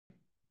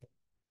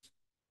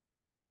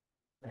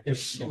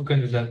If we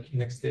can do that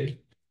next day.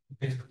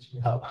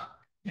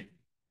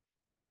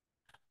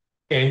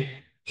 Okay,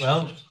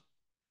 well,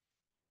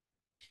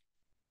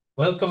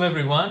 welcome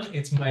everyone.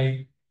 It's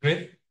my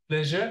great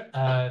pleasure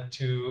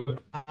to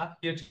have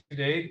here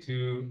today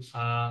to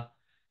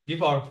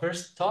give our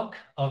first talk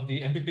of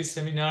the MPP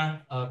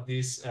seminar of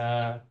this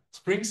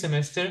spring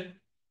semester.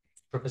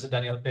 Professor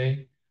Daniel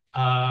Alpay.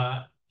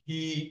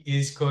 He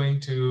is going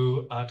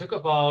to talk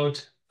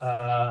about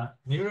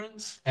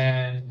neurons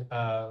and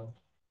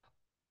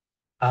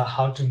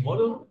how to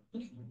model.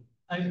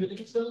 I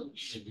believe so.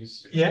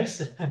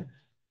 Yes.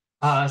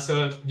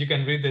 So you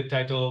can read the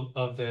title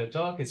of the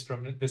talk. It's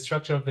from the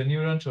structure of the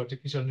neuron to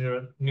artificial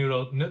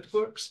neural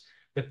networks,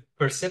 the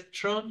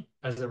perceptron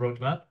as a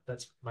roadmap.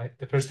 That's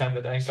the first time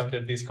that I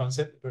encountered this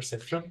concept,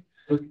 perceptron.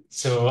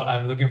 So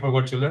I'm looking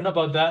forward to learn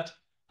about that.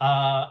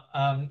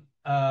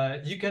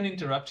 You can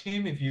interrupt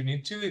him if you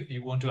need to, if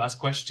you want to ask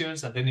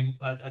questions at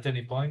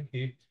any point.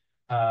 He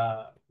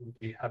would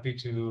be happy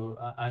to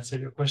answer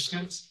your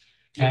questions.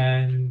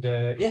 And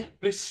yeah,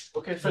 please.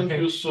 Okay, thank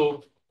you.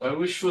 So I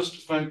wish first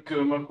to thank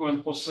McCullogh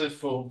and Pitts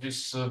for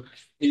this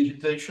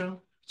invitation.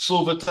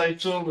 So the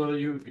title,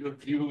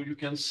 you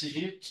can see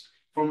it,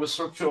 from the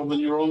structure of the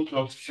neuron to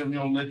artificial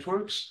neural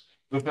networks,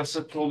 the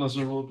perceptron as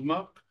a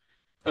roadmap.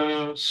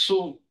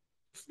 So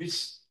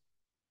this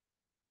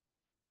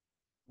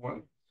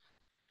one.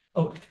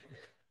 Oh,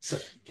 so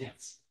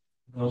yes.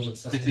 No,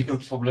 that's a technical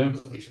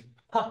problem.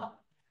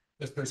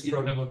 The first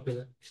problem of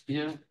the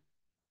yeah.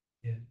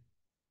 Yeah.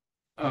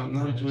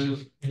 No, it will.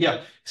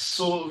 Yeah.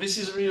 So this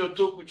is really a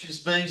talk which is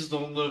based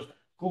on the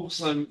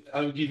course I'm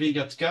giving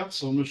at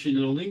CATS on machine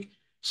learning.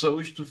 So I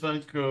wish to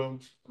thank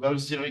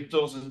various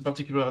directors, in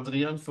particular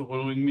Adrian, for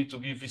allowing me to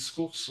give this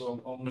course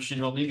on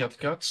machine learning at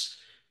CATS.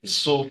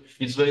 So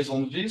it's based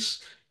on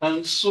this.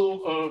 And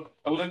so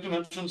I would like to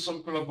mention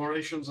some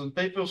collaborations and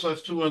papers. I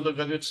have two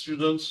undergraduate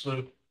students,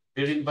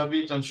 Erin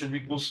Babbitt and Shelby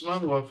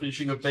Grossman, who are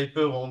finishing a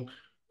paper on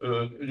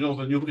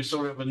the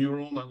history of a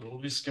neuron and all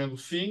these kind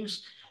of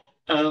things.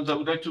 And I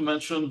would like to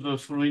mention the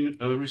following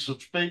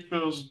research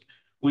papers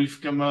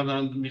with Kamal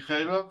and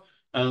Michaela,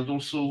 and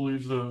also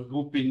with a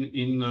group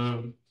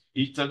in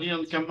Italy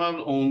and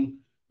Kamal on,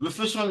 the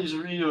first one is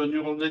really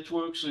neural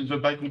networks in the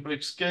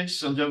bicomplex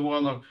case, and the other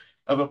one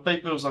other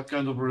papers are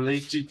kind of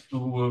related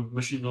to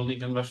machine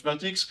learning and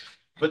mathematics,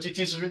 but it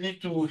is really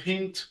to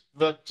hint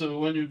that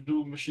when you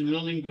do machine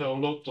learning, there are a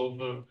lot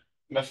of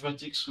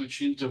mathematics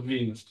which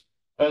intervene.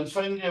 And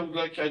finally,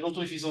 I don't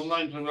know if he's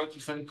online, but I'd like to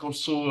thank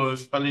also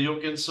Palle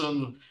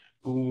Jorgensen,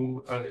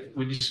 who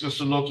we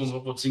discussed a lot on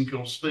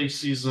robot-thinker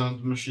spaces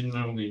and machine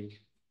learning.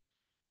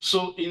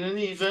 So in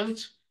any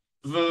event,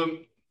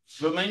 the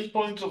main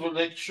point of the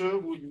lecture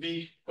would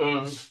be,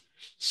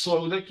 so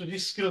I would like to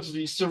discuss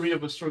the history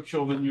of the structure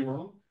of a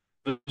neuron,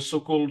 the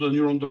so-called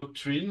neuron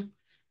doctrine.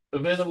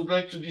 Then I would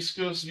like to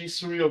discuss the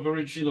history of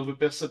origin of the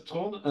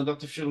perceptron and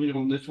artificial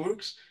neural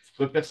networks,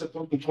 the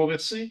perceptron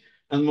controversy,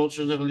 and more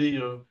generally,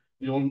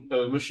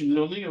 machine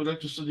learning. I would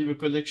like to study the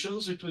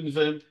connections between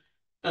them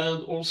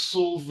and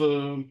also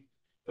the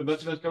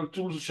mathematical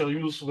tools which are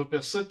used for the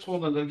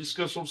perceptron, and I'll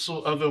discuss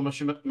also other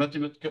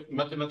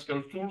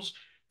mathematical tools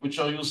which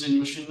are used in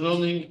machine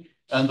learning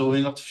and or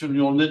in artificial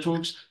neural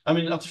networks. I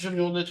mean, artificial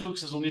neural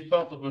networks is only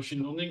part of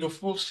machine learning, of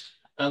course,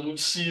 and we'll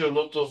see a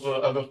lot of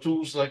other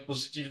tools like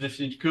positive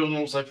definite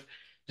kernels, like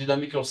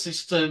dynamical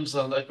systems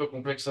and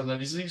hypercomplex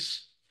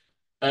analysis.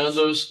 And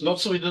there's not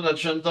so hidden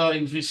agenda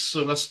in this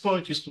last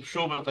point is to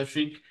show that I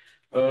think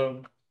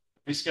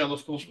this kind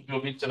of course would be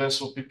of interest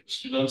for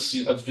students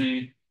at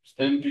the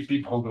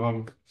MPP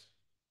program.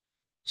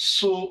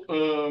 So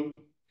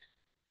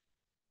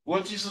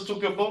what is the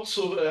talk about?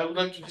 So I would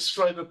like to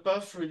describe a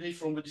path really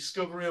from the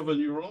discovery of a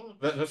neuron,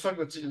 the fact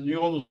that the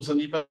neuron was an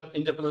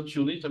independent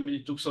unit. I mean,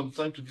 it took some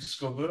time to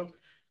discover,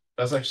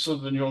 as I saw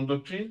the neuron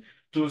doctrine,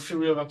 to a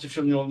theory of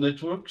artificial neural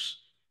networks.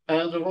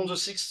 And around the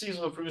 60s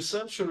of the previous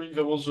century,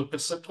 there was a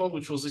perceptron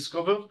which was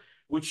discovered,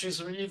 which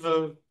is really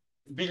the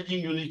building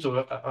unit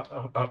of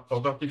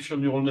artificial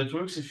neural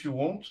networks, if you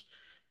want.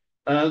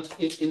 And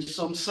in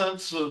some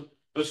sense, a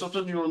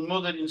certain neuron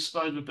model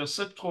inspired the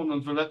perceptron,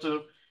 and the latter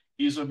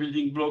is a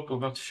building block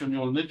of artificial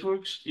neural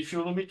networks. If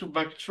you allow me to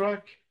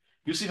backtrack,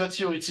 you see that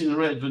here it's in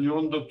red, the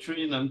neuron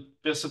doctrine and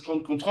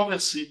perceptron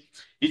controversy.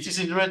 It is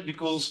in red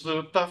because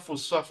the path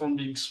was far from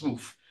being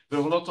smooth.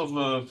 There were a lot of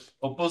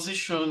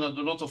opposition and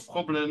a lot of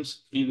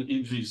problems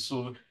in this.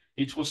 So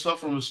it was far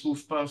from a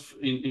smooth path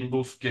in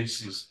both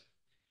cases.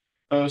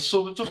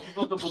 So we talk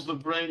not about the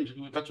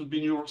brain, that would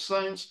be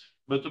neuroscience,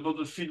 but about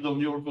the field of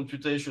neural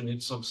computation in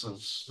some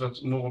sense.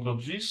 That's more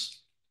about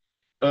this.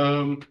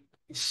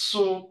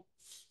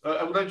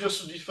 I would like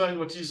just to define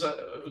what is,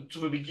 to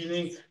the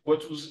beginning,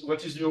 what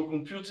is neural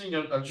computing.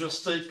 I'll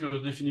just take a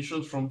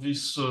definition from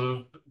this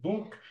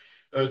book.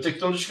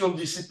 Technological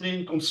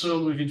discipline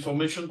concerned with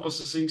information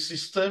processing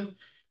system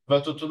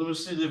that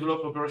autonomously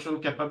develop operational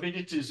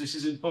capabilities. This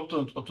is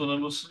important,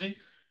 autonomously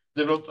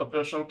develop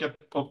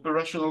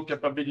operational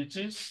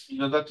capabilities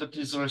in a data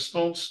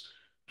response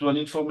to an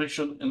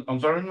information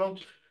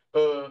environment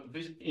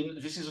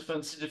This is a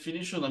fancy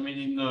definition. I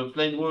mean, in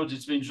plain words,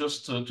 it means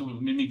just to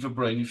mimic the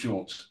brain, if you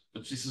want.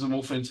 But this is a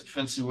more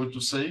fancy word to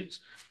say it.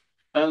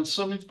 And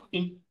some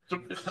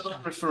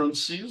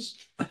references,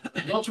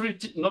 not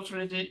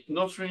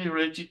really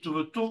related to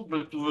the talk,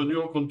 but to the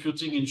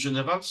neurocomputing in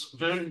general.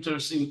 Very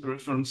interesting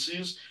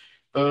references.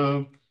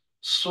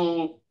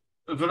 So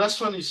the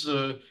last one is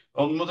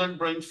on model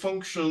brain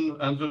function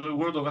and the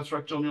world of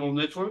attractor neural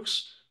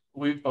networks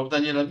of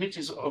Daniel Alpay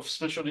is of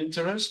special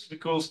interest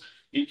because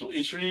it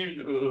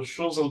really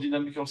shows how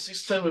dynamical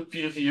systems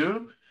appear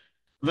here.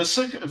 The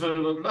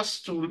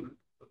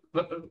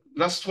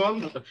last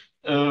one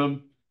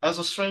has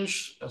a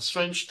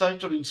strange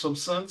title in some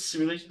sense,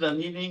 simulated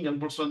annealing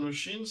and Boltzmann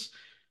machines,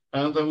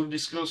 and I will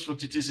discuss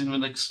what it is in the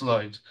next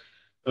slide.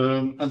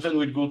 And then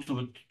we'll go to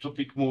the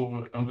topic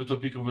more on the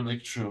topic of the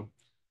lecture.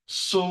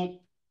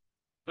 So,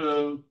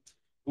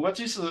 what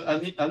is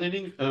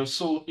annealing?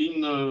 So,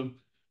 in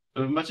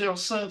material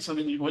science, I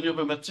mean, when you have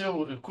a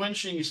material,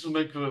 quenching is to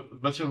make the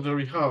material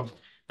very hard,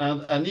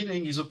 and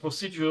annealing is a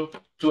procedure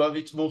to have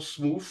it more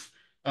smooth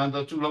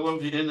and to lower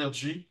the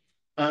energy.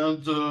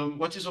 And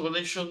what is the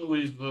relation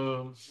with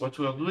what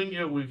we are doing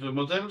here with the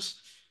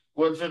models?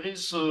 Well, there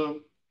is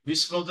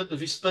this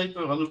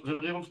paper, a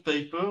very old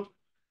paper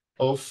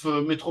of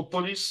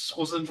Metropolis,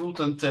 Rosenblatt,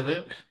 and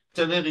Teller.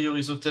 Teller here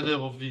is a Teller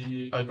of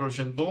the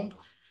hydrogen bond,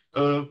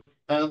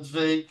 and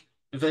they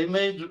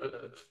made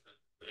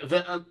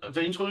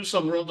they introduced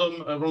some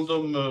random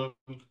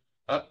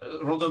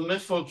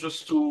method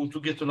just to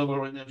get a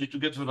lower energy, to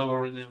get the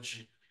lower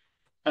energy.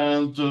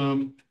 And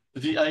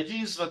the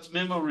idea is that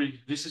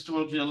memory, this is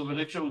towards the end of the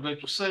lecture, I would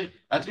like to say,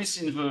 at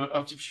least in the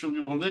artificial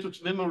neural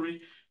networks,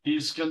 memory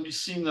can be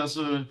seen as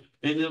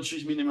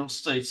energy minimal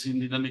states in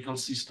dynamical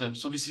systems.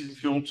 So this is,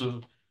 if you want,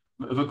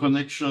 the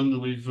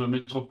connection with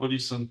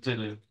Metropolis and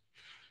Teller.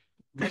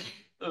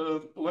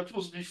 What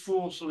was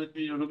before, so let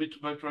me a little bit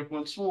backtrack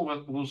once more,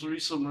 that was really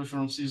some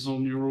references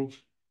on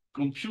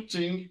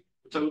neurocomputing,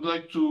 but I would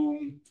like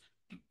to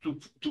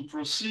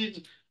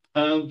proceed.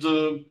 And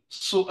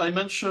so I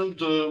mentioned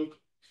the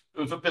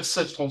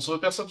perceptron. So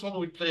the perceptron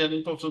will play an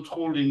important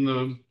role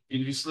in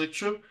this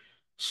lecture.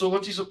 So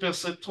what is a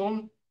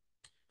perceptron?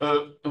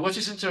 What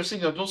is interesting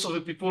that most of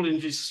the people in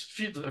this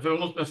field were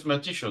not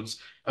mathematicians.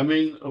 I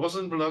mean,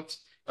 Rosenblatt,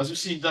 as you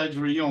see, died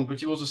very young, but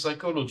he was a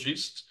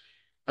psychologist,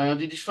 and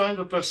he defined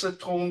a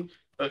perceptron,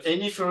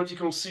 any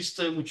theoretical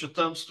system which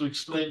attempts to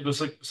explain the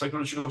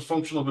psychological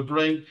function of the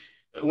brain.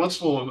 Once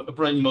more, a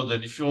brain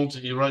model, if you want,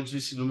 he writes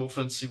this in a more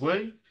fancy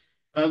way,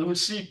 and we'll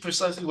see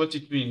precisely what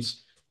it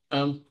means.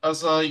 And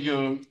as I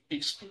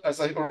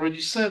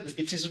already said,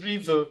 it is really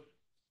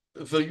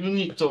the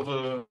unit of,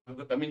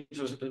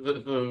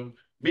 the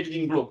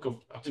building block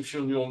of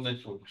artificial neural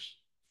networks.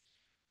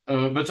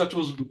 But that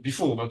was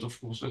before that, of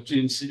course.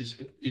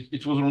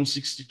 It was around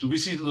 62.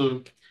 This is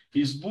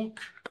his book.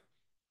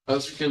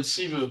 As you can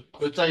see, the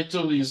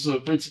title is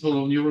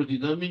Principle of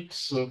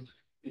Neurodynamics.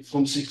 It's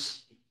from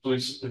 6, so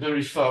it's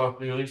very far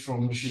really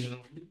from machine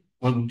learning,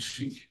 one would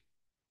think.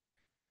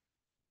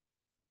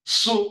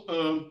 So,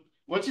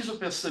 what is a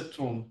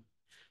perceptron?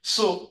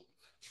 So,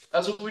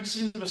 as we will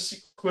see in the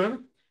sequel,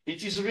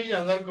 it is really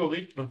an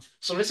algorithm.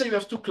 So let's say you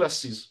have two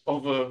classes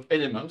of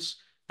elements,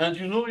 and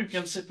you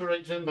can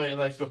separate them by an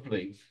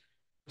hyperplane.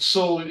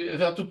 So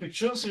there are two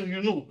pictures, and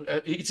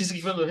it is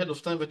given ahead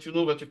of time that you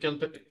know that you can.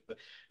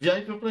 The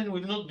hyperplane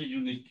will not be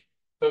unique.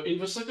 In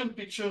the second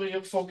picture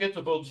here, forget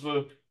about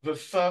the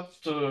fat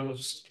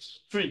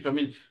strip. I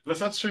mean, the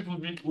fat strip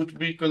would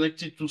be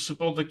connected to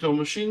support vector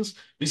machines.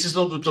 This is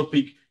not the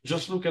topic.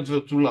 Just look at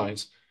the two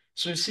lines.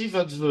 So you see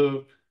that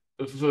the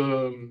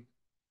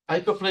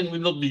hyperplane will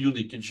not be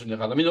unique in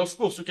general. I mean, of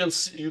course,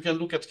 you can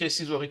look at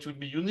cases where it will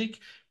be unique,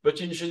 but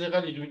in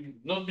general, it will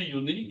not be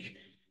unique.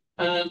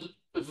 And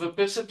the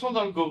perceptron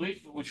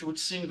algorithm, which you would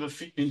see in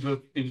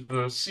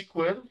the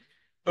sequel,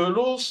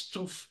 allows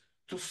to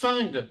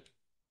find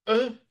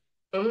an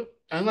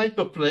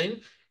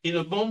hyperplane in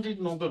a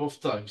bounded number of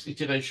times,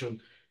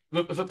 iteration.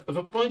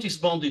 The point is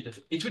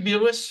bounded. It will be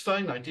always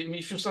finite. I mean,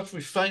 if you start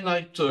with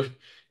finite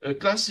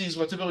classes,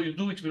 whatever you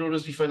do, it will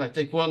always be finite.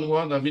 Take one,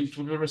 I mean, it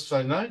will be always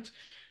finite.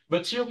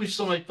 But here, with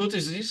some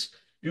hypothesis,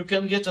 you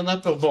can get an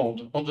upper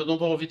bound on the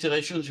number of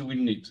iterations you will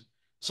need.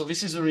 So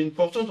this is very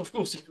important. Of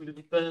course, it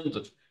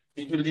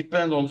will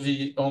depend on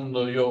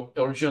your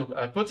original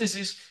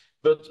hypothesis.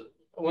 But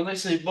when I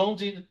say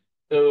bounded,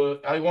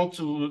 I want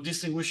to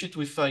distinguish it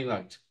with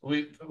finite.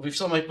 With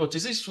some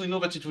hypothesis, we know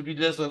that it will be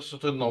less than a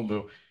certain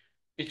number.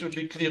 It will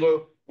be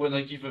clearer when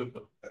I give a...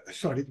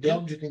 Sorry, the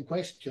object in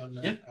question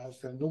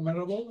has a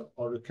numerable,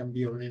 or it can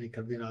be of any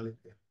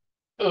cardinality?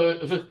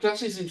 The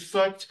classes, in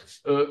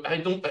fact,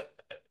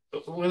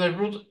 when I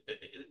wrote...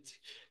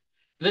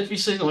 Let me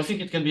say, no, I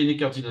think it can be any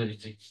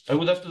cardinality. I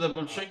would have to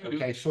double check.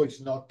 Okay, so it's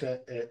not,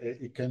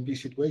 it can be a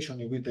situation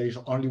in which there is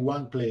only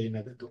one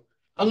plane.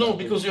 Oh, no,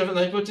 because you have an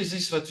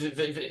hypothesis that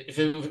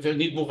they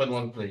need more than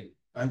one plane.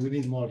 And we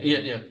need more.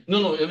 Yeah.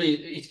 No, I mean,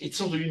 it's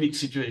not a unique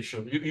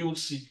situation. You will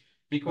see.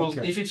 Because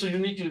if it's a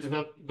unique, it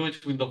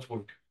will not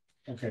work.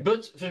 Okay.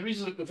 But there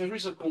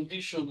is a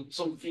condition,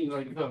 something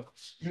like that.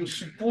 You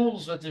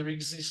suppose that there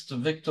exists a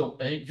vector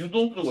A. You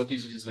don't know what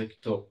is this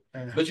vector,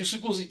 but you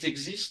suppose it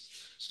exists.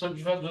 So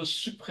you have the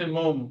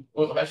supremum,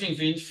 or I think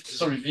the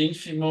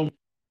infimum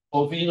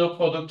of the inner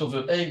product of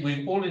the A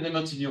with all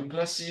elements in your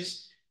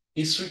classes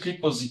is strictly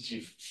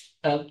positive.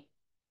 And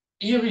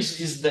here is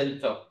this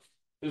delta.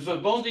 The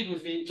bounded will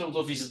be in terms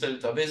of this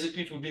delta.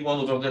 Basically, it will be 1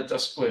 over delta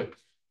squared.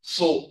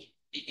 So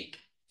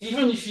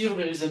even if here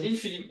there is an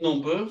infinite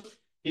number,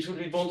 it will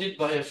be bounded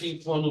by, I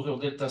think, 1 over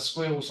delta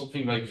square or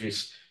something like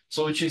this.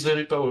 So which is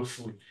very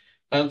powerful.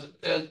 And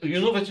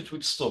you know that it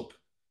will stop.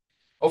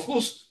 Of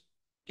course,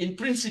 in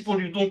principle,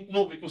 you don't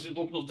know because you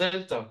don't know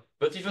delta.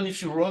 But even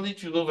if you run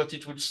it, you know that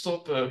it will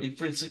stop in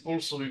principle.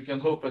 So you can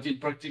hope that in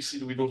practice,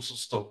 it will also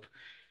stop.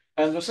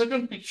 And the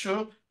second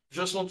picture,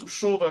 just want to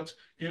show that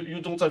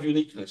you don't have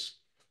uniqueness.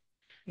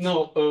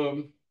 Now,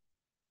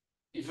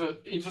 in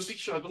the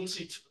picture, I don't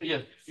see it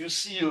yet. You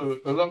see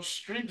a large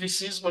strip.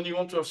 This is when you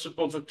want to have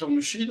support vector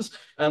machines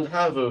and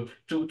have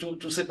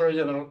to separate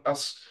them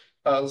as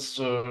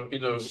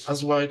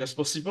wide as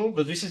possible.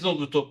 But this is not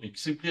the topic.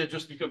 Simply, I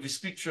just pick up this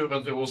picture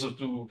and there was a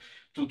two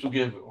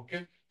together.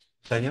 Okay.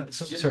 Daniel,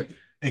 sorry,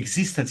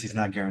 existence is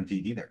not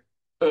guaranteed either.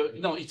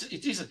 No,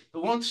 it is.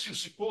 Once you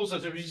suppose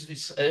that there is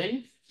this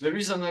A, there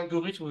is an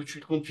algorithm which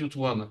will compute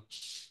 1.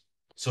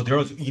 So there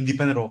is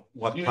independent of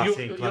what class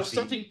A, Your class B.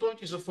 starting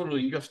point is the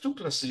following. You have 2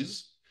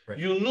 classes. Right.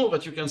 You know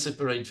that you can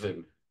separate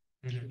them.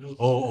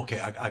 Oh, okay,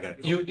 I got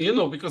it. You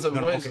know, because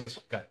otherwise... Okay,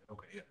 got it.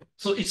 Okay, yeah.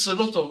 So it's a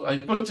lot of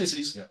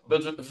hypotheses, Yeah.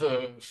 but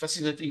the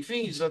fascinating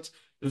thing is that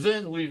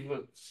then with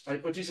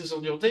hypothesis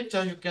on your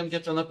data, you can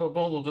get an upper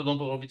bound of the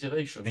number of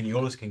iterations. And you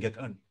always can get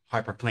an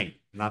hyperplane,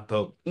 not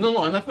the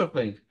No, an upper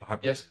plane.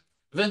 hyperplane. Yes.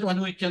 Then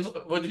when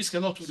this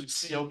cannot, we'll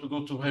see how to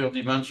go to higher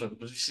dimension,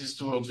 but this is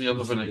towards the end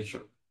of the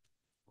lecture.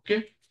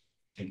 Okay?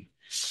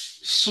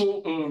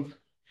 So,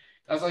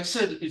 as I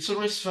said, it's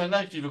always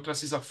finite if the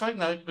classes are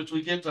finite, but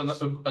we get an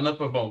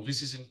upper bound.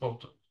 This is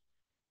important.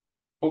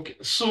 Okay,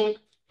 so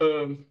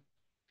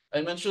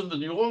I mentioned the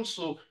neuron.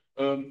 So,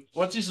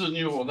 what is the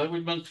neuron? I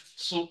will mention.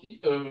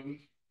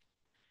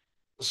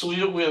 So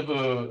here we have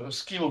a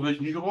scheme of a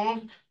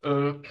neuron.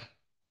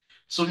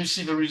 So you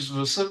see there is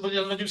the cell body,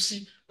 and then you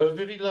see a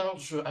very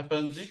large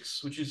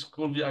appendix, which is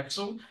called the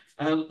axon,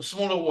 and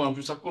smaller ones,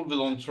 which are called the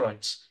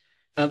dendrites.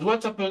 And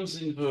what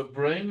happens in the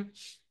brain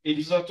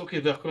is that, okay,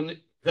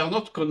 they're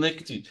not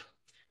connected.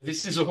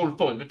 This is the whole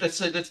point. But let's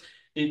say that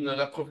in an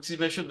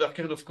approximation, they're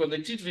kind of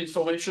connected. The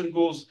information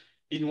goes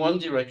in one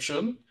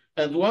direction,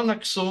 and one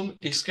axon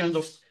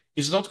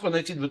is not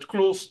connected, but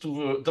close to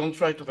the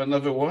dendrite of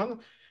another one.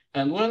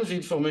 And when the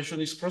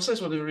information is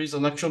processed, when there is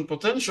an action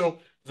potential,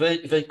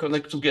 they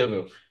connect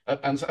together,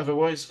 and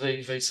otherwise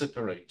they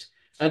separate.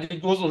 And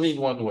it goes only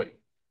in one way.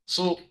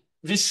 So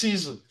this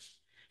is,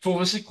 for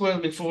the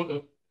sequel,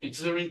 it's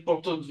very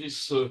important,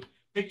 this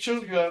picture.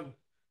 You have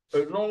a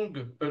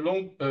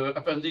long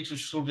appendix,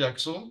 which is called the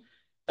axon,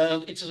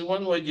 and it's a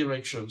one-way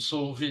direction.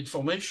 So the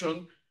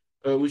information,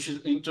 which is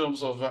in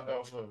terms of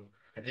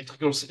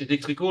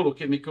electrical or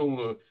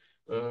chemical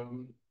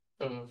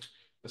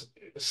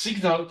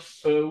signal,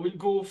 will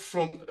go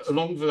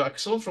along the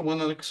axon, from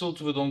one axon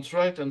to the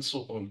dendrite, and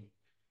so on.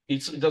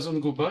 It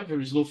doesn't go back. There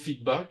is no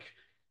feedback,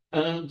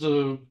 and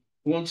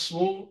once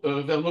more,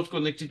 they're not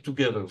connected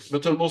together,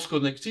 but almost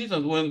connected.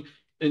 And when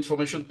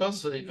information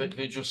passes,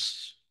 they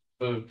just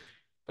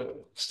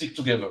stick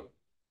together.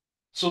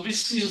 So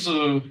this is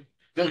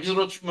there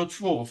is much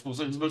more. Of course,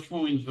 there is much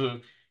more in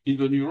the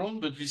neuron,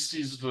 but this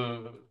is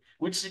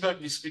we'll see back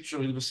this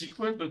picture in the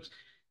sequel. But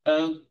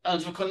and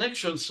the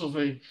connection, so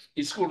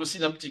it's called the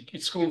synaptic.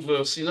 It's called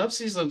the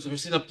synapses and the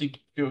synaptic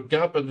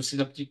gap and the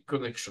synaptic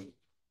connection.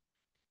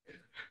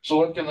 So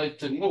what can I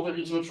tell more? There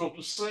is much more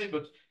to say,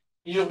 but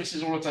here this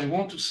is what I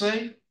want to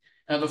say.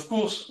 And of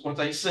course, what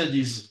I said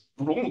is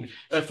wrong.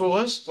 For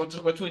us,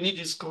 what we need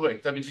is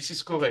correct. I mean, this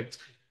is correct.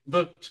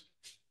 But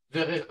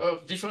there are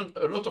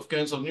a lot of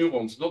kinds of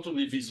neurons, not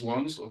only these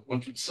ones, one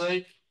should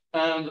say.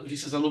 And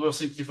this is an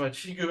oversimplified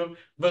figure.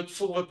 But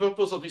for the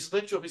purpose of this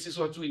lecture, this is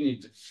what we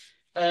need.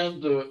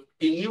 And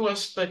in new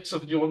aspects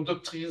of neuron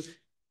doctrine,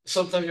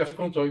 sometimes you have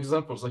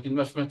counterexamples, like in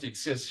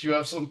mathematics. Yes, you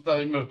have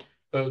sometimes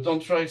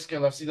dendrites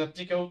can have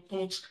synaptic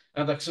outputs,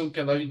 and axons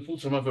can have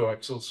inputs from other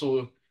axons.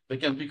 So they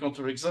can be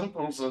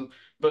counterexamples.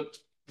 But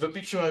the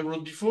picture I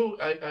wrote before,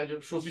 I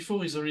showed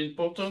before, is very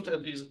important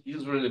and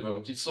is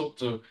relevant. It's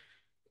not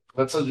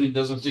that suddenly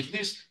doesn't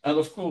exist. And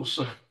of course,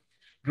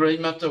 gray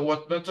matter,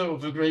 what matter?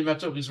 The gray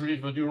matter is really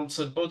the neural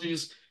cell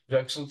bodies, the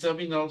axon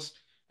terminals.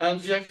 And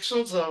the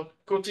axons are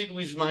coated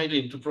with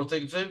myelin to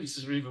protect them. This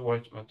is really the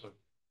white matter.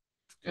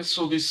 Yes,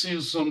 so this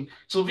is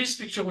so this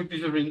picture will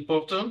be very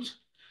important.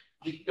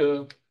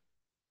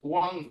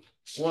 One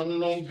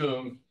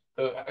long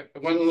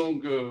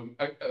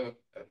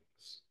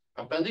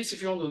appendix,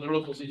 if you want, and a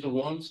lot of little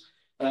ones,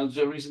 and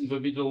there is in the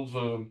middle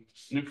the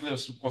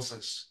nucleus to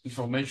process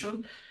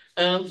information.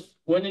 And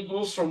when it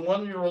goes from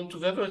one neuron to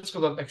the other, it's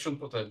called an action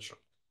potential.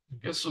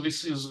 Yes, so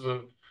this is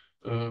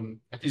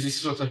at least this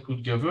is what I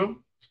could gather.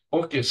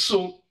 Okay,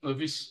 so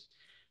this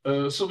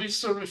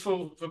story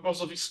for the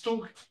purpose of this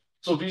talk.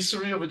 So the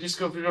history of the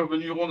discovery of a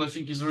neuron, I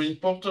think, is very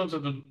important,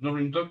 and the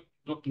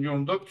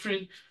neuron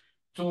doctrine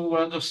to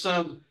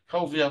understand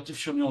how the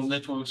artificial neural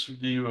networks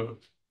really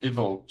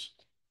evolved.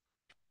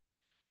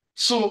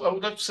 So I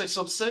would like to say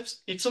some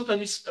steps. It's not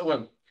an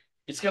well,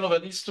 it's kind of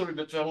an history,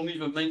 but there are only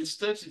the main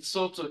steps. It's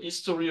not a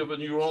history of a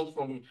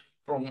neuron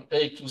from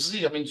A to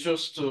Z. I mean,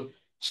 just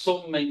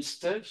some main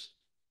steps.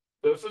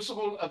 First of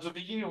all, at the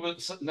beginning of the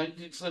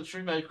 19th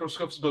century,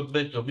 microscopes got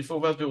better. Before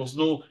that, there was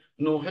no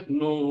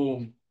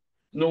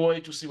way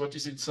to see what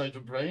is inside the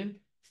brain.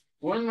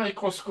 When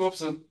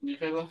microscopes, and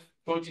Michaela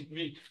pointed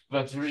me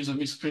that there is a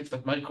misprint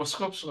at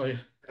microscopes, so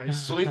I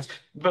saw it.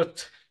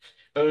 But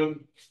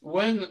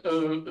when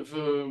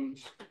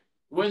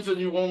the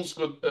neurons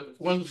got,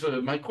 when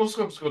the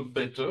microscopes got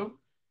better,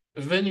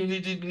 then you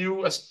needed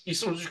new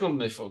histological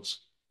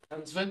methods.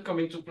 And then come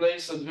into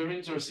place a very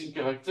interesting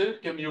character,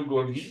 Camille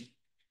Golgi,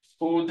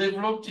 who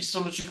developed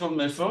histological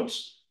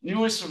methods,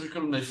 new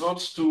histological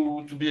methods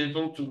to be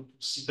able to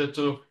see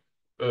better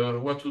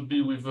what would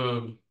be with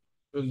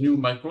new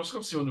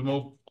microscopes, even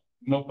more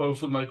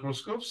powerful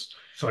microscopes.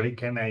 Sorry,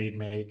 can I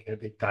make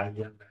the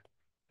Italian?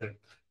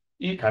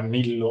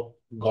 Camillo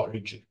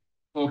Golgi.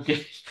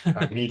 Okay.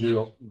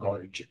 Camillo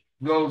Golgi.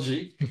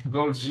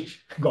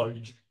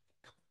 Golgi.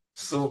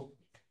 So.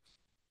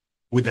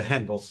 With the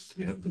handle.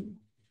 Yeah.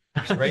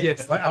 Right.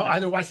 Yes. Well,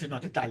 otherwise, it's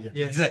not Italian.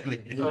 Yeah. Exactly.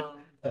 No,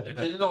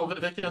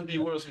 that can be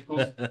worse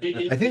because I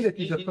think that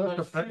is the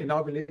first of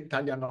Nobel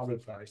Italian Nobel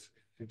Prize.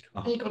 He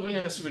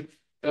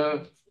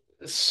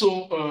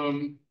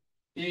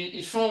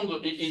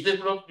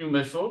developed new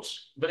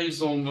methods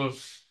based on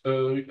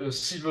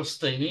silver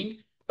staining.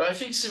 But I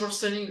think silver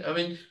staining, I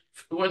mean,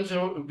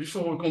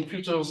 before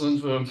computers and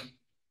the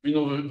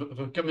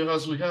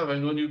cameras we have,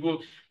 and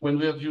when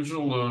we have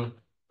usual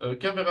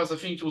cameras, I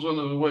think it was one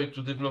of the ways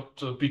to develop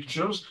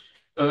pictures.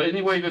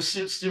 Anyway, the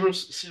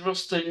silver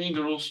staining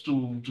allows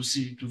to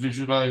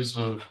visualize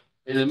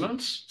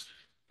elements.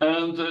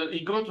 And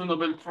he got a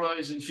Nobel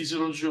Prize in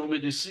Physiology or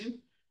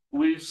Medicine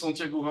with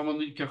Santiago Ramon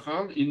y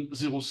Cajal in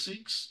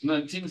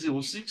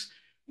 1906.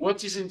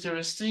 What is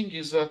interesting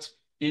is that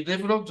he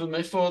developed the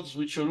methods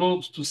which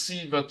allowed to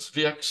see that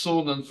the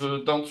axon and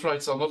the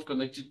dendrites are not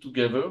connected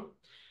together,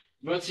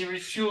 but he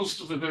refused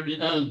to the very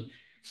end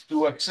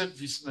to accept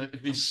this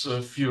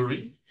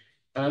theory.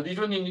 And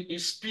even in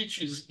his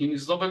speech, in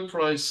his Nobel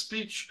Prize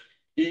speech,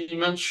 he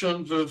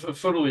mentioned the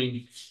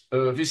following.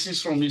 This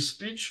is from his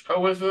speech.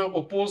 However,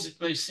 opposed it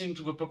may seem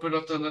to the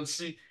popular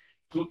tendency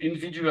to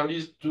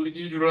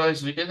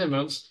individualize the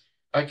elements,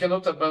 I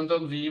cannot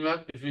abandon the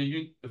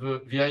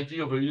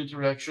idea of a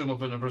unitary action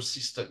of a nervous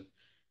system.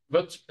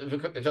 But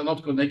they're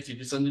not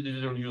connected, it's an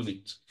individual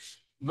unit.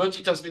 But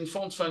it has been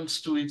found thanks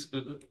to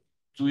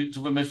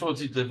the methods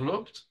he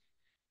developed.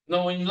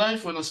 Now in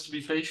life, one has to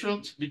be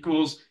patient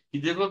because he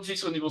developed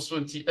this when he was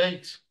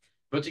 28,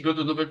 but he got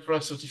the Nobel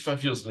Prize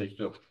 35 years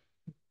later.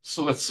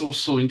 So that's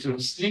also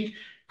interesting.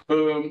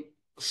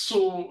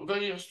 So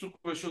various two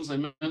questions I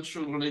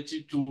mentioned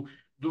related to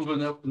do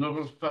the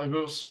nerve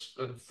fibers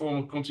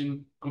form a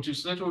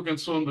continuous network and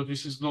so on, but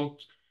this is not,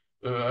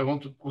 I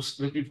want to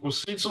let me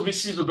proceed. So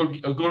this is a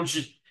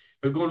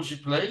Golgi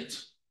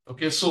plate.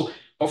 Okay, so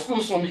of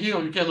course from here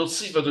you cannot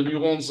see that the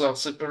neurons are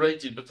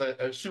separated, but I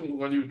assume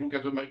when you look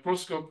at the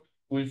microscope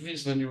with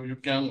this, then you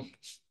can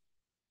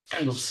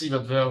kind of see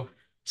that they are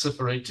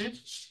separated,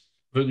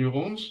 the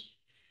neurons.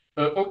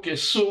 Okay,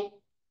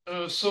 so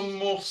some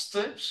more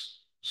steps.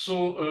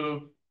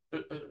 So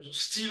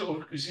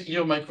still,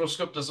 here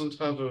microscope doesn't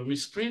have a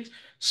misprint.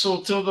 So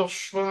Theodor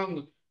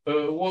Schwann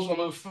was one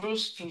of the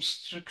first to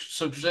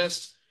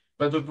suggest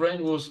that the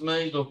brain was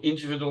made of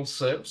individual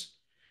cells.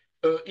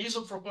 He's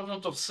a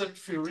proponent of cell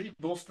theory.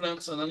 Both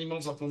plants and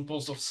animals are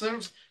composed of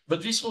cells,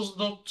 but this was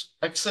not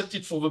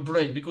accepted for the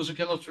brain because you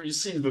cannot really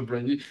see in the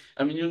brain.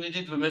 I mean, you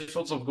needed the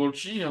methods of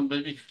Golgi and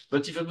maybe,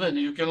 but even then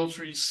you cannot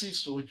really see,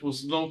 so it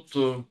was not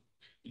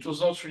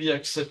really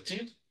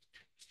accepted.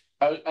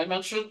 I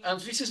mentioned, and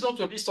this is not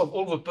a list of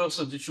all the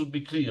persons, it should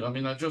be clear. I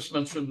mean, I just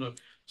mentioned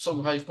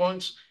some high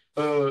points.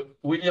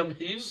 William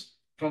His,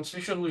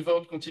 transmission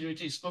without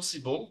continuity is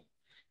possible.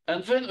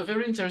 And then a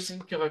very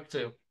interesting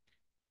character.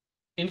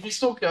 In this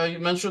talk, I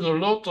mentioned a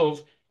lot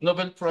of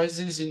Nobel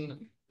Prizes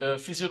in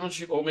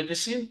physiology or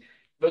medicine,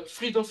 but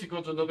Friedhoff, he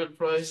got the Nobel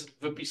Prize,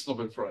 the Peace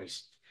Nobel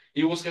Prize.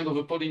 He was kind of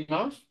a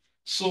polymath.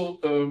 So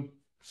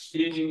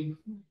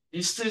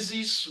his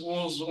thesis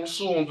was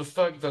also on the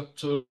fact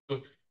that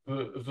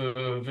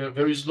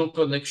there is no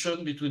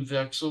connection between the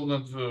axon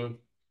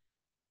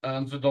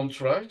and the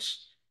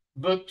dendrites.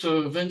 But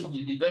then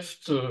he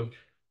left,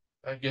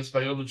 I guess,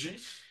 biology,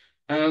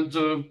 and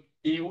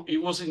he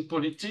was in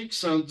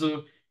politics,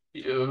 and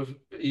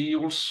he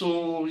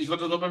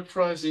got a Nobel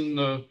Prize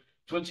in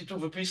 22,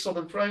 the Peace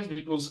Nobel Prize,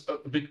 because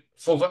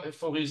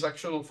for his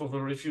action for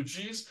the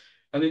refugees,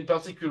 and in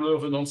particular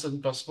the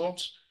Nansen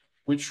passports,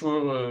 which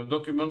were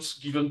documents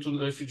given to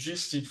the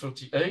refugees in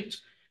 1938.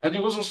 And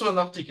he was also an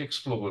Arctic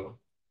explorer.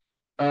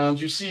 And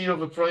you see here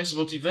the prize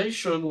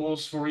motivation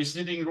was for his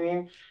leading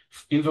role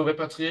in the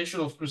repatriation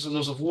of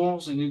prisoners of war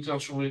in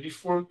international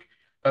relief work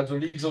at the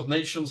League of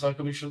Nations High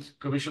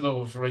Commissioner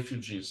of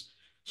Refugees.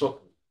 So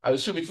I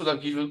assume he could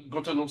have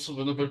gotten also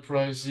the Nobel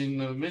Prize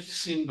in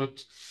medicine,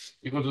 but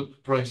he got a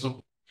prize.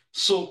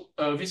 So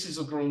this is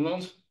a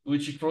Groenland,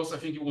 which he crossed. I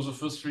think he was the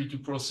first three to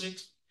cross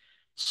it.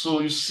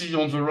 So you see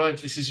on the right,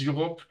 this is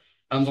Europe,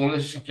 and on the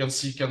left you can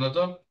see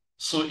Canada.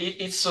 So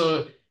it's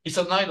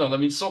an island. I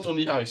mean, it's not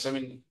only ice. I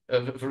mean,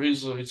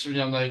 it's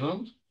really an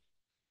island.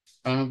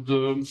 And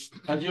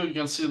here you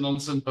can see an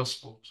ancient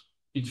passport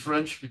in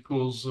French,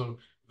 because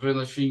then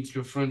I think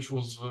French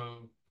was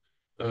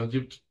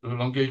the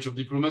language of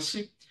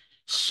diplomacy.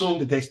 So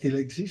Do they still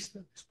exist?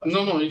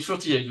 no, in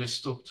 38 they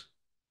stopped.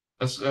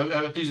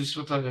 At least it's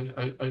what I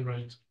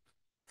read.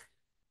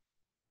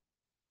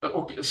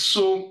 Okay,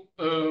 so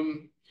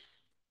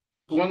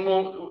one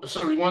more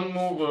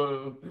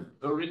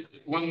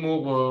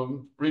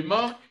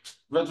remark,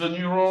 that the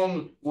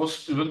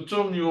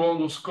term neuron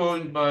was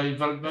coined by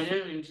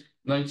Waldmeyer in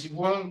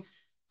 91,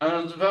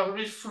 and there are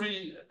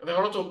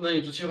a lot of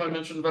names. Here I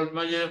mentioned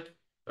Waldmeyer,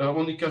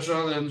 Monica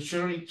Jal, and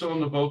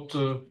Sherrington about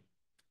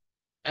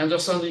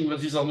understanding that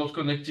these are not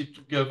connected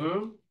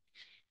together.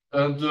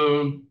 And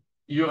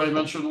here I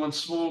mentioned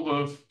once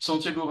more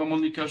Santiago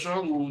Ramon y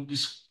Cajal, who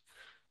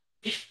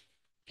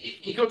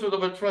he got a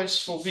Nobel Prize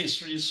for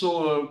this, really.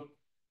 So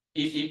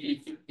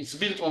it's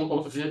built on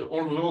all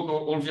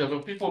the other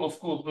people, of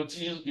course, but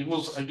he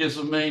was, I guess,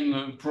 the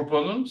main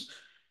proponent,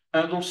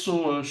 and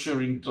also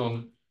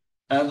Sherrington.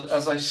 And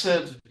as I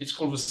said, it's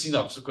called the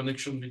synapse, the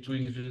connection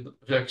between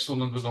the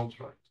axon and the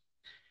dendrite.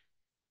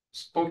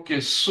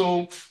 Okay,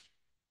 so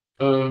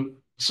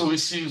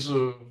this is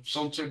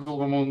Santiago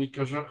Ramon y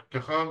Cajal,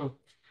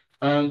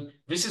 and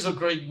this is a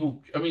great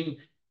book. I mean,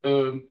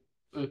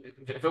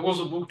 there was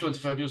a book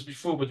 25 years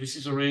before, but this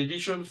is a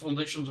re-edition,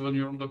 Foundations of a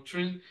Neuron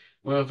Doctrine,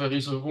 where there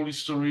is a whole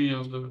history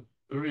and a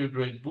really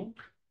great book.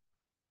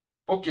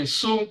 Okay,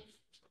 so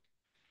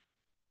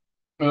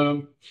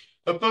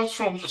apart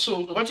from,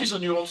 so what is a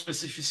neuron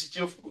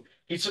specificity?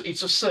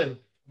 It's a cell,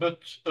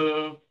 but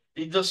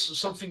it does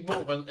something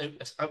more than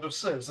other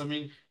cells. I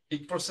mean,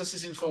 it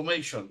processes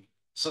information.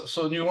 So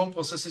a neuron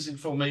processes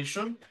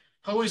information.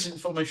 How is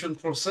information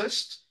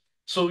processed?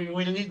 So you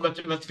will need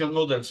mathematical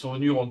models for a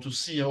neuron to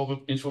see how the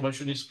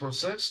information is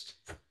processed.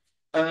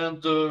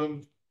 And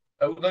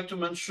I would like to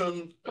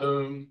mention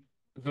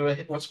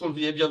what's called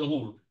the Hebbian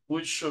rule,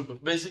 which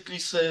basically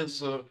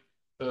says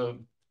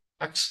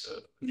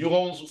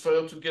neurons who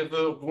fire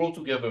together grow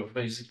together,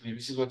 basically.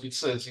 This is what it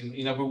says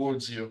in other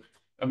words here.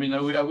 I mean,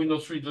 I will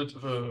not read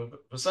the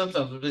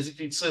sentence, but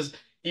basically it says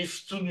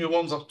if two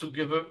neurons are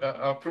together,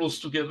 are close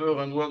together,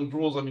 and one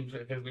grows, I mean,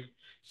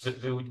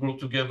 they will grow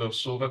together.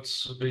 So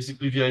that's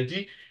basically the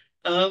idea.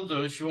 And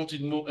if you want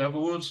in other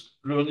words,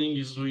 learning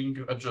is doing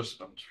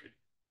adjustment.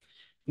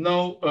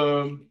 Now,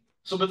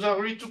 but there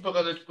are really two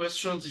parallel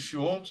questions, if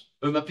you want,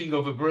 a mapping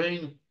of the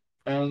brain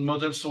and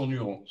models for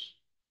neurons.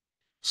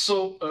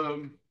 So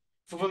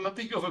for the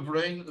mapping of the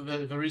brain,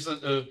 there is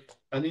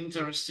an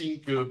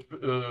interesting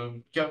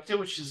character,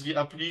 which is the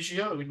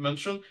aplysia we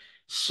mentioned.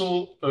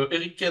 So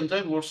Eric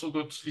Kendall, who also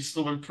got this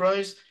Nobel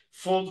Prize,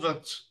 thought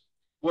that,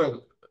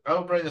 well,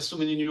 our brain has so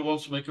many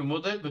neurons to make a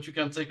model, but you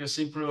can take a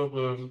simpler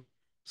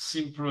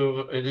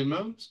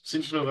element,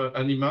 simpler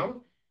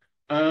animal.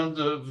 And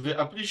the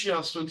aplysia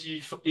has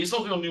 20, he's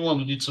not the only one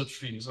who did such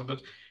things,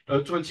 but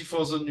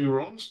 20,000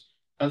 neurons.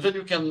 And then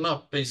you can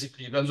map,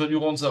 basically, and the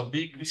neurons are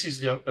big. This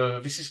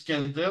is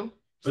Kendall,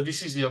 but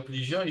this is the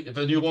aplysia.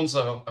 The neurons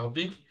are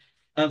big.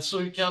 And so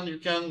you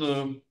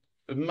can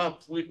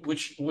map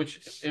which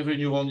every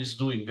neuron is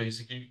doing,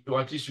 basically, or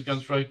at least you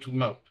can try to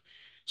map.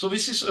 So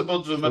this is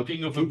about the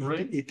mapping of the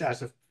brain. It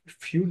has a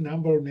few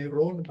number of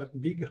neurons, but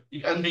bigger.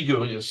 And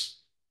bigger, yes.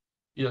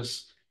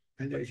 Yes.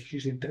 And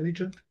she's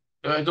intelligent?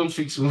 I don't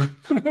think so.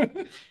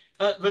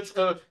 But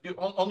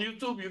on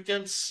YouTube, you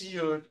can see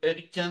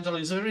Eric Kendall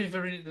is a very,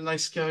 very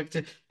nice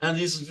character, and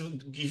he's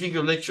giving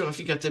a lecture, I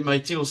think, at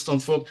MIT or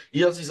Stanford. He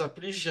has his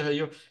aplysia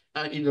here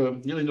in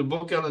a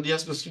bocal, and he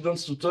asks the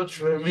students to touch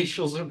them. He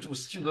shows them to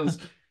students.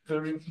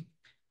 Very,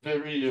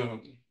 very,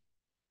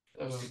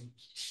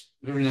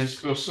 very nice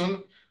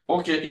person.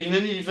 Okay, in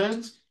any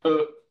event,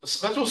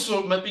 that's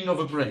also mapping of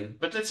a brain.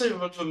 But let's say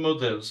about the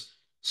models.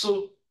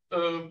 So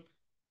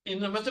in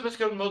the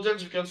mathematical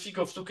models, you can think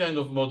of two kinds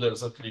of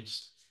models at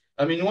least.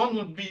 I mean, one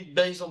would be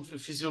based on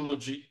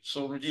physiology.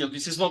 So really,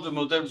 this is not the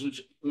models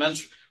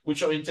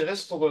which are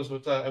interest for us,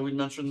 but I will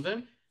mention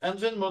them. And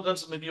then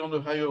models maybe on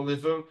a higher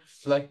level,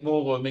 like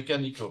more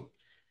mechanical.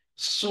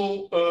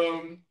 So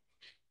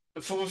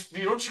for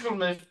biological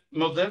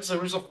models,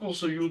 there is of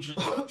course a huge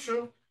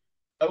literature.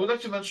 I would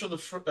like to mention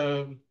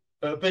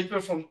a paper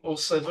from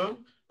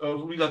 2007,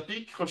 Louis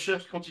Lapic,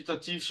 Recherche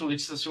quantitative sur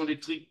l'excitation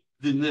électrique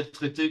des nerfs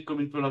traités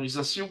comme une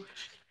polarisation.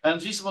 And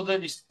this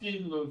model is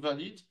still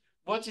valid.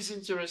 What is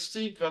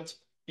interesting that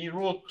he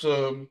wrote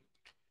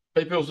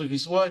papers with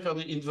his wife, and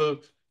in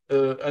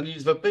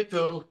the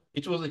paper,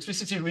 it was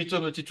explicitly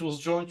written that it was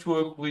joint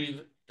work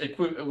with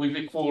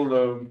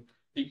equal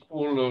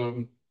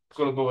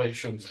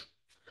collaboration.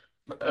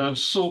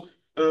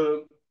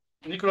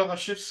 Nicolas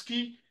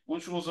Rashevsky,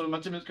 which was a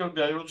mathematical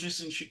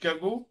biologist in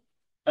Chicago,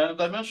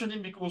 and I mentioned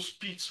him because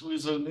Pitts, who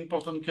is an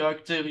important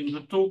character in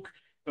the talk,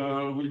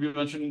 will be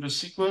mentioned in the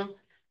sequel,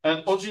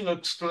 and Eugene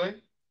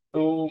Huxley,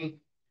 who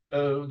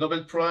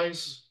Nobel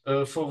Prize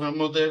for their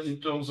model in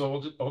terms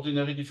of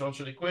ordinary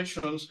differential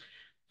equations.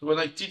 When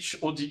I teach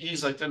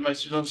ODEs, I tell my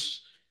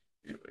students,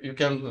 you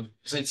can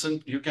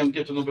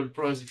get a Nobel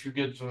Prize if you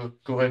get the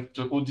correct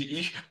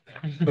ODE,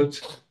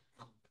 but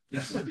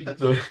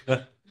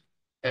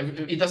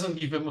it doesn't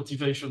give them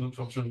motivation,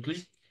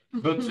 unfortunately.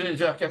 But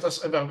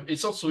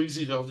it's also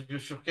easy. There's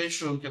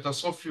bifurcation,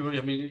 catastrophe theory.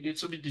 I mean,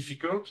 it's a bit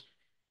difficult.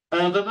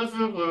 And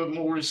another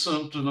more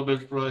recent Nobel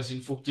Prize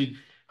in 14.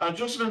 I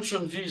just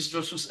mentioned this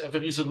just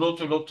there is a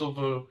lot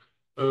of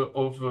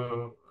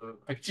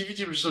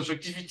activity, research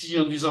activity,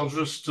 and these are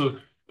just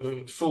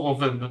 4 of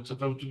them that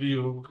have to be.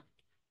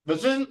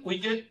 But then we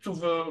get to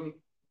the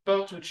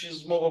part which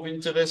is more of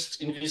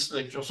interest in this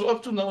lecture. So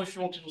up to now, if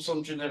you want to do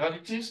some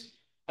generalities,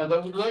 and I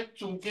would like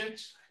to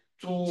get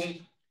to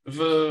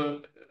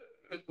the.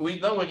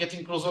 Now we're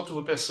getting closer to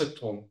the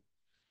perceptron.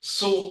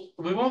 So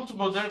we want to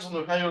model on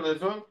a higher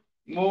level,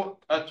 more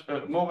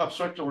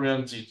abstract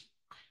oriented.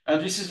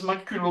 And this is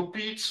McCullogh,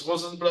 Pitts,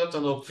 Rosenblatt,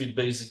 and Hopfield,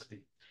 basically.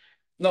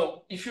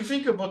 Now, if you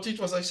think about it,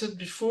 as I said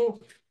before,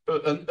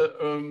 a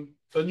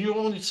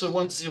neuron, it's a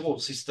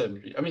 1-0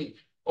 system. I mean,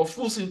 of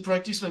course, in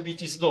practice, maybe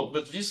it is not,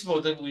 but this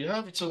model we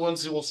have, it's a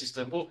 1-0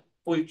 system.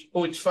 Or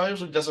it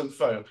fires or it doesn't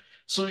fire.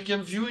 So you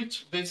can view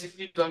it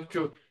basically like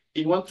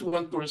in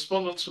one-to-one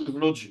correspondence with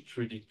logic,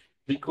 really,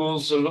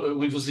 because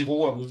with a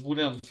 0-1, with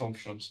Boolean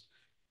functions.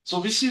 So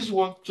this is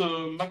what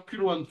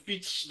McCullogh and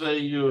Pitts,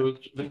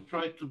 they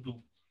try to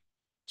do.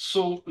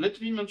 So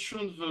let me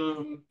mention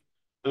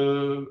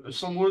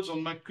some words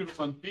on McCullogh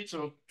and Pitts.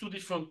 Are 2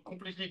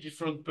 completely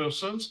different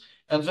persons,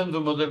 and then the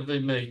model they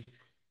made.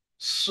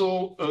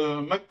 So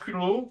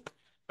McCullogh,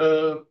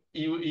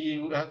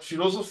 he had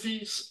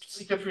philosophy,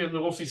 psychiatry, and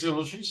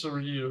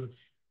neurophysiology.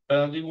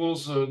 And he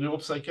was a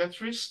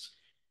neuropsychiatrist,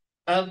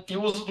 and he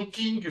was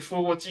looking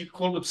for what he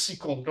called a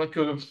psychon, like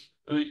an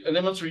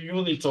elementary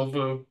unit of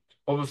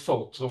a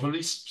thought, of a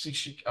least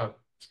psychic act.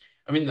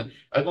 I mean,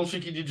 I don't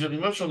think he did very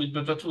much on it,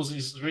 but that was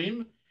his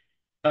dream.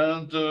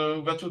 And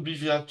that would be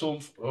the atom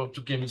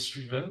to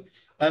chemistry then.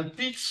 And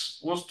Pitts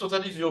was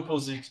totally the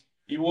opposite.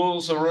 He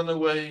was a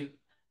runaway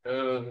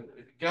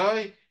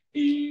guy.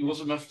 He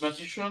was a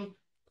mathematician.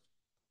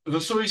 The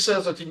story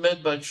says that he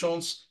met by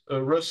chance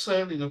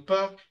Russell in a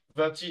park,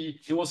 that he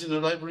was in a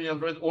library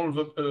and read all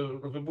the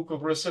book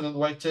of Russell and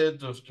Whitehead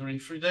during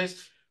 3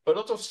 days. A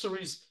lot of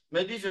stories.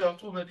 Maybe they are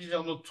true, maybe they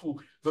are not true.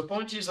 The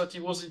point is that he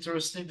was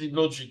interested in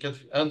logic,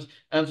 and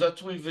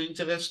that with the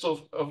interest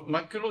of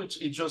McCullogh,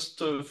 it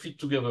just fit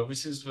together.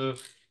 This is the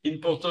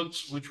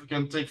importance which we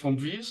can take from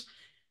this.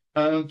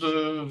 And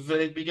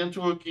they began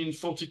to work in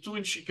 42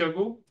 in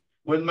Chicago,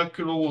 when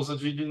McCullogh was at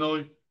the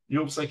Illinois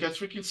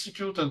Neuropsychiatric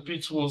Institute, and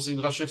Pitts was in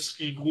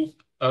Rashevsky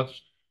group at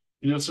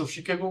University of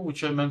Chicago,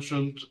 which I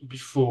mentioned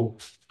before.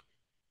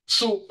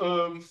 So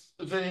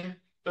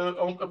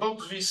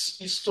about this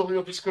history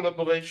of this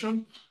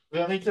collaboration,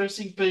 there are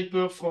interesting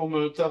paper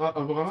from Tara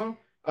Abraham.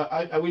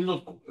 I will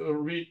not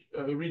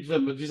read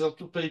them, but these are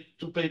two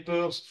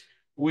papers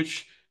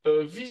which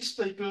these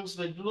papers,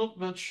 they do not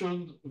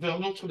mention, they are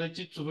not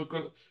related to the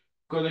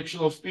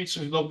connection of Pitts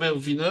with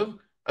Norbert Wiener.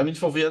 I mean,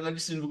 for the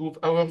analyst in the group,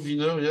 our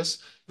Wiener,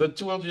 yes, but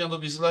toward the end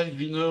of his life,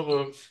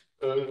 Wiener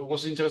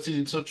was interested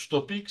in such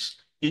topics.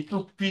 He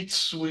took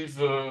Pitts with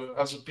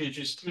as a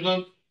PhD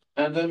student,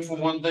 and then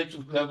from one day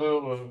to the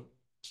other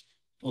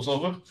was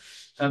over.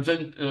 And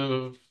then,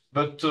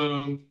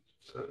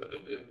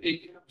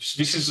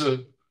 this is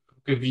a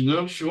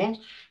Wiener, if you want.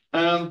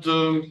 And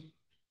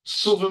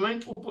so the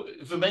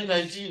main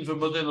idea in the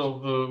model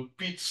of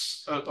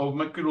Pitts, of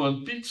McCullogh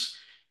and Pitts,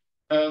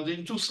 and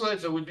in 2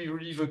 slides, that will be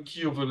really the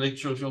key of the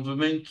lecture, the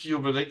main key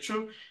of the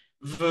lecture.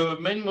 The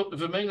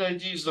main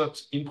idea is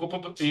that in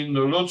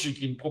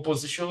logic, in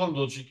propositional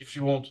logic, if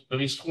you want,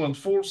 there is true and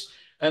false,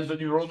 and the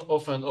neuron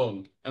off and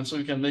on. And so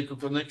you can make a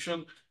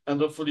connection, and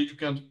hopefully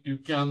you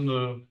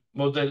can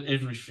model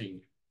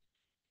everything.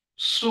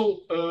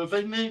 So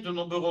they made a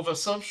number of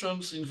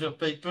assumptions in their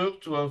paper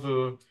to have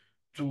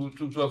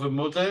a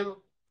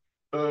model,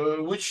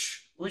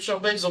 which are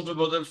based on the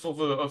model for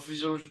the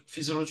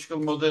physiological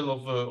model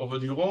of a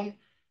neuron.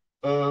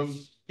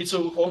 It's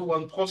all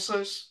one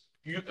process.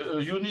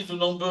 You need a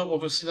number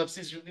of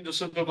synapses. You need a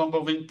certain number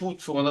of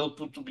input for an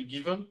output to be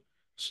given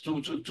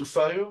to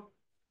fire.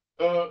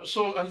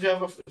 And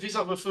these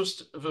are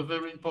the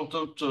very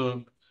important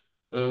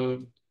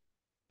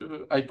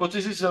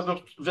hypotheses.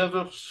 The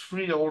other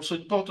 3 are also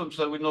important,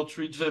 but I will not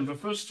read them. The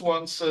first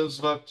one says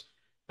that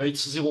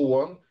it's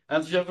 0-1,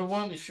 and the other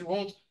one, if you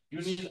want,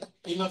 you need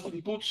enough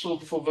input for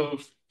the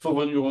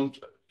neuron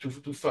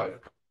to fire.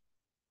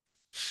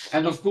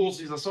 And of course,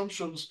 these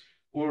assumptions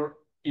were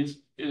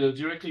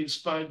directly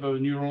inspired by a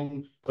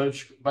neuron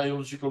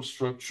biological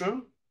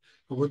structure.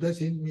 What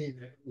does it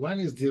mean? One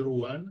is 0,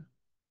 1,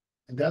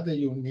 and the other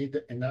you need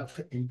enough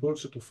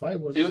impulse to fire.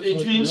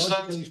 It means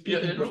that, logically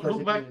speaking, what does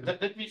look it back, mean?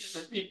 let me,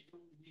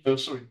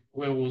 sorry,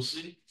 where was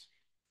it?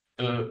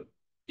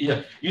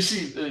 Yeah, you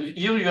see,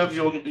 here you have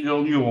your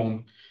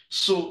neuron.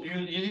 So you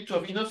need to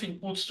have enough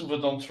inputs to the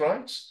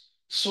dendrites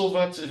so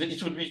that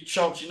it will be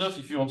charged enough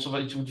if you want, so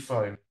that it will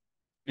fire.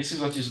 This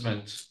is what is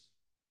meant.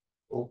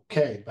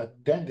 Okay,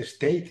 but then the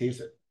state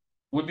is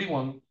Would be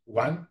 1.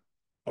 1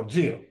 or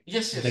 0.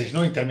 Yes, yes. There is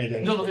no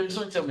intermediate. No, there is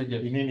no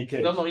intermediate. In any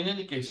case. No, in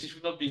any case, it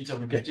will not be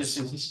intermediate. Okay. Yes,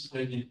 yes, this is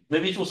very,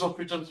 maybe it was not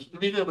written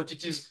later, but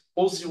it is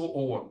or 0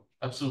 or 1,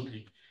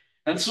 absolutely.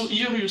 And so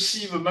here you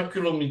see the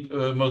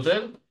McCullogh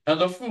model,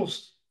 and of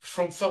course,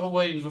 from far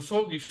away in the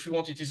fog, if you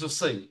want, it is the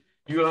same.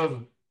 You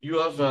have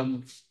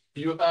inputs,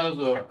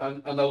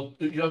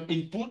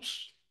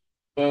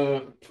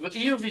 but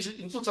here these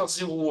inputs are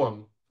 0,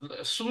 1.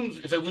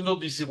 Soon they will not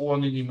be 0,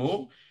 1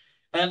 anymore.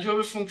 And you have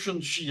a function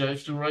g. I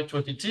have to write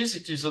what it is.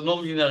 It is a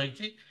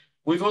nonlinearity.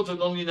 Without the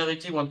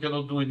nonlinearity, one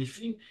cannot do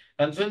anything.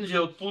 And then the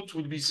output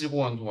will be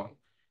 0 and 1.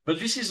 But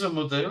this is a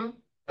model,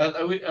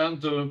 and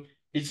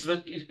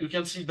you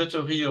can see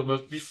better here.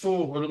 But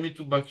before, allow me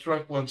to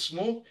backtrack once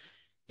more.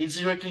 It's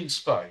directly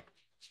inspired.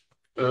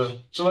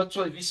 So that's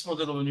why this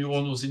model of a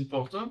neuron was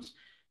important.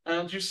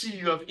 And you see,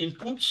 you have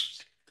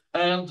inputs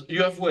and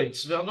you have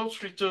weights. They are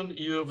not written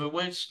here. The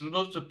weights do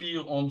not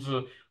appear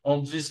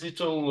on these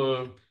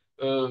little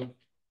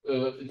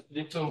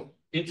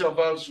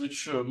intervals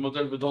which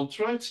model the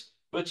dendrites,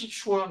 but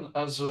each one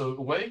has a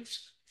weight.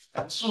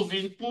 And so the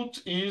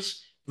input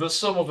is the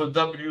sum of a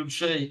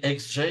wj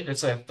xj,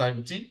 let's say at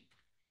time t.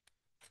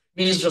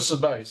 It is just a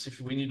bias if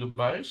we need a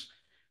bias.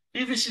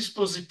 If this is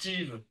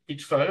positive,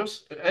 it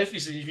fires. F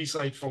is a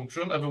heaviside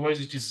function, otherwise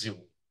it is 0.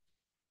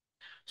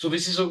 So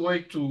this is a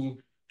way to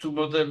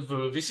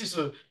model this is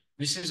a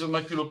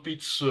McCullogh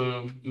Pitts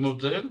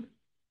model.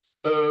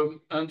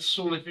 And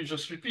so let me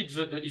just repeat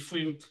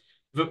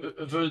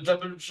the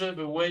double J,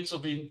 the weights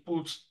of the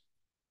input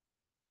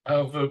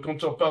are the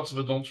counterparts of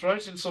the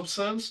dendrites in some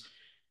sense.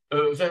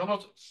 They are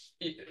not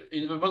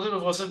in the model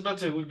of Rosenblatt,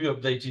 they will be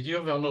updated.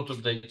 Here they are not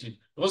updated.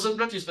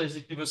 Rosenblatt is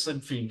basically the same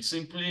thing.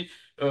 Simply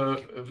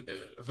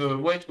the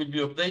weight will be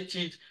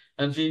updated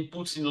and the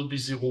inputs will not be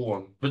 0,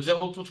 1. But the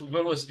output will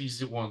always be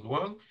 0 and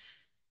 1.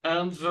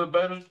 And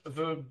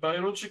the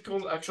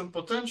biological action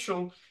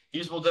potential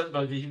is modeled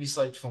by the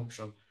heaviside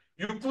function.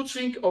 You could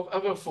think of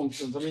other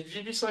functions. I mean, the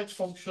heaviside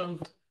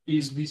function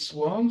is this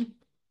one.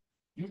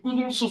 You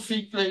could also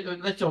think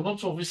later,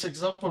 not for this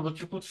example, but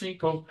you could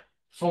think of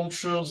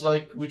functions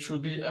like, which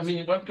would be, I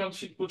mean, one could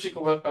think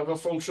of other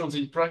functions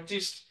in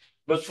practice,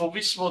 but for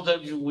this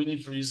model, we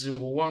need really 0,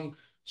 1.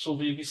 So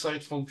the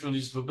heaviside function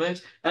is the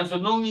base. And the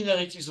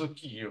nonlinearity is the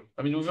key here.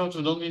 I mean, without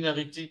the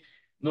nonlinearity,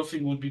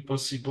 nothing would be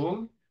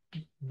possible.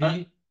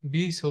 B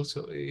is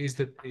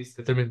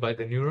determined by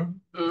the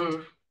neuron.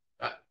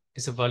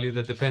 It's a value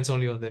that depends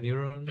only on the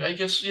neuron. I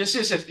guess yes.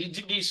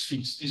 It is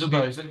fixed. It's a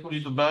bias. Let's call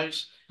it a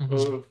bias.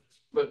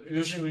 But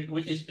usually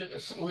we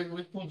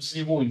put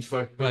 0 in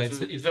fact. Right.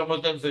 If their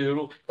model they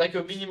are like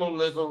a minimal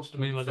level.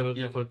 Minimal level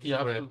to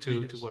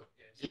work.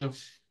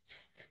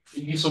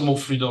 It gives some more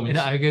freedom. And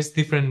I guess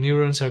different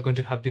neurons are going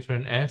to have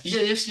different Fs.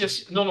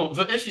 Yes. No.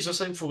 The F is the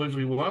same for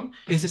everyone.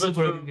 It's the same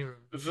for every neuron.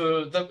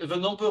 The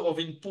number of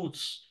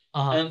inputs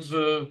and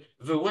the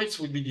weights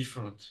will be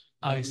different.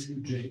 I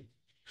see.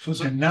 So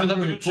the number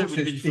of impulse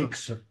is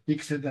X.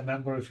 X is the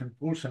number of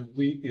impulse and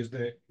V is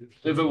the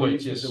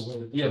weight, yes.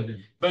 Yeah.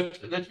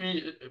 But let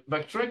me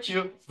backtrack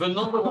here. The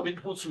number of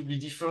inputs will be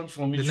different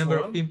from each one. The number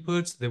of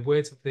inputs, the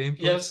weights of the inputs.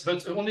 Yes,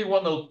 but only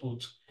one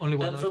output. Only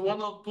one and output. The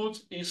one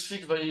output is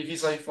fixed by a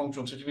heaviside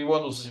function, so it will be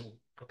 1 or 0.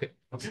 Okay.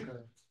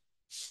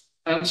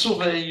 And so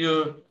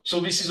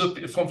this is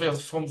from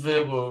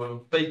their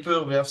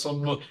paper. They have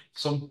some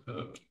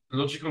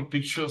logical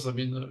pictures. I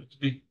mean, it's a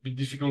bit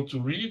difficult to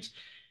read.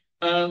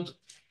 And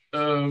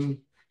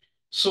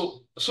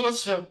so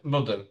that's their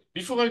model.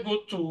 Before I go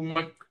to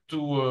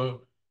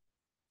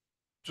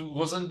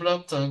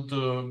Rosenblatt and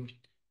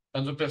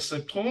the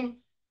perceptron,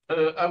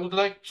 I would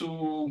like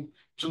to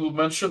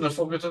mention a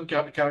forgotten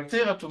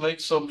character and to make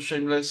some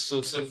shameless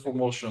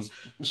self-promotion.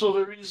 So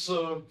there is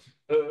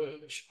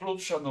Claude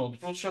Shannon.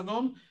 Claude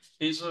Shannon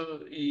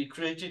he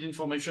created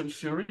information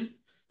theory.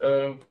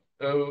 And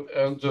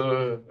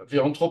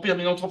the entropy. I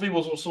mean, entropy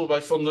was also by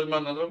von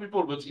Neumann and other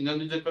people, but in an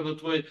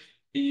independent way,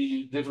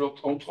 he developed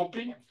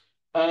entropy.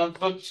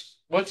 But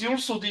what he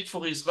also did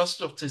for his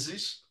master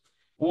thesis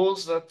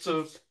was that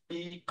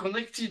he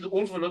connected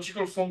all the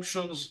logical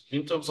functions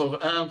in terms of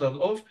and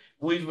of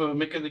with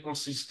mechanical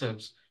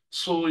systems.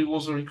 So he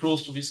was very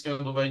close to this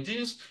kind of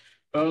ideas.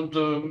 And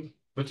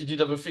but he did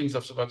other things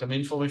after that. I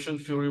mean, information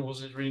theory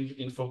was in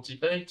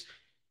 1948.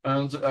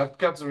 And at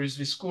CAP, there is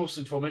this course,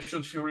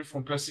 information theory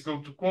from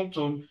classical to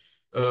quantum,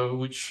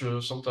 which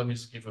sometimes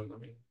is given. I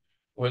mean,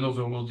 when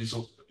overload is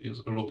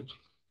allowed.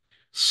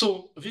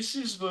 So this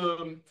is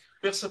the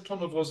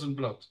perceptron of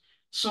Rosenblatt.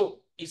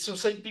 So it's the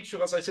same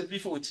picture, as I said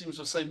before, it seems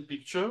the same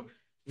picture.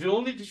 The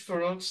only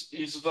difference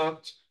is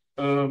that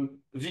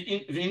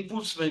the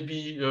inputs may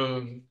be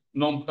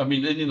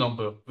any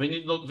number. The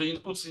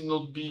inputs need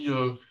not be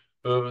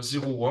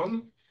 0,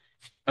 1,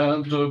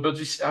 and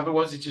but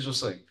otherwise it is the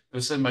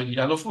same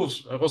idea. And of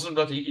course,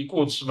 Rosenblatt he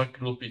quotes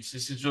McCullogh and Pitts.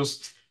 This is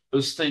just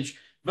a stage.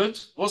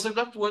 But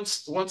Rosenblatt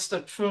went one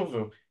step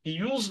further. He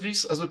used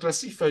this as a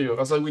classifier,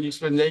 as I will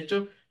explain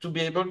later, to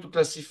be able to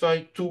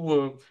classify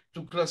two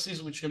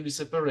classes which can be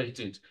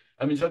separated.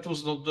 I mean, that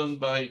was not done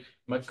by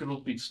McCullogh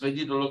and Pitts. They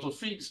did a lot of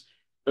things.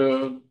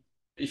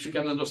 If you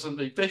can understand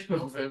the paper,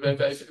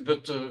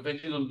 but they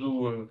didn't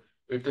do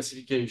a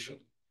classification.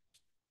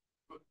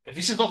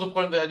 This is not the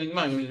point they had in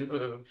mind. I mean,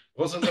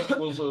 Rosenblatt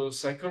was a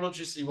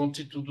psychologist. He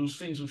wanted to do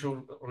things which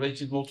were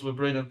related more to the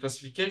brain and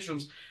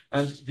classifications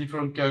and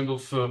different kind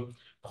of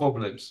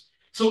problems.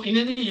 So in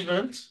any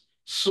event,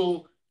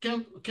 so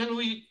can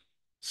we,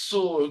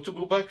 so to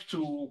go back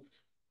to,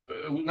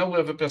 now we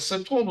have a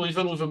perceptron, or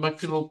even with a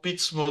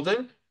McCullogh-Pitts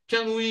model,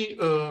 can we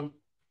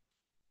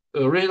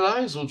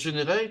realize or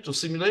generate or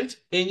simulate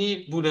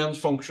any Boolean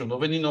function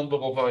of any number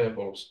of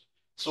variables?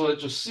 So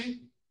let's just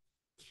see.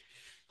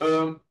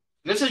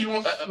 Let's say you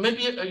want,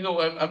 maybe, you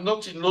know, I'm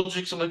not in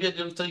logic, so maybe I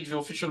didn't take the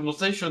official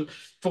notation.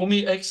 For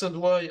me, X and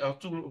Y are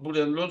two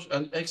Boolean logic,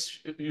 and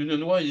X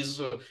union Y is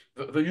the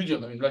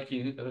union. I mean, like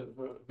in,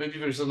 maybe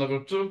there is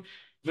another term,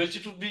 but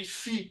it would be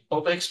phi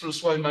of X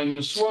plus Y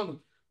minus 1.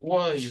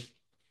 Why?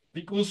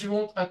 Because you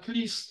want at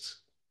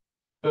least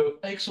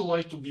X or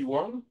Y to be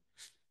 1.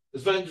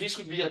 Then this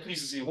would be at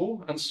least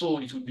 0, and so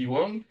it would be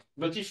 1.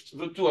 But if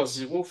the two are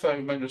 0,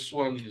 5 minus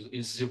 1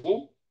 is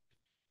 0.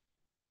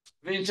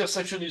 The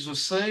intersection is the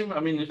same.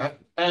 I mean,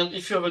 and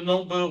if you have a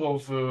number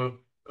of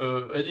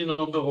any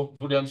number of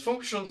Boolean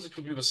functions, it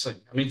will be the same.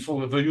 I mean,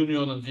 for the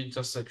union and the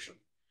intersection.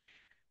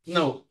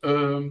 Now,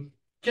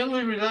 can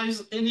we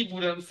realize any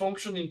Boolean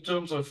function in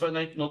terms of a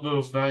finite number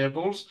of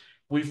variables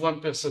with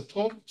one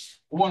perceptron?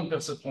 One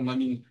perceptron. I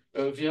mean,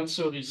 the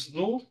answer is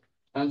no,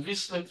 and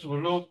this led to a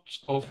lot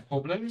of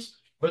problems.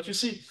 But you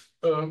see.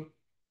 I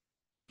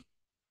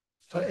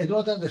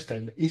don't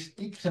understand. Is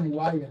X and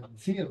Y and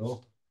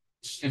 0?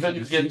 And then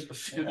you get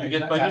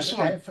minus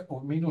 1. F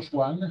or minus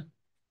 1.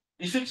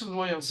 If X and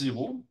Y are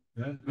 0,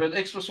 yeah, then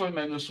X plus Y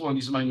minus 1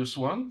 is minus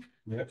 1,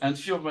 yeah, and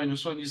phi of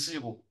minus 1 is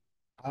 0.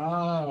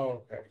 Ah,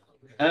 okay.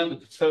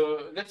 And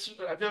let's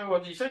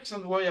when if X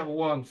and Y are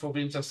 1 for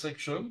the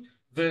intersection,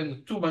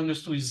 then 2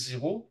 minus 2 is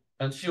 0,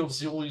 and phi of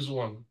 0 is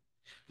 1.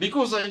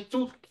 Because I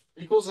took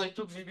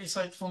the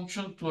beside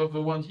function to have the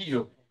 1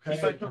 here. Okay.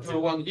 If I took the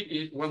 1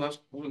 here, one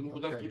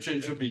would have to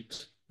change a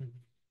bit.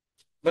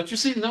 But you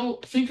see, now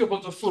think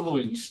about the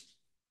following.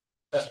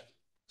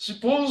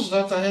 Suppose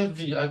that I have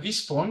at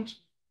this point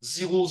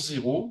 0,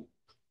 0,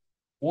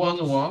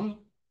 1, 1,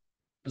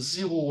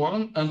 0,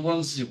 1, and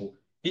 1, 0.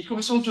 It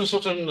corresponds to a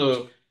certain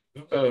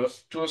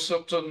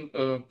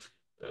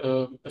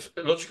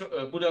logical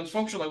Boolean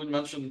function I will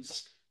mention,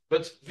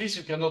 but this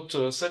you cannot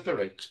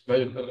separate by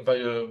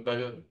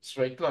a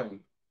straight line.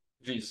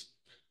 This.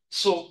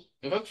 So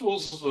that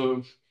was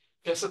the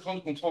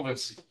perceptron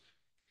controversy.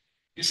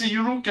 You see,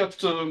 you look at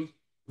the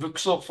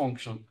XOR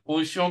function,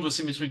 or if you want the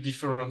symmetric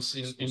difference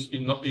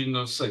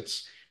in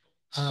sets.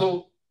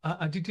 So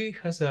Aditi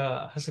has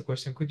a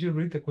question. Could you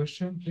read the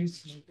question,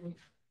 please?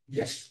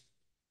 Yes.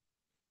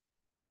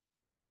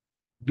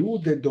 Do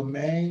the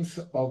domains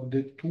of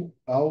the two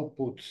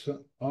outputs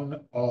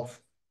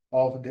on/off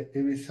of the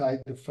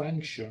Heaviside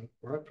function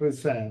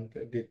represent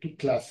the two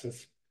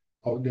classes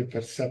of the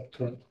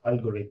perceptron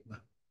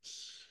algorithm?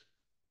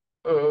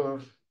 No.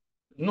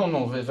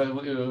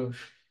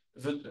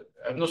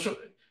 I'm not sure.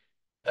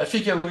 I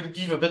think I will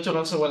give a better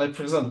answer when I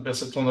present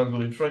perceptron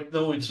algorithm. Right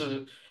now, it's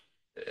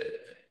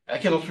I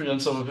cannot really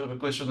answer the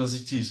question as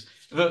it is.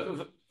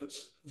 The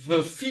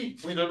phi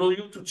will allow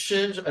you to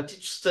change at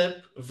each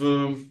step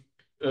the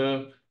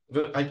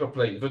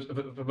hyperplane,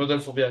 the model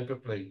for the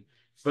hyperplane.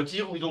 But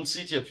here we don't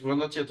see it yet. We are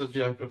not yet at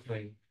the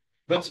hyperplane.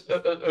 But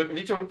a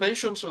little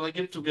patience, when I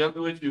get to the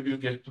algorithm, you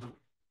get to.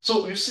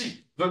 So you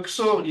see, the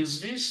XOR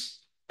is this,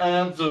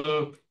 and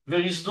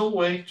there is no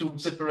way to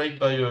separate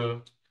by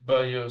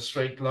a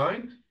straight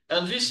line.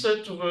 And this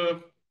led to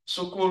the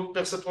so-called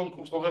perceptron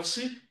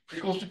controversy,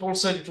 because people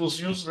said it was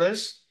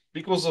useless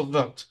because of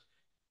that.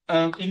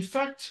 And in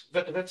fact,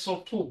 that's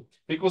not true.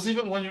 Because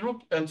even when you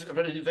look, and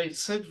they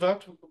said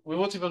that, we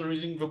weren't even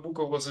reading the book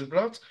of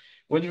Rosenblatt.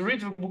 When you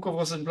read the book of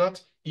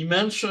Rosenblatt, he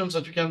mentions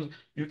that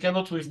you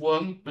cannot with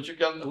one, but you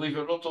can with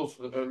a lot of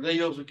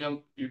layers. You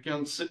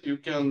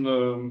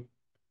can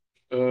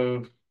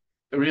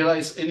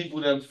realize any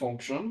Boolean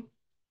function.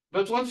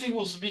 But one thing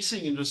was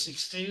missing in the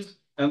 60s,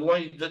 and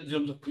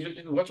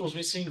what was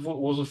missing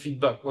was a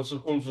feedback. What's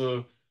called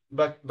the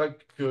back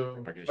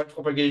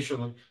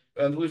propagation.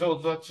 And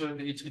without that,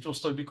 it was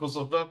still because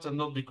of that, and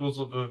not because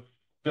of the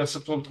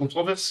perceptron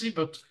controversy.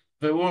 But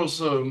there was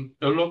a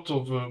lot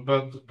of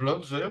bad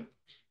blood there.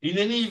 In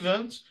any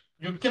event,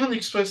 you can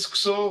express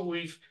XOR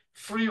with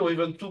 3 or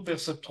even 2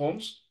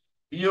 perceptrons.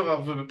 Here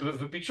are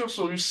the picture.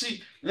 So you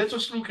see, let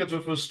us look at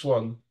the first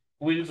one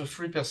with the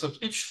 3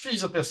 perceptrons. Each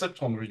is a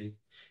perceptron, really.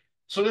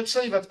 So let's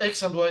say that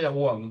X and Y are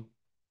 1.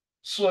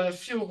 So I have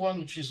phi of 1,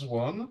 which is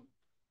 1,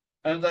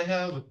 and I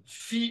have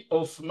phi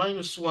of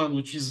minus 1,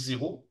 which is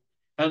 0,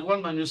 and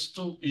 1 minus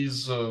 2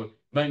 is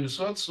minus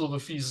 1, so the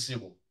phi is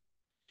 0.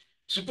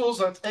 Suppose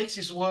that x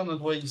is 1 and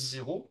y is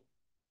 0,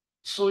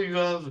 so you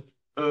have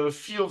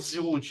phi of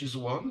 0, which is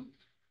 1,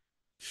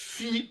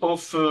 phi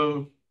of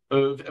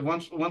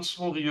once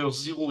more here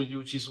 0,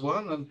 which is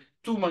 1, and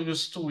 2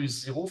 minus 2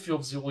 is 0, phi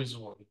of 0 is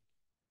 1.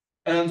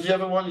 And the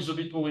other one is a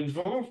bit more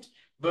involved,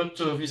 but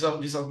these are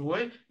the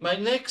way. My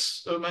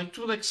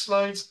two next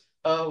slides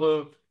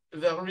are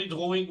they are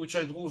redrawing, which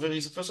I drew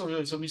first of all,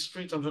 it's a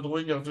misprint, and the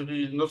drawing are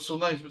very not so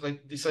nice, but I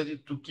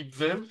decided to keep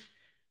them.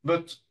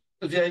 But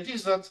the idea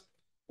is that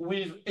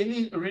with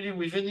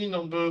any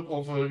number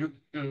of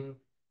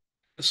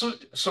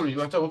sorry,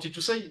 what I wanted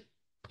to say,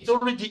 it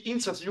already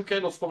hints at new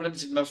kind of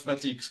problems in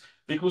mathematics,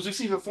 because you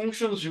see the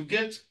functions you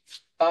get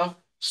are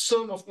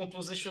sum of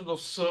composition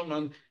of sum,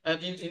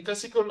 and in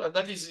classical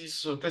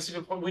analysis,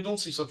 we don't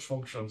see such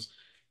functions.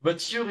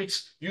 But here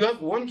you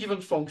have one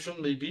given function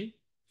maybe,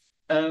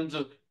 and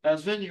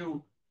then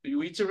you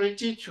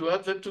iterate it, you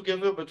add them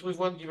together, but with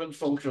one given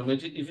function. And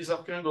these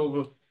are kind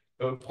of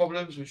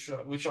problems which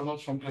are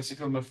not from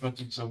classical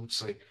mathematics, I would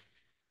say.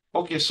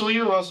 Okay, so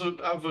here I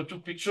have two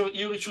pictures.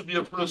 Here it should be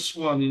a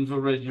 +1 in the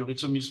red. Here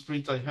it's a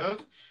misprint I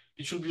had.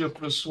 It should be a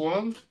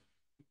 +1.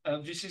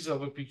 And this is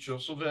our picture.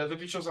 So the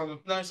pictures are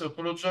not nice, I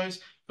apologize.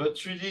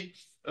 But really,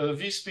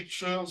 these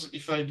pictures,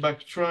 if I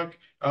backtrack,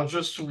 are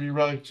just to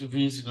rewrite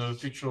these in a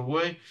picture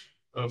way.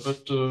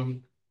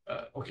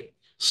 Okay.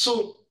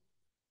 So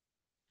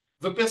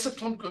the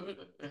perceptron,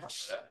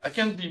 I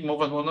can be more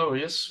than 1 hour,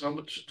 yes? How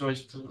much do I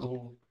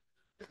still?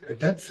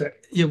 That's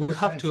yeah, we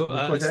have to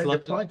because the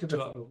slot point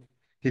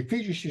the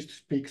physicist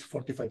speaks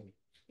 45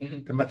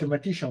 minutes, the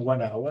mathematician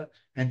 1 hour,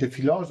 and the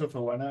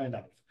philosopher 1 hour and a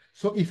half.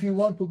 So if you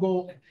want to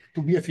go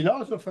to be a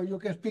philosopher, you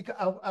can speak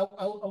how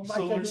much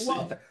you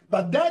want.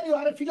 But then you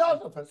are a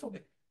philosopher, so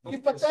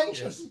keep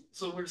attention.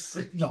 So we'll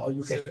see. No,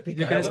 you can speak.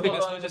 You can speak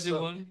as much as you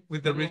want,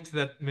 with the risk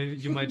that maybe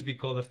you might be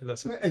called a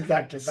philosopher.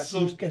 Exactly, but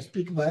you can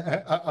speak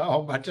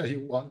how much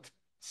you want.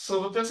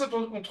 So the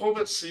perceptron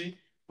controversy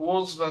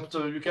was that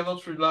you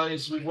cannot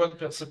realize with one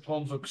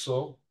perceptron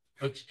vector,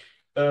 but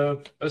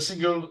a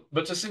single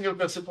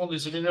perceptron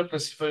is a linear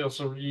classifier,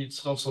 so really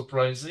it's not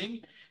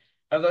surprising.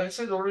 And I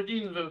said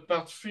already in the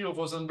part 3 of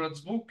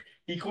Rosenblatt's book,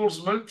 he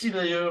calls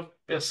multi-layer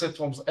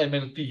perceptrons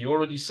MLP. He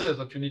already said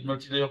that you need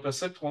multi-layer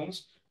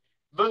perceptrons.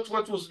 But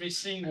what was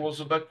missing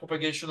was a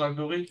backpropagation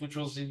algorithm, which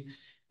was in.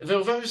 There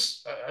are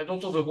various, I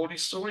don't know the whole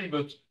history,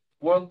 but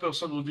one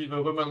person would be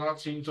the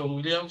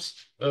Riemann-Williams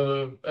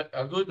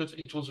algorithm, but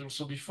it was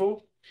also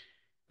before.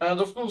 And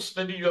of course,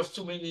 maybe you have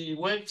too many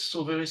weights,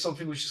 so there is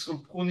something which is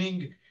called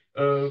pruning.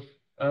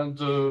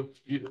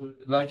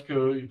 Like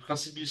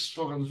Principis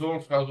and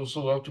Wolf had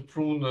also how to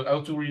prune,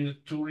 how to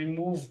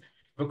remove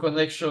the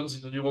connections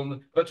in the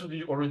neuron, but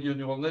already a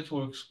neural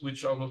networks,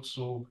 which are not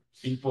so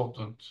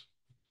important.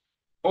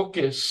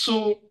 Okay,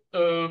 so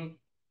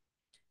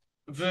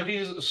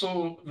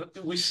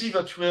we see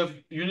that we have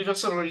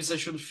universal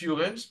realization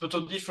theorems, but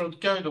a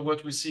different kind of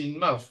what we see in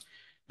math,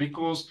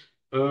 because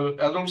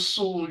and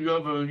also you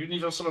have a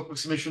universal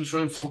approximation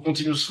theorem for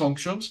continuous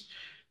functions.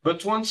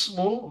 But once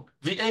more,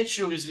 the H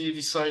here is the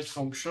Heaviside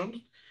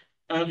function,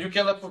 and you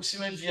can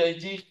approximate. The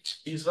idea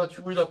is that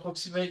you will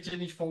approximate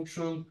any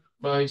function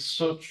by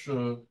such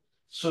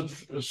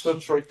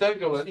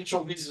rectangle, and each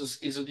of these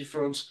is a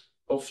difference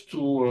of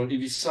two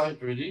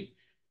Heaviside really.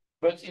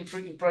 But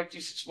in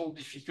practice, it's more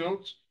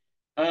difficult.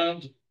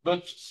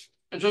 But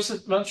I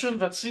just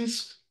mentioned that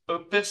since a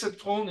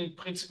perceptron in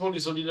principle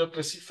is a linear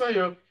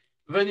classifier,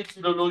 then it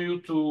will allow you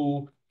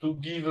to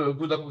give a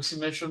good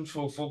approximation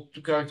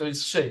to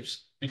characterize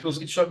shapes,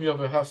 because each time you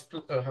have a half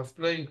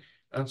plane,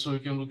 and so you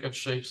can look at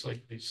shapes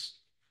like this,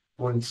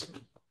 for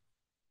instance.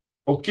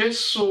 Okay,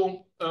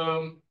 so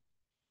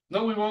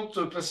now we want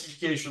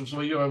classification. So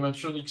here I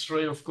mentioned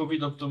X-ray of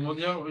COVID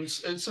pneumonia,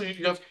 and so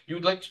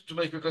you'd like to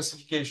make a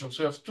classification.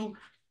 So you have two.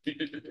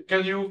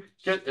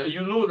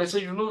 Let's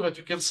say you know that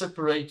you can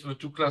separate the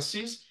two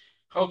classes.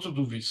 How to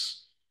do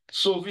this?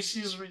 So this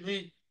is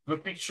really the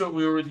picture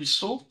we already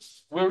saw.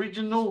 We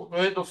already know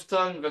ahead of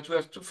time that we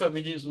have two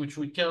families which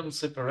we can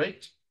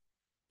separate.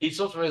 It's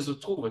not always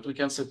true that we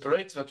can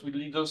separate. That will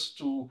lead us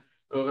to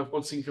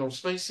reproducible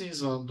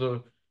spaces and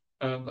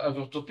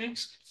other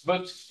topics.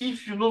 But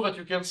if you know that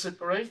you can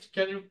separate,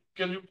 can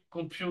you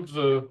compute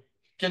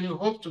can you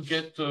hope to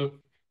get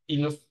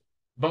in a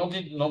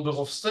bounded number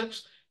of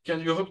steps?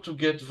 Can you hope to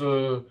get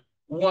the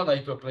one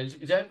hyperplane?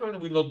 The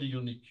hyperplane will not be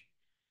unique.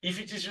 If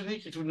it is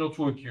unique, it will not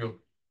work here.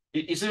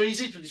 It's very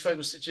easy to define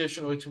a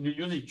situation where it will be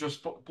unique.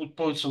 Just put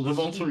points on the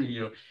boundary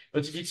here.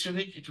 But if it's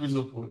unique, it will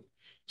not work.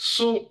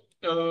 So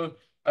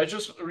I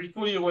just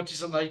recall here what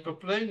is an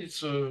hyperplane.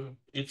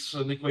 It's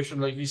an equation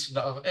like this in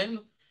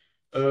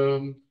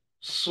Rn.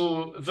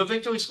 So the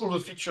vector is called a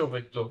feature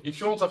vector. If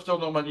you want, after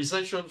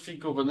normalization,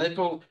 think of an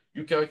apple.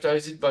 You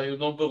characterize it by a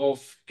number of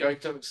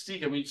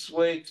characteristics. I mean, its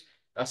weight,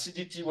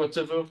 acidity,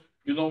 whatever.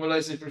 You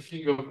normalize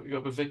everything. You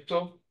have a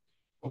vector.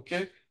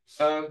 Okay.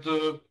 And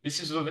this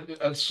is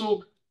and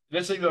so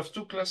let's say you have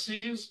two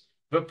classes.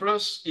 The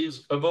plus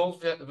is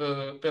above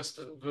the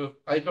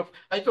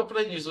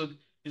hyperplane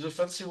is a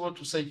fancy word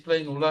to say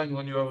plane or line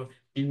when you are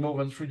in more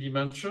than 3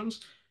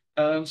 dimensions.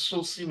 And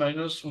so C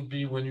minus would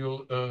be when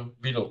you're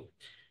below.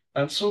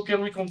 And so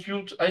can we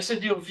compute? I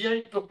said here V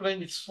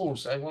hyperplane is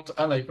false. I want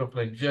an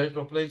hyperplane. V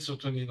hyperplane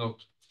certainly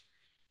not.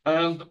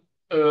 And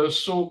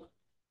so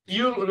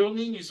here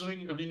learning is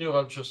doing a linear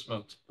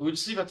adjustment. We'll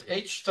see that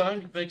each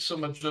time it makes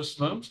some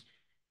adjustment.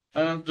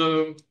 And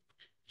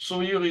so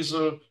here is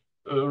a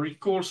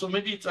recall. So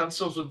maybe it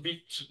answers a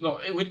bit. No,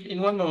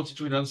 in 1 moment it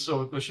will answer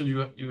a question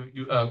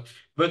you have.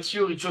 But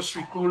here it's just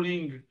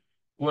recalling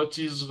what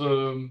is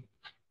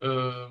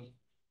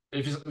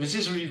this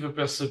is really the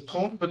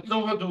perceptron. But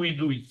now how do we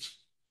do it?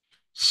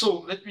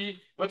 So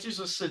what is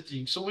the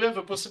setting? So we have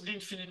a possibly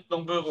infinite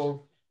number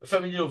of a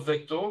family of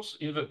vectors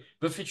in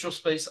the feature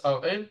space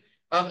Rn.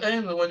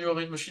 Rn, when you're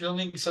in machine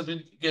learning, it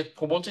doesn't get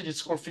promoted,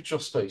 it's called feature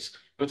space.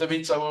 But I mean,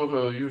 it's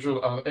our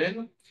usual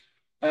Rn.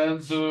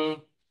 And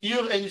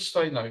here n is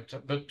finite.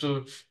 But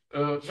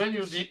then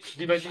you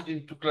divide it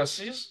into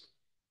classes.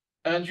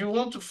 And you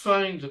want to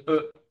find,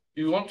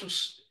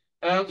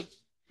 and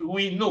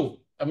we know,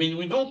 I mean,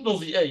 we don't know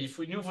the A. If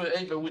we knew the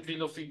A, there would be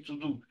nothing to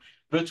do.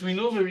 But we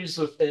know there is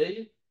a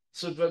A,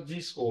 so that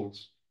this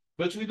holds.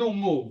 But we don't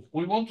know.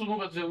 We want to know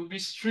that they will be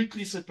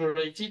strictly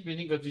separated,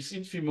 meaning that this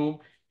infimum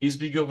is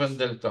bigger than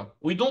delta.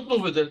 We don't know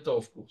the delta,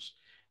 of course.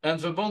 And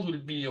the bond will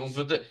be on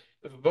the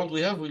bond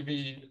we have will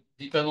be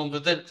depend on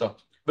the delta.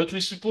 But we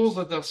suppose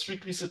that they're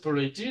strictly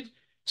separated.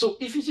 So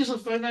if it is a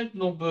finite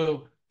number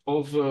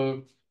of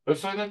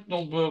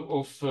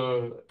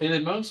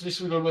elements, this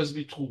will always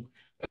be true.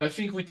 I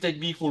think we take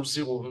B equals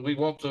 0. We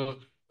want an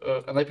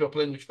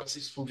hyperplane which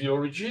passes through the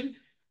origin.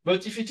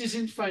 But if it is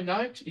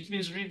infinite, it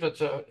means really that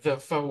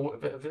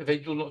they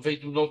do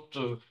not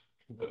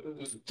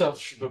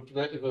touch the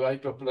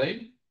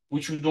hyperplane,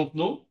 which we don't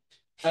know.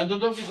 And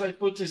under this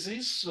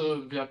hypothesis,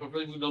 the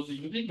hyperplane will not be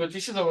unique, but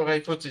this is our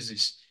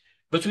hypothesis.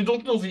 But we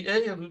don't know the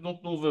A and we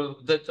don't know the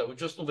delta, we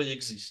just know they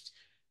exist.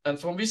 And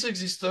from this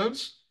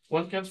existence,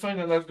 one can find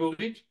an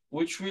algorithm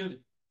which will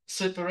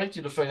separate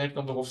in a finite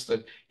number of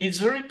steps. It's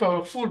very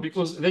powerful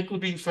because they could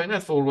be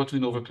infinite for all what we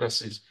know the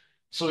classes.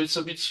 So it's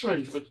a bit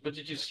strange, but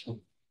it is true.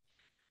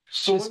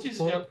 So what is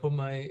for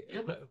my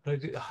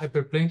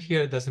hyperplane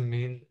here doesn't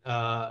mean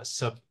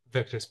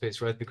sub-vector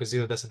space, right? Because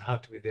 0 doesn't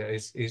have to be there. The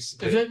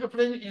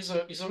hyperplane is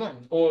a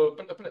line or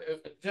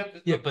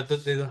yeah, but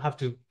they don't have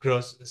to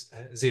cross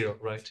 0,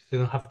 right? They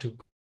don't have to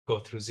go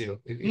through 0.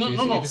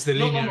 No. It's the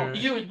linear... No.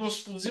 Here it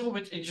goes through 0,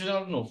 but in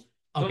general, no.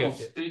 Okay. No.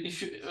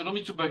 If you allow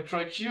me to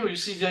backtrack here, you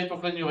see the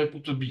hyperplane, you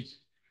put a B.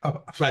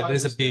 Right,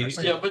 there's a B.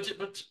 Yeah, but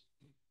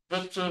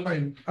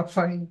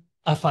Fine.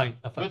 Fine.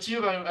 But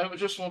here I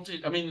just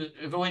wanted, I mean,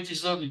 the way it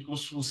is done, it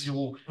goes through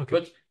 0. Okay.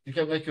 But you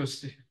can make a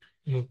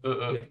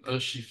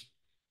shift.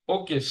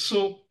 Okay,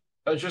 so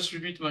I just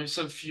repeat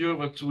myself here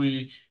that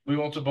we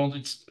want a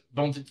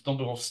bounded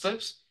number of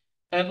steps.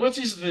 And what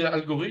is the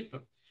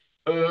algorithm?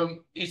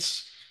 It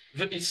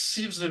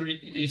seems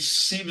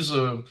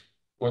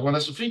well, one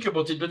has to think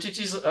about it, but it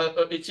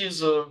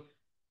is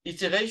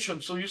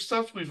iteration. So you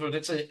start with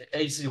let's say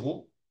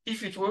A0.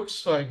 If it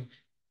works, fine.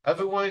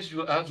 Otherwise,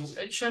 you add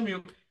each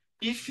time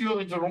if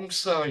you're in the wrong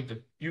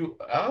side, you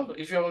add.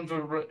 If you're on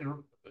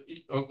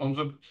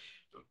the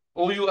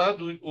or you add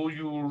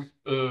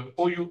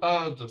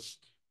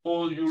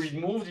or you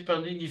remove,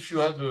 depending if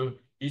you add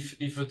if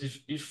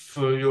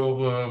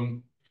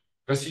your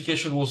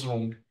classification was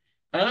wrong.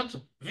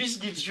 And this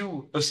gives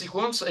you a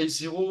sequence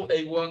A0,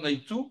 A1,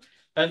 A2.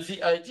 And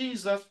the idea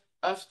is that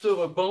after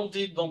a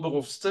bounded number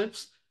of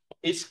steps,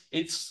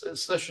 it's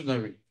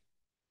stationary.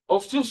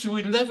 Of course, you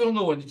will never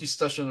know when it is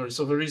stationary,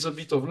 so there is a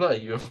bit of lie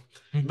here.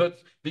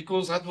 But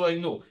because how do I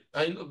know?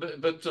 I know,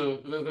 but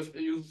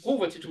you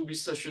prove that it will be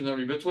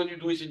stationary. But when you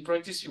do it in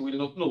practice, you will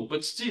not know.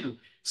 But still,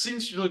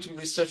 since you know it will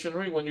be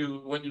stationary, when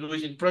you do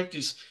it in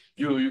practice,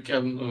 you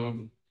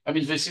can. I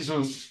mean, this is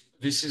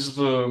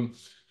the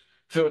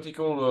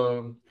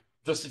theoretical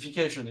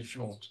justification, if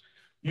you want.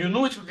 You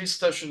know it will be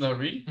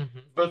stationary,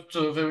 but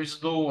there is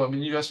no. I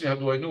mean, you ask me how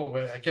do I know?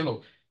 Well, I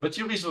cannot. But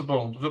here is the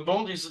bound. The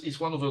bound is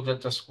 1 over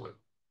delta square.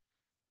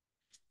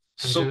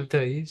 So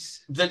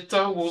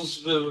delta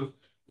was the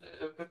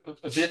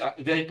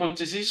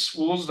hypothesis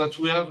was that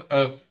we have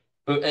a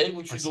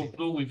which we don't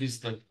know with this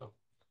delta.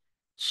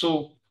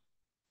 So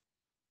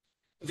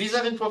these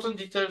are important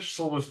details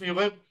for the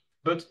theorem,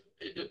 but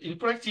in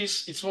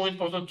practice, it's more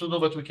important to know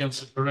that we can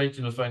separate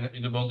in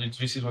a bounded.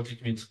 This is what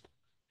it means.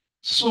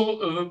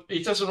 So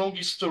it has a long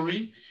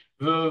history.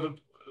 The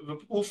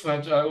proof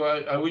that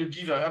I will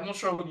give, I'm not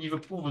sure I will give a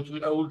proof, but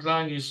the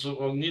outline is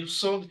on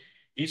Nielsen.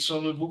 It's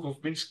on the book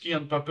of Minsky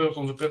and Papert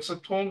on the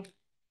perceptron.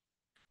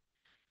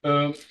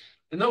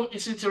 Now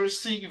it's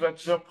interesting that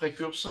they're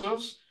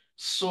precursors.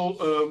 So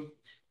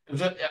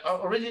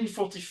already in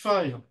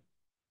 1945,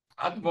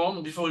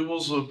 Agmon, before he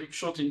was a big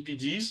shot in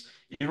PDs,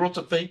 he wrote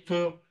a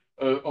paper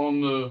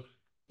on,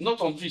 not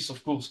on this,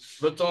 of course,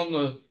 but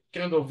on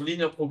kind of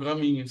linear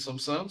programming in some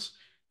sense.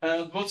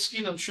 And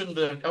Motzkin and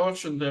Schoenberg, Howard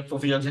Schoenberg for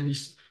the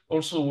analyst,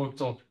 also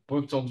worked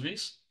on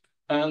this.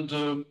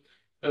 And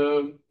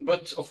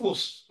but of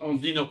course, on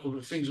linear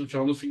things which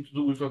are nothing to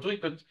do with what we're doing,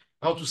 but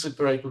how to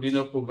separate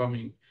linear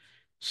programming.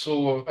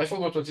 So I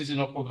forgot what is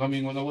linear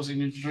programming. When I was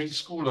in engineering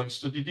school, I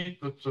studied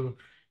it, but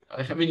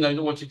I mean, I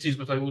know what it is,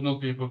 but I would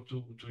not be able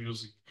to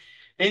use it.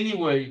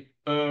 Anyway,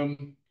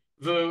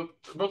 the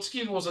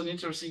Motzkin was an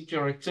interesting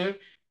character,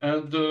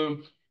 and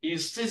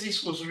his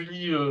thesis was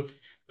really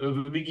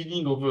the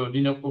beginning of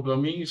linear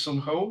programming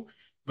somehow,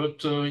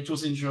 but it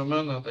was in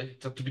German and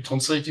it had to be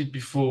translated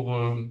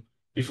before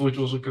it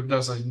was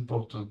recognized as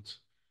important.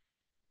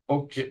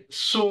 Okay,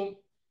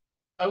 so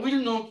I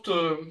will not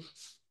do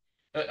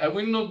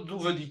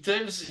the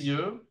details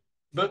here,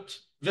 but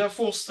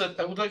therefore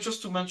I would like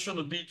just to mention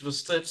a bit the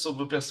steps of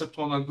the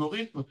perceptron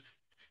algorithm.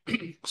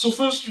 So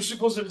first, you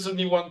suppose there is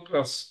only one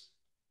class.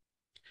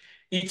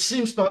 It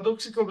seems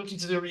paradoxical, but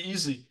it's very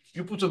easy.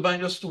 You put a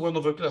minus to one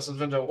of a class, and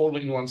then they're all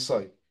in one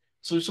side.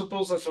 So you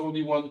suppose there's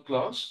only one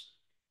class,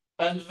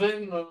 and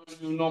then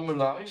you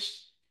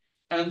normalize,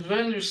 and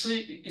then you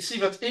see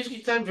that every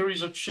time there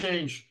is a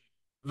change,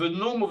 the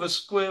norm of the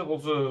square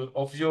of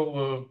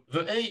your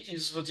the A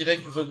is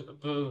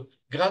the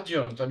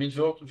gradient. I mean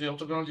the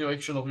orthogonal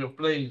direction of your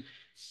plane.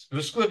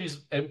 The square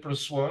is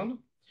m+1.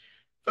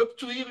 Up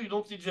to here, you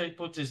don't need the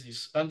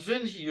hypothesis, and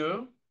then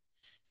here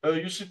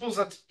you suppose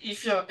that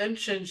if your m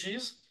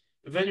changes,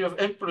 then you have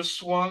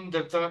m+1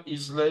 delta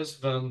is less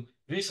than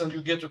this, and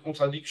you get a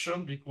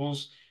contradiction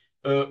because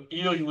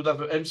here you would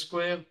have an m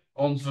squared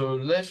on the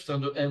left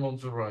and the m on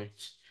the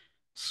right.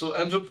 So,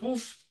 and the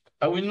proof,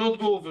 I will not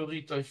go over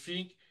it, I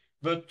think,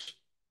 but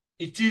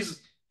it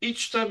is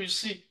each time you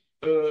see,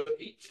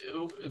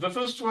 the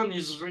first one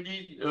is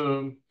really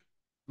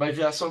by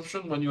the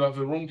assumption when you have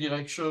a wrong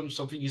direction,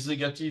 something is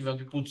negative and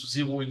you put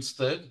 0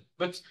 instead.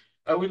 But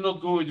I will not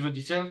go into the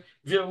detail.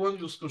 The other one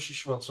use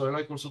Cauchy-Schwarz. So I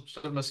like also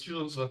to tell my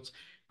students that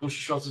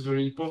Cauchy-Schwarz is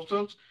very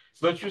important.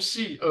 But you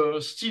see,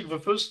 still the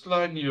first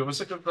line here, the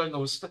second line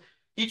of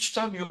each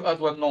time you add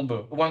one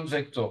number, one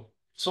vector.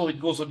 So it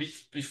goes a bit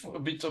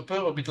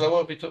upper, a bit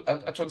lower, a bit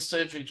at one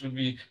stage it will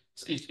be,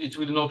 it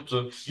will not,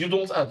 you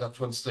don't add at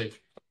one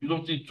stage. You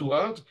don't need to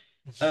add.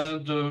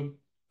 And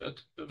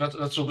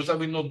that's all, but I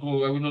will not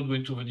go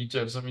into the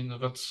details. I mean,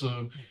 that's,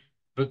 and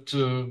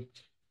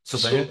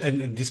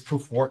this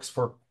proof works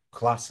for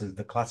classes,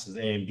 the classes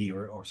A and B,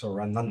 or so,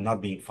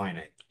 not being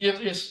finite.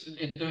 Yes,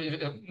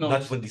 no.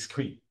 Not when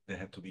discrete, they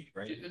have to be,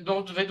 right?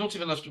 No, they don't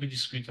even have to be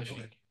discrete, I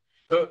think.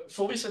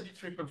 For this, I did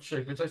triple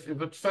check,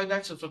 but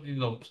finite certainly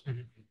not.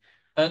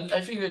 And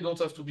I think they don't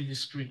have to be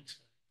discrete.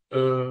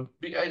 I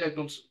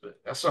don't,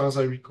 as far as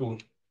I recall.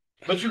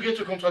 But you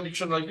get a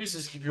contradiction like this,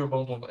 is give you a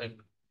bound on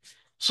M.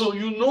 So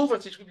you know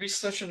that it will be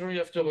stationary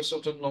after a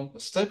certain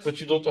step, but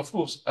you don't, of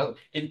course,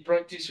 in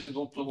practice, you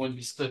don't know when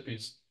this step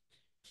is.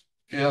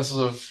 Yes,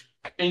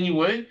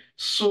 anyway,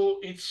 so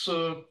it's,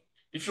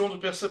 if you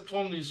want, the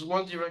perceptron is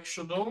one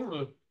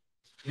directional.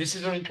 This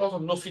is very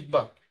important, no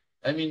feedback.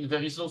 I mean,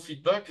 there is no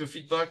feedback. The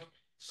feedback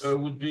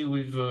would be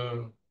with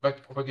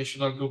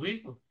backpropagation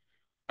algorithm.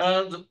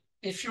 And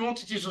if you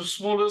want, it is the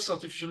smallest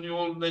artificial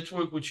neural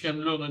network which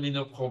can learn a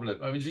linear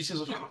problem. I mean, this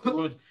is a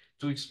word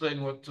to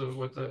explain what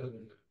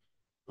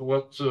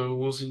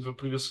was in the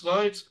previous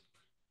slides.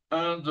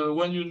 And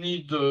when you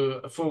need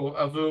for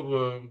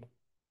other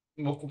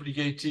more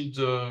complicated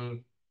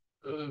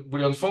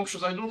Boolean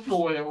functions, I don't know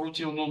why I wrote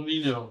here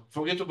nonlinear.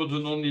 Forget about the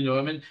nonlinear.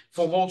 I mean,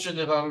 for more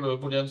general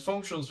Boolean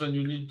functions, then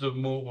you need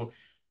more,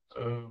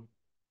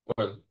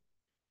 well,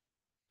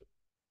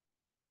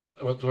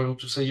 what do I want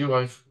to say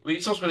here?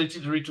 It's not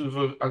related really to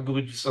the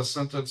algorithm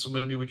sentence, so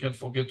maybe we can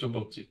forget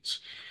about it.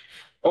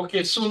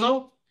 Okay, so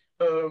now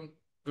the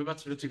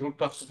mathematical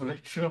part of the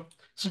lecture.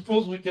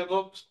 Suppose we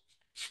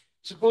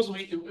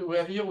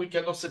are here, we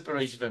cannot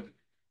separate them.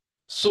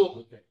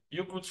 So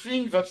you could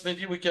think that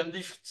maybe we can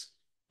lift,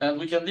 and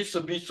we can lift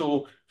a bit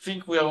to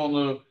think we are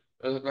on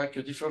like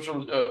a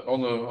differential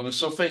on a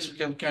surface. We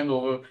can kind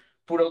of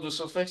pull out the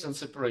surface and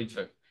separate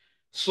them.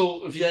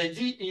 So the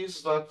idea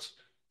is that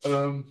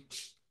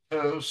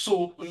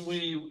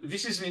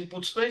this is the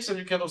input space, and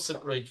you cannot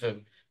separate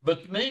them.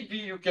 But maybe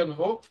you can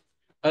hope,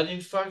 and in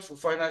fact, for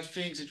finite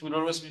things, it will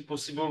always be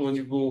possible when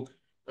you go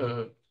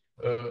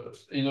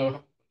in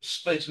a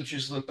space which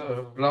is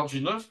large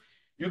enough.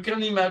 You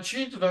can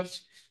imagine that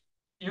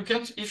if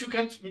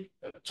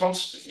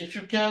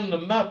you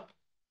can map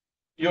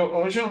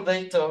your original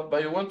data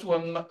by a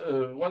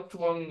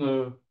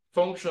one-to-one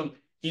function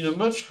in a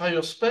much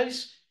higher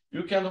space,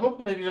 you can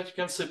hope maybe that you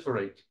can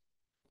separate.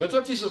 But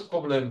what is the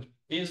problem?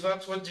 Is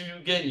that what do you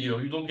gain here?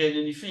 You don't gain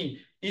anything.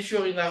 If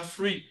you're in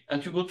R3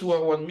 and you go to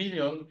R1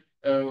 million,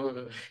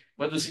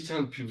 what does it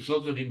help you?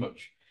 Not very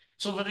much.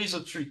 So there is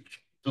a trick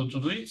to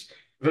do it.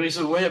 There is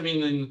a way. I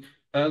mean,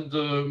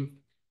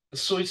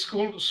 so it's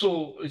called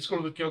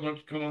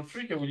the kernel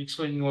trick. I will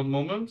explain in one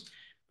moment.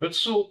 But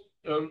so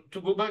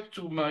to go back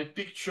to my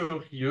picture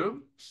here.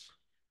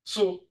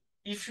 So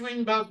if you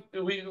embed,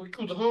 we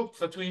could hope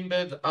that we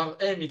embed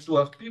Rm into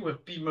Rp, where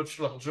P much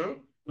larger,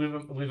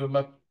 with a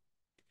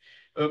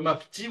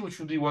map T, which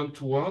would be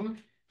 1-to-1,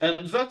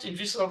 and that in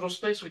this order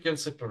space we can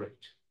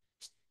separate.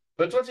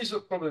 But what is the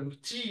problem?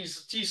 T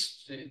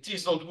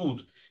is not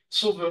good.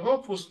 So the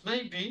hope was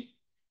maybe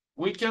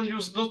we can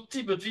use not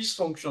T, but this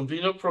function, the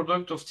inner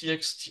product of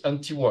Tx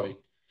and Ty.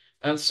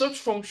 And such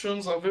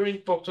functions are very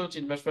important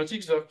in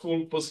mathematics. They are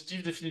called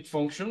positive definite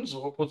functions,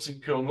 or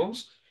approximation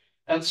kernels.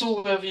 And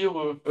so we have here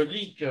a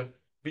link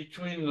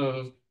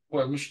between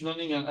well, machine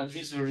learning and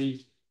this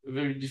very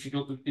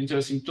difficult,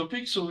 interesting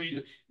topic. So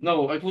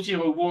now I put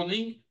here a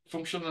warning,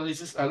 function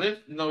analysis alert.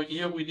 Now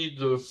here we need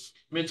the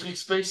metric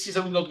spaces.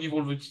 I will not give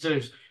all the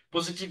details.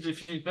 Positive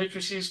definite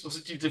matrices,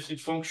 positive definite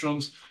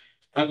functions,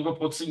 and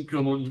approximation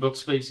kernel invert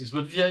spaces.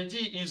 But the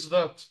idea is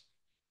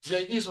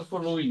the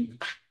following.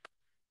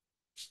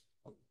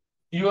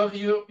 You have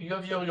here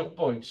your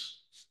points.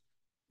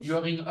 You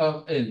are in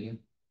Rn.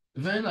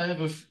 Then I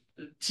have a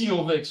T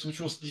of x, which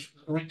was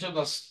written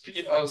as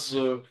phi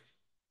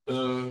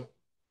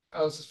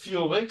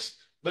of x,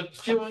 but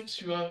phi of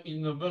x you are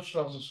in a much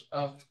larger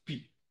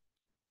Rp.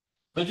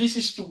 But this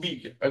is too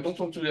big. I don't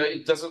want to,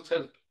 it doesn't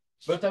help.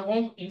 But I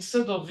want,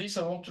 instead of this,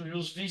 I want to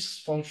use this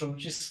function,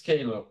 which is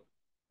scalar.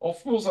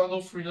 Of course, there are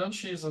no free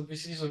lunches, and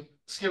this is a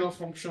scalar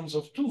functions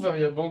of 2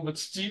 variables, but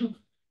still,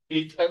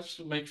 it helps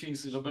to make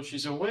things in a much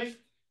easier way.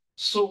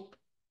 So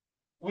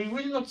we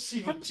will not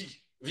see the T.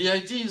 The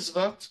idea is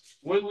that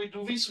when we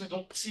do this, we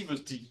don't see the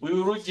T. We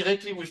will work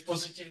directly with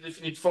positive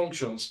definite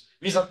functions.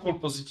 These are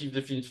called positive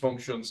definite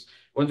functions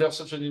when they are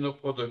such an inner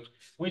product.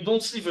 We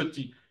don't see the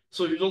T.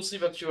 So you don't see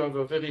that you have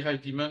a very high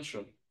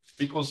dimension,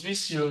 because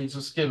this here is a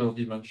scalar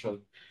dimension.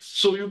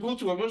 So you go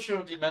to a much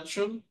higher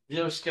dimension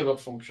via a scalar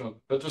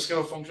function. But the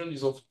scalar function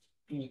is of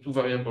two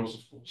variables,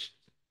 of course.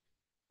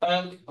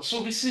 And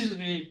so this is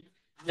the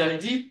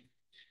idea.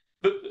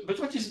 But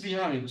what is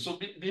behind? So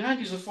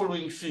behind is the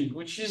following thing,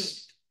 which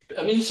is,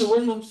 I mean, it's a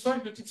well-known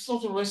fact, but it's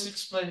not always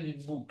explained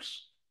in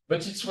books.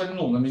 But it's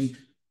well-known. I mean,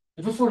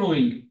 the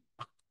following.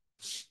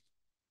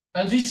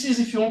 And this is,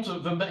 if you want to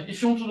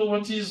know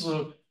what is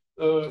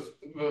I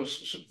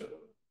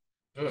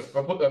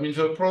mean,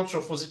 the approach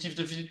of positive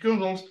definite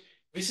kernels,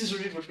 this is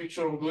really the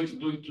picture I'm going to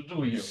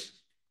do here.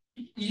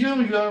 Here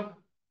you have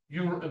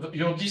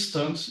your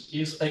distance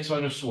is x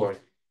minus y,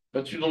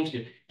 but you don't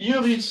care.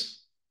 Here is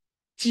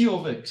T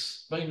of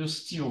x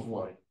minus T of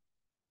y.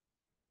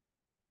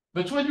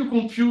 But when you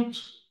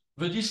compute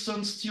the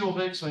distance T of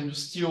x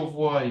minus T of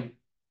y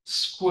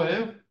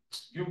squared,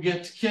 you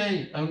get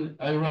k, and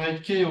I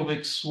write k of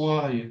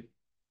xy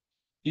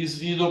is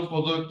the inner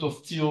product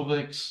of T of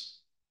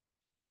x,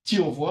 T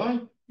of y.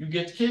 You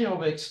get k of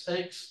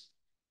xx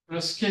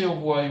plus k of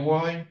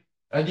yy,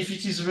 and if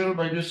it is real,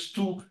 minus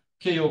 2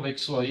 k of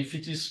xy. If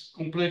it is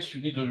complex,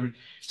 you need a...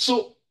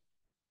 So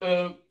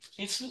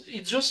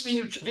it just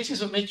means this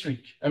is a metric.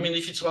 I mean,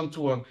 if it's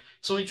 1-to-1.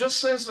 So it just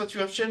says that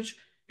you have changed.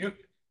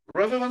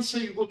 Rather than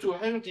say you go to a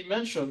higher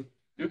dimension,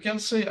 you can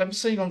say, I'm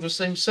saying on the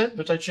same set,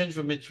 but I change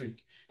the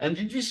metric. And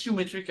in this new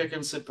metric, I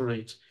can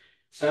separate.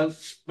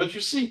 But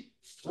you see,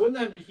 when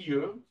I'm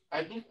here,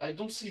 I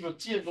don't see the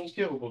T, I don't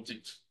care about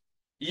it.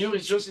 Here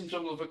it's just in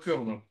terms of the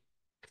kernel.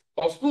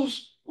 Of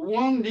course,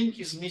 one link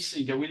is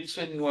missing. I will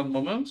explain in one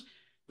moment.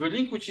 The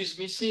link which is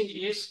missing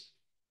is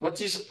what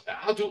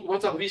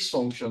are these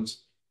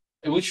functions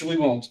which we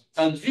want?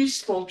 And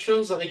these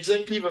functions are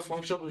exactly the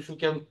functions which we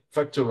can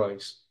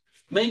factorize.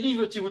 Maybe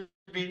the T will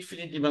be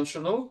infinite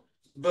dimensional,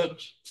 but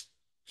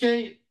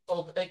k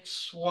of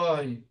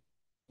xy,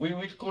 we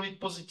will call it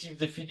positive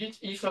definite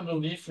if and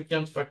only if we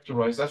can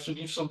factorize. I have to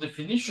give some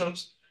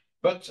definitions,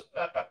 but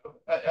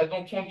I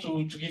don't want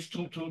to give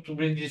too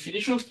many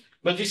definitions.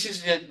 But this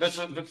is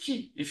the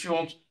key. If you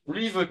want,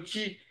 leave a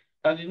key.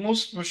 And in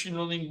most machine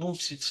learning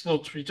books, it's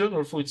not written,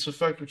 although it's a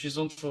fact which is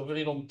known for a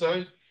very long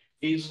time,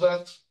 is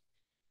that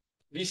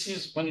this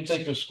is, when you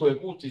take a square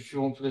root, if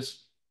you want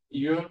less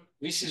here,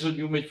 this is a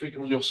new metric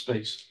on your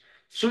space.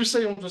 So you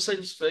say on the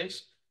same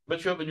space,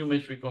 but you have a new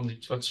metric on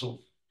it, that's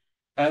all.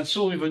 And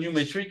so with a new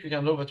metric, you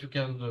can know that you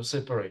can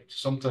separate.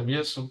 Sometimes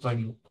yes,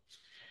 sometimes no.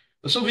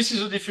 So this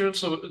is the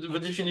difference of the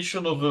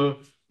definition of a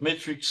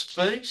metric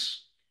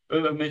space,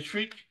 a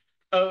metric.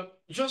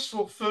 Just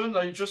for fun,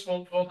 I just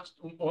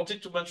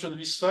wanted to mention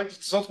this fact.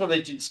 It's not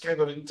related, it's kind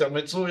of an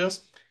intermezzo,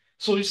 yes.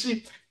 So you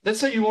see, let's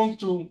say you want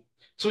to,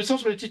 so it's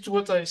not related to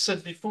what I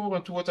said before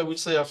and to what I will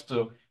say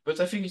after, but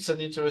I think it's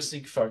an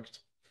interesting fact.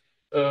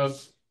 I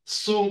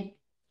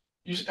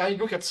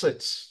look at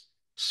sets.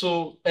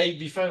 So A,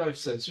 B, finite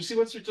sets. You see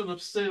what's written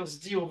upstairs,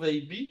 D of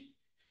AB,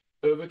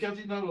 the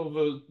cardinal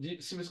of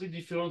symmetric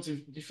difference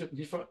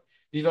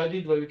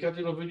divided by the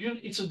cardinal of a union,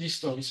 it's a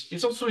distance.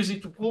 It's also easy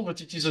to prove, but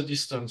it is a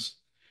distance.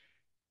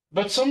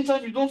 But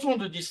sometimes you don't want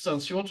the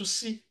distance. You want to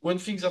see when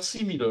things are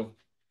similar.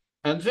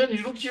 And then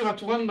you look here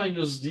at 1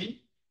 minus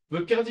D,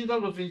 the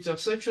cardinal of the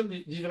intersection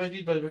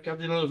divided by the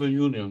cardinal of a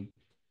union.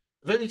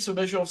 Then it's a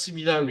measure of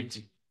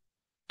similarity.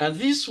 And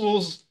this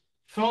was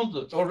found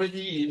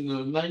already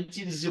in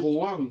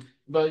 1901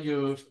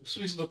 by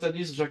Swiss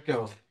botanist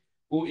Jacquard.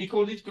 or he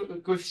called it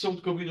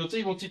coefficient community.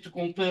 He wanted to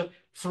compare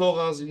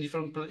floras in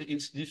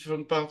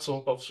different parts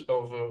of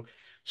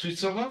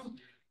Switzerland.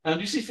 And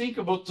you see, think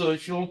about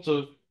if you want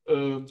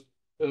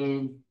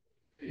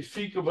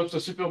think about a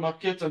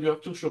supermarket and you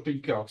have two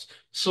shopping carts.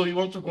 So you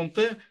want to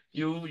compare,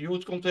 you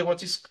would compare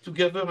what is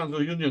together and the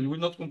union. You will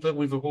not compare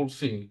with the whole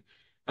thing.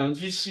 And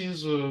this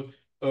is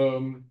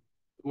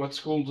what's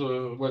called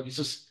well,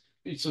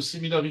 it's a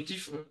similarity.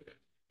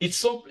 It's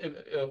so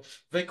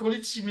they call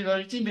it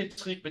similarity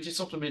metric, but it's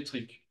not a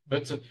metric.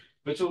 But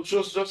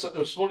just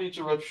a small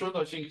interruption.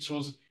 I think it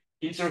was.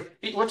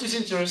 What is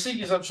interesting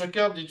is that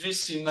Jacquard did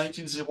this in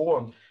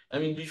 1901. I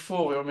mean,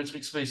 before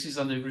geometric spaces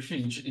and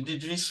everything, he did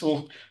this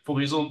for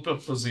his own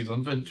purposes,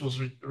 and then it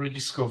was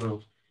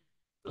rediscovered.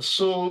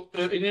 So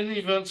in any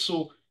event,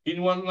 so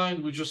in one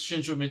line, we just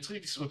change geometry.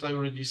 This is what I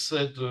already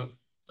said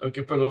a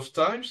couple of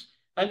times.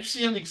 And you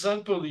see an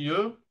example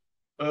here.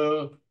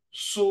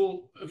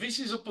 So this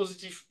is a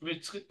positive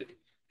metric.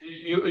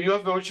 You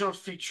have the original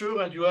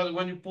feature, and you add,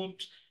 when you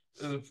put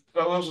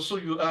powers also,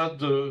 you add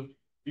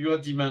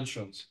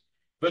dimensions.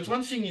 But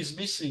one thing is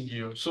missing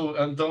here. So,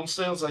 and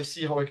downstairs, I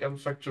see how I can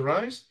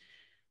factorize.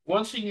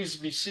 One thing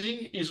is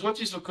missing is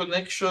what is the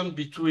connection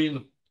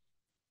between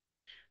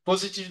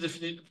positive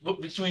definite,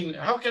 between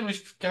how can we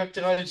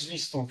characterize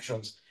these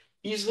functions?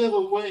 Is there a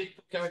way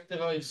to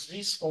characterize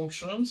these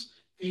functions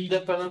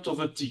independent of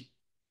a t?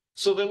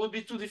 So there would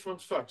be two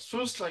different facts.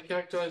 First, I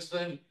characterize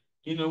them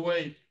in a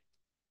way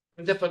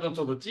independent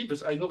of a t,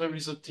 but I know there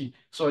is a t,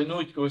 so I know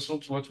it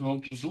corresponds to what we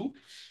want to do.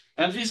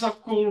 And these are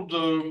called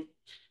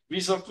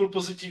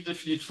positive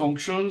definite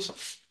functions.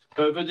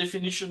 The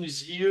definition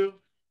is here.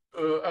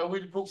 I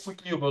will go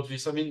quickly about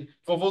this. I mean,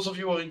 for those of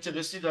you who are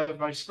interested, I have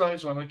my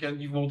slides where I can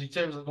give more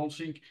details. I don't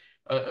think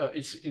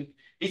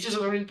it is a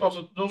very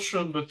important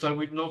notion, but I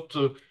will not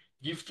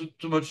give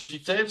too much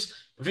details.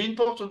 The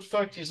important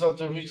fact is that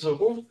there is a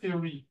whole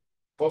theory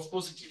of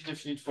positive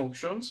definite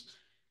functions,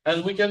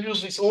 and we can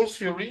use this whole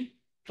theory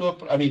to.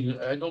 I mean,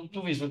 I don't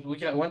do this, but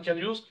one can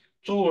use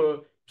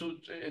to do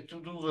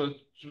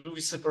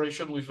this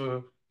separation with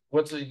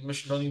what the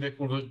machine learning they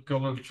call the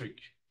kernel trick.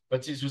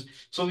 But is used.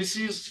 So this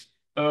is.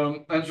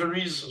 And there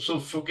is, so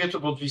forget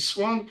about this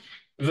one.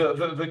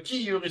 The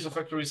key here is a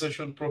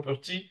factorization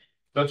property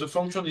that the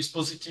function is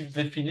positive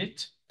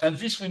definite, and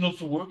this we know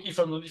to work if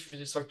and only if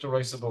it is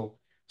factorizable.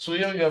 So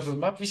here you have a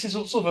map. This is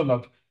also the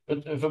map,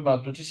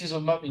 but this is a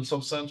map in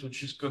some sense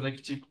which is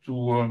connected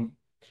to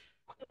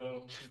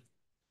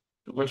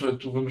the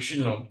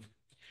machine learning.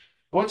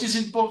 What is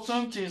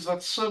important is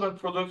that sum and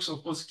products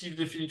of positive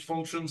definite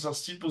functions are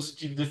still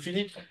positive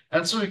definite,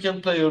 and so you can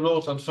play a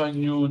lot and find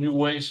new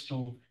ways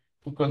to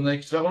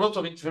connect. There are a lot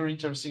of very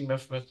interesting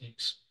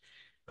mathematics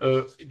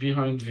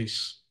behind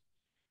this.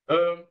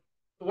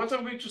 What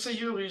I'm going to say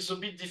here is a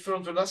bit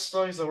different. The last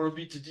slides are a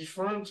bit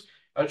different.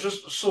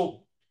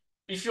 So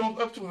if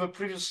you're up to the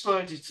previous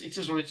slide, it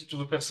is related to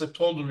the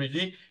perceptron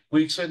really.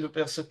 We explain the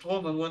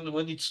perceptron, and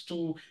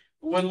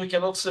when we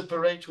cannot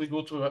separate, we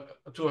go to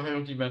a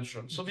higher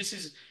dimension. So this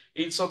is,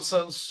 in some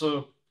sense,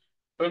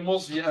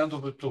 almost the end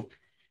of the talk.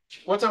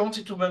 What I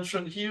wanted to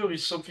mention here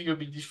is something a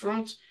bit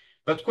different.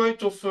 But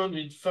quite often,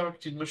 in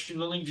fact, in machine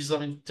learning, these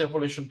are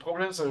interpolation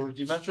problems, I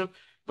already mentioned,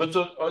 but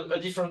a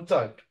different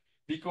type.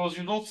 Because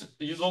you don't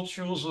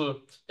use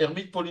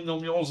Hermite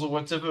polynomials or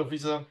whatever.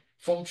 These are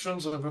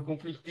functions of a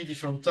completely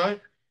different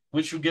type,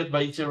 which you get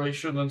by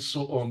iteration and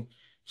so on.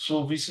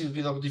 So these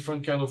are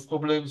different kind of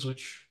problems,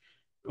 which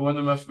when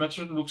a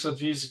mathematician looks at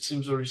these, it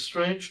seems very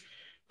strange.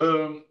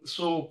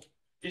 So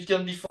it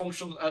can be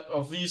functions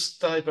of this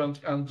type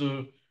and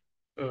the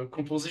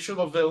composition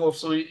of thereof.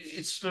 So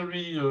it's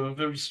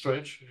very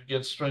strange. You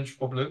get strange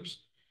problems.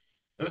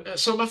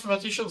 Some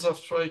mathematicians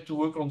have tried to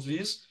work on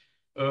this.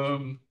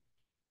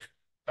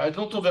 I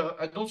don't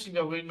think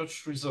there are very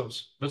much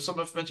results, but some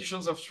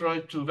mathematicians have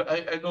tried to.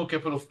 I know a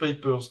couple of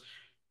papers,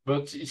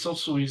 but it's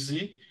also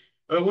easy.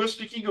 We're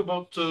speaking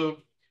about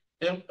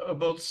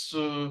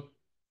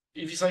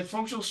Heaviside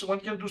functions, so one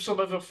can do some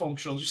other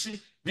functions. You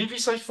see, the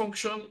Heaviside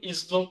function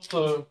is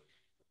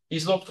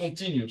not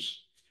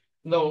continuous.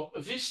 Now,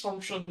 this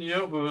function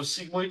here, the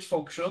sigmoid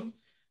function,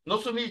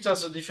 not only it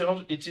is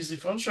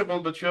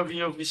differentiable, but you have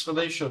here this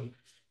relation.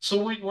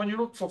 So when you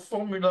look for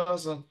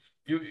formulas and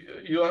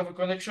you have a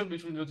connection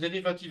between the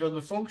derivative and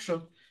the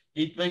function,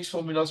 it makes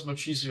formulas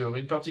much easier,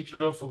 in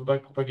particular for the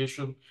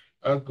backpropagation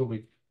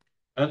algorithm.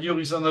 And here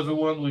is another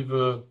one with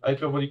a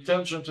hyperbolic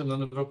tangent and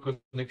another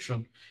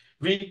connection.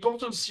 The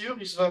importance here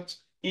is that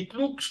it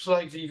looks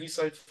like the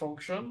Heaviside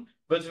function,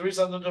 but there is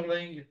an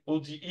underlying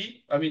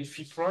ODE, I mean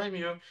phi prime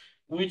here,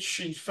 which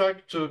in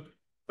fact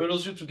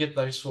allows you to get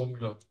nice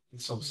formula in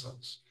some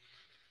sense.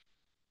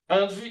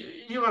 And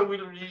here I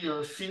will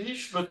really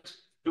finish, but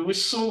we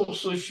saw,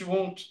 so if you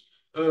want,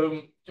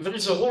 there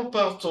is a whole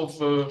part of,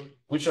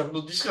 which I have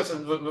not discussed,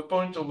 and the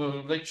point of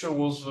the lecture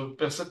was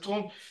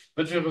perceptron,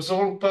 but there is a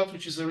whole part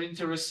which is very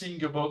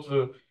interesting about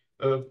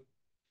the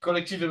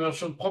collective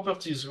emergent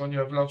properties when you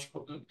have large,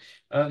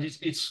 and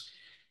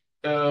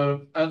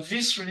and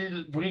this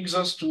really brings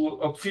us to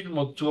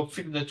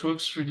Hopfield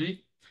networks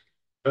really.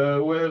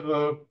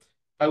 where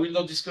I will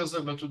not discuss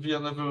them, but will be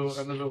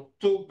another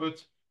talk.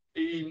 But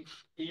he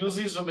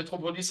uses the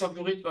metropolis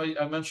algorithm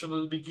I mentioned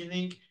at the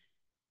beginning.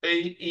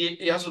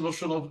 He has a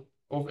notion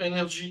of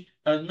energy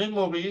and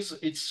memories.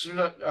 It's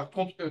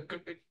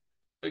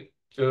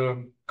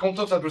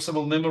content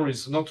addressable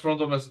memories, not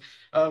random,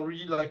 are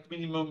really like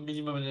minimum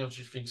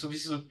energy things. So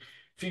this is a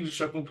thing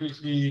which are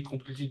completely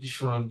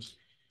different.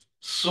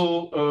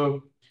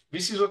 So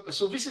this is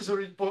a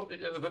very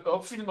important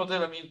Hopfield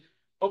model. I mean,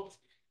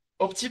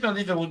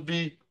 optimally there would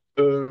be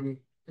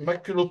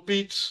McCullogh,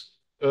 Pitts,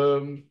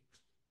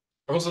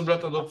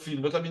 Rosenblatt and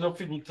Hopfield, but I mean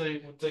Hopfield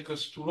would take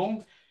us too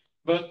long.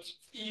 But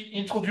he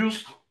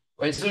introduced,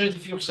 well, it's very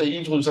difficult to say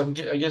introduce,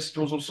 I guess it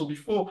was also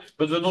before,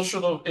 but the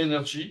notion of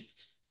energy,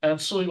 and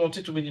so he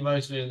wanted to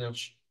minimize the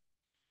energy.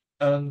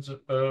 And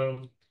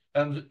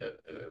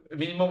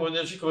minimum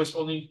energy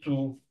corresponding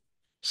to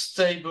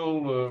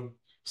stable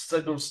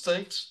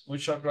states,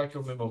 which are like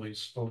your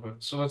memories.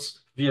 So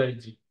that's the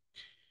idea.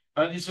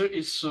 And it's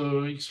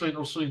explained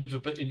also in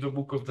the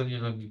book of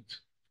Daniel Alpay.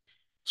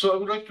 So I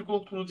would like to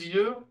conclude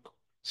here.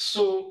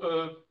 So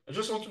I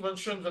just want to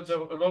mention that there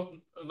are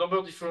a number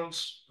of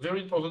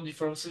very important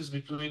differences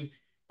between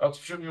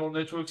artificial neural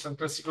networks and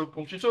classical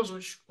computers,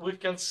 which we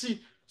can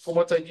see from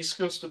what I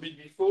discussed a bit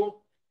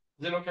before,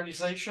 the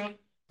localization,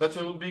 that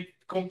there will be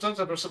content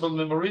addressable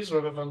memories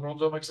rather than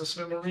random access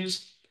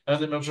memories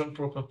and emergent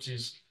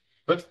properties.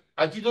 But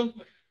I didn't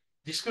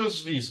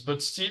discuss this,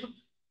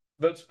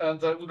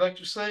 and I would like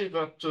to say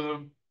that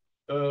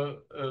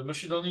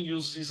machine learning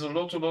uses a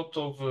lot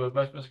of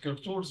mathematical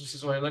tools. This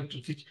is why I like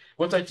to teach.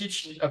 What I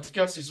teach at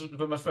CAS is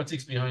the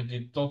mathematics behind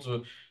it, not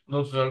the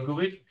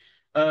algorithm.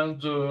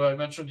 And I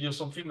mentioned here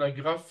something like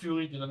graph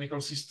theory, dynamical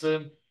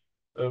system,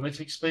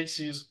 metric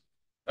spaces.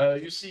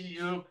 You see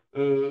here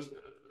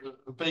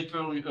a paper,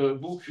 a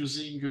book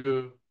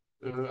using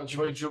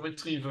algebraic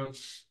geometry.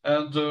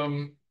 And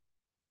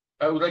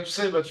I would like to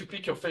say that you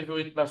pick your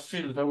favorite math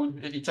field.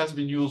 It has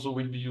been used or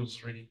will be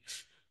used, really.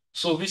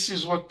 So this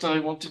is what I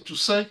wanted to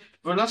say.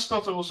 The last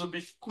part I was a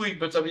bit quick,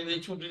 but I mean,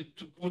 it would be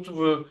to go to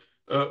the.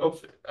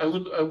 I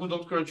would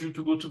encourage you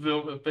to go to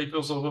the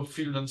papers of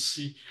Hopfield and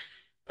see.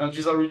 And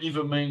these are really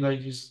the main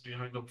ideas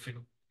behind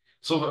Hopfield.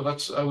 So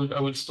that's I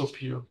will stop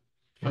here.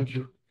 Thank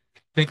you.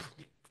 Thank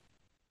you.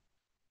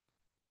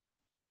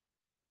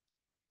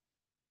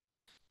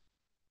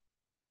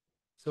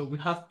 So we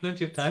have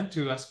plenty of time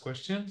to ask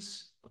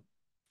questions.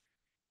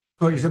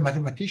 So he's a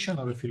mathematician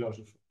or a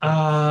philosopher?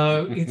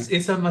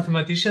 It's a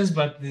mathematician,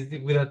 but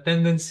with a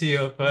tendency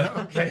of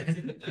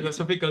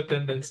philosophical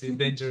tendency,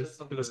 dangerous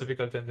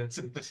philosophical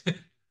tendency.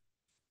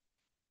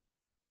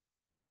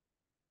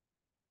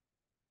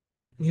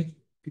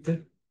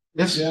 Peter?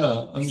 Yes.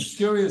 Yeah, I'm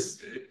curious.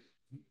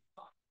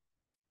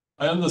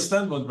 I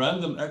understand what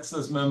random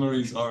access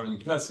memories are in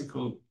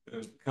classical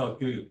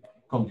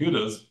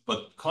computers,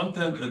 but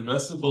content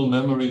addressable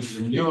memories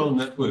in neural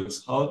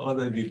networks, how are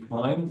they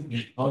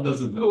defined? How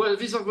does it work? Well,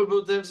 these are the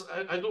models.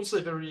 I don't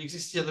say they really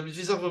exist yet. I mean,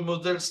 these are the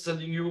models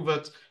telling you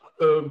that.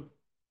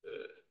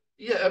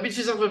 Yeah, I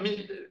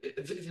mean,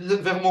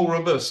 they're more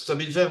robust. I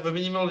mean, they're the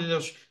minimal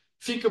energy.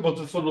 Think about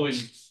the following.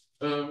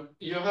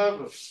 You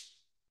have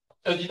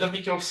a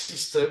dynamical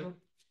system,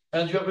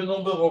 and you have a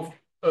number of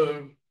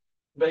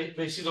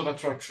bases of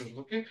attraction.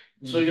 Okay,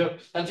 so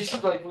and this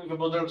is like with the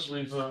models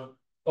with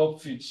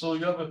Hopfield. So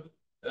you have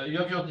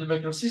your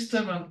dynamical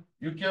system, and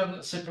you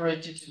can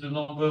separate it in a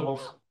number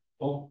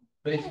of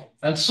bases.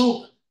 And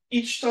so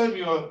each time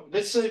you are,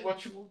 let's say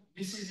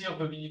this is here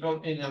the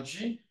minimal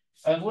energy,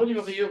 and when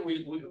you're here,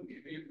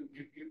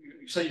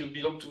 you say you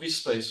belong to this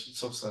space in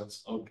some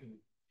sense. Okay.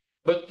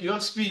 But you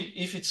ask me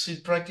if it's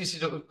in practice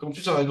in a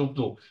computer, I don't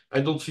know.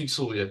 I don't think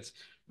so yet.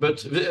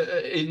 But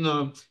in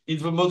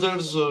the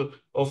models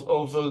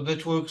of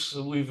networks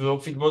with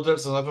Hopfield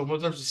models and other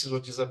models, this is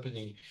what is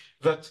happening.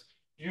 That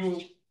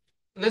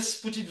let's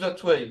put it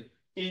that way.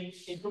 In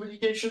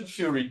communication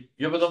theory,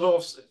 you have a number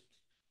of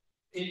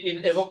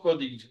in error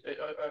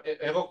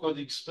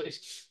coding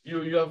space.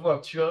 You have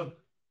what? You have,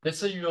 let's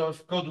say you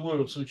have code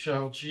words which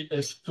are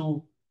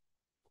GF2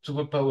 to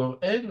the power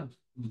n.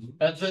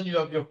 And then you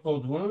have your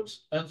code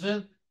words, and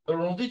then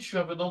around it you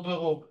have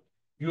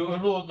you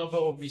allow a number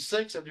of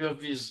mistakes, and you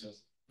have this.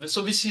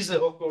 So this is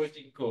error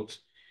correcting code.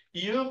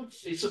 Here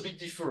it's a bit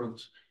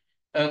different,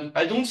 and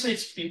I don't say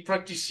it's in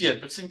practice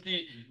yet, but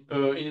simply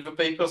in the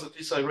papers at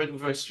least I read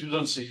with my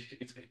students,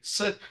 it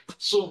said.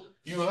 So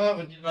you have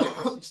a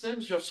dynamical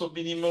systems, you have some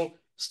minimal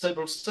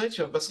stable states,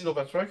 you have basin of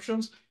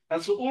attractions,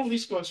 and so all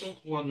this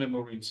corresponds to one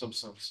memory in some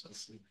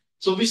sense.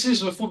 So this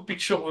is a full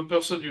picture of a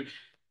person you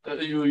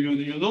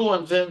know,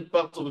 and then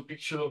part of the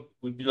picture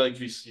will be like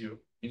this here,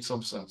 in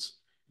some sense.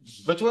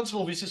 But once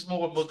more, this is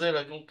more a model.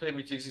 I don't claim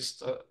it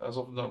exists as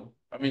of now.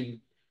 I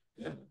mean,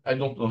 I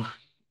don't know.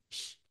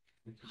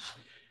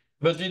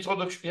 But the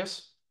introduction,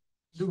 yes?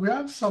 Do we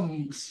have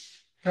some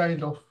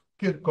kind of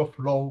Kirchhoff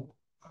law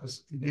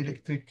as in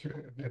electric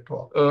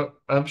network?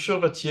 I'm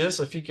sure that yes.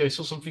 I think I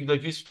saw something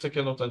like this, but I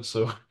cannot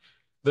answer.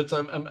 But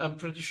I'm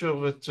pretty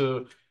sure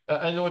that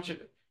I know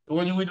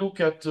when we look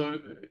at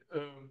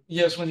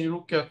yes, when you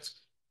look at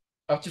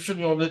artificial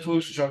neural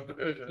networks, which are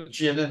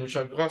GNN, which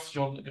are graphs,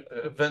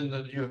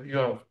 then you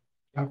have.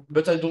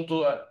 But I don't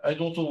know. I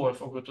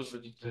forgot all the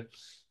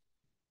details.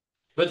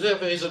 But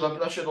there is a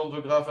Laplacian on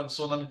the graph and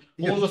so on.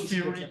 And all the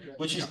theory,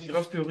 which is the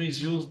graph theory,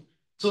 is used.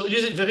 So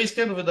there is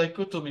kind of a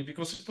dichotomy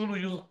because people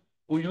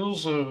who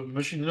use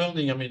machine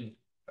learning, I mean,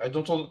 a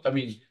lot of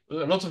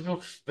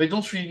people, they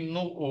don't really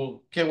know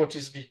or care what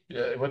is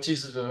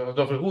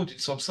under the hood in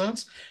some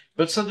sense.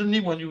 But suddenly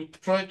when you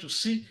try to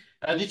see,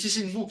 and it is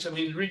in books, I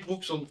mean, read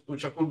books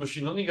which are called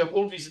machine learning, have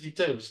all these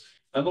details.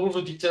 And all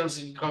the details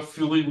in graph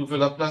theory with the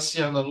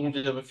Laplacian and all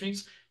the other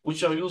things,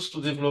 which are used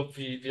to develop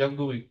the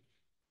algorithm.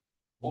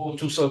 Or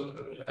to some,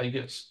 I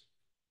guess.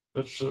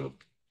 But so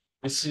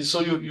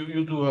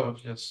you do have,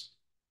 yes.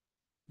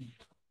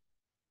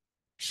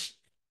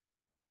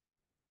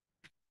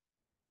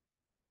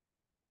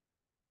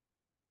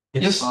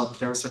 Yes.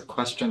 There was a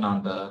question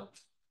on the.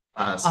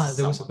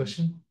 There was a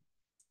question.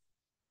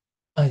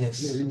 Yes.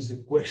 There is a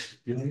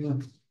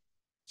question.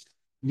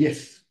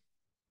 Yes.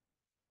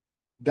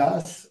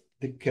 Does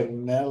the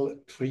kernel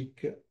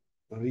trick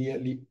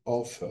really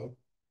offer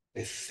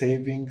a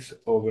savings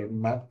over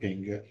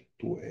mapping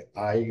to a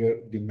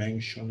higher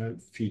dimensional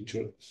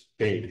feature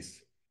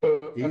space?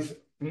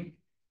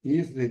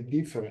 Is the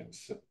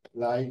difference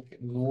like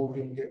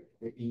knowing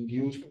the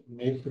induced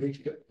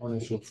metric on a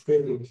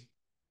surface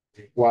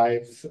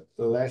requires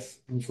less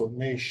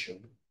information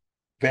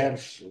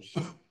versus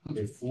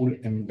the full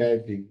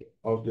embedding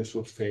of the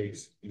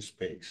surface in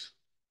space?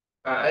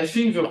 I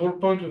think the whole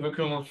point of the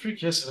kernel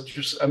trick, yes, that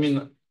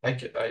I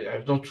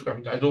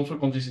don't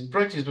work on this in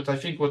practice, but I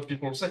think what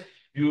people say,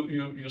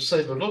 you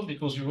save a lot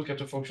because you look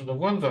at a function of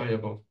one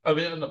variable. I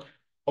mean,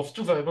 of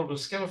two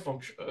variables, a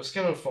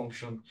scalar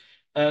function,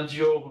 and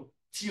your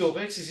T of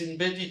X is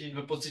embedded in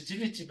the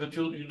positivity, but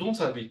you don't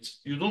have it.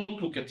 You don't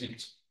look at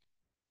it.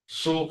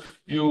 So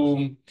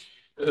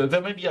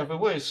there may be other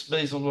ways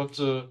based on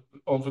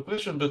on the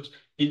question, but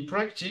in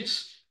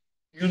practice,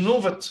 you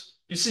know that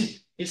you see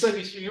it's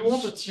like you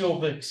want a T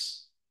of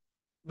X,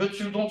 but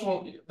you don't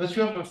want, but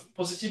you have a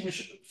positive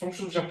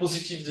function which are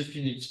positive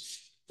definite.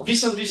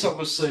 This and this are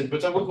the same,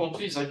 but I work on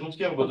this. I don't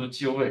care about the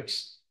T of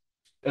X,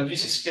 and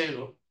this is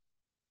scalar.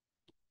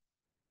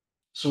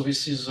 So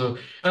this is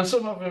and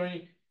some are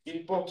very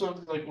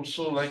important, like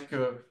also like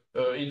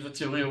in the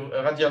theory of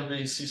radial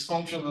basis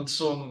function and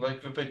so on,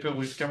 like the paper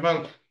with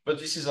Kamal. But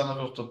this is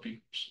another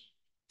topic.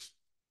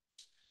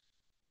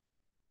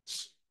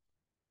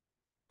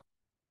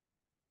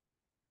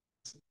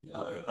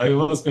 I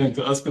was going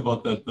to ask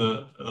about that,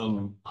 the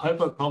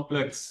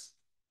hypercomplex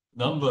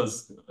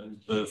numbers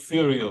and the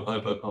theory of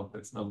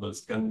hypercomplex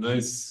numbers. Can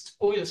this?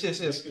 Oh yes.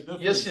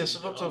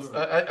 A lot of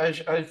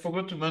I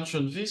forgot to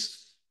mention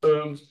this.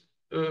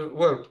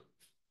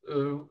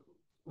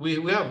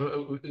 We have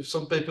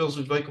some papers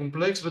with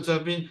bicomplex, but there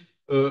have been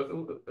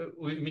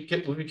with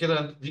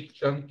Michele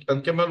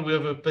and Kamal, we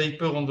have a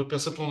paper on the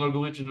perceptron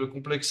algorithm in the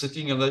complex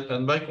setting and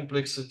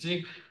bicomplex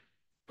setting.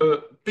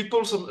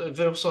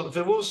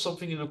 There was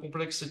something in the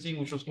complex setting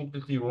which was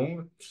completely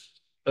wrong,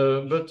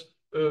 but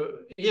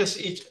yes,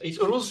 it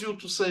allows you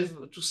to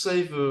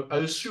save. I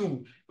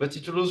assume that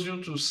it allows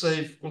you to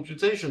save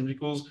computation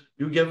because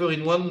you gather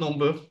in one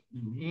number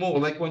more,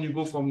 like when you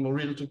go from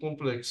real to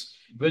complex.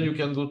 Then you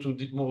can go to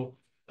more.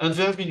 And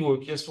there have been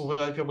work, yes, for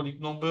the hyperbolic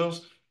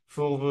numbers,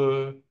 for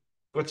the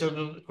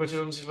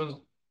quaternions even.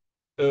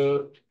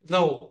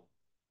 Now,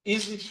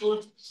 is it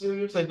so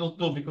serious? I don't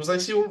know, because I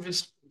see all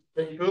these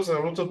papers, a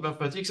lot of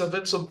mathematics, and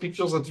then some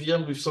pictures at the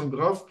end with some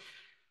graph.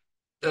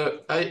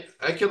 I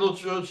cannot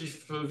judge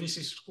if this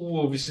is true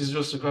or this is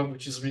just a graph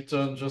which is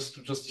written just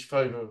to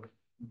justify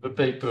the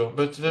paper,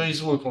 but there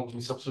is work on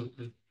this,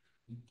 absolutely.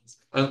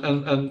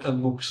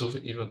 And books of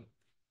even.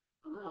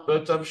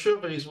 But I'm sure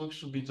there is work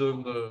to be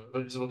done,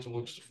 there is a lot of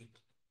work to be done.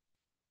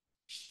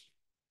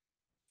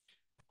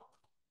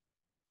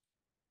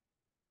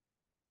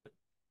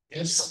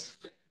 Yes.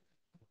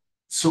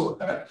 So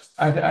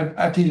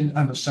I didn't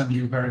understand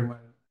you very well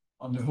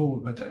on the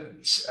whole, but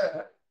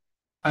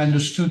I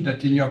understood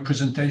that in your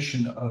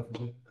presentation of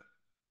the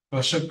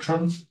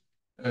perceptron,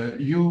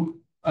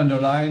 you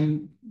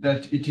underline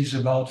that it is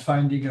about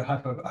finding a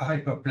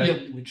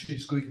hyperplane which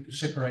is going to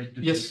separate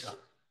the data.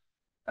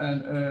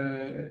 And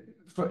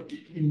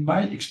in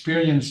my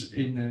experience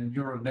in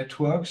neural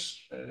networks,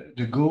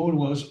 the goal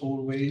was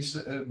always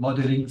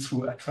modeling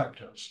through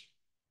attractors.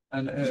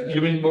 And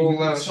you mean more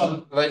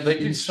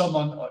in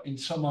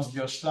some of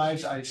your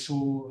slides, I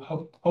saw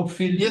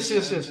Hopfield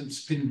and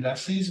spin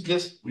glasses,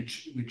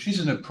 which is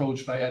an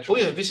approach by attractors. Oh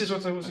yeah, this is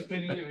what I was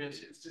explaining here.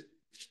 Yes.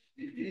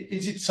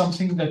 Is it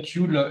something that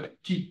you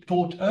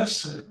taught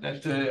us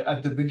that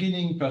at the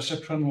beginning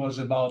perceptron was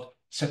about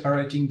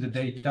separating the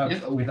data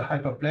with a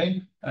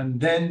hyperplane, and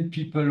then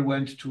people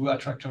went to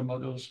attractor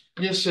models?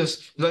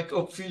 Yes, like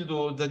Hopfield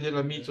or Daniel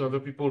Alpay or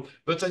other people.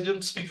 But I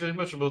didn't speak very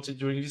much about it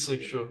during this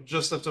lecture.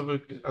 Just after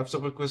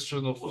the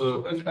question of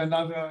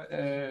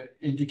another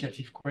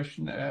indicative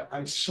question.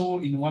 I saw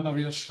in one of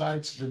your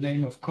slides the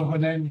name of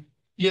Cohonen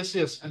Yes,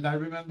 yes. And I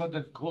remember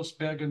that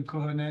Grossberg and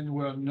Cohen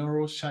were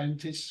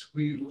neuroscientists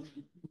who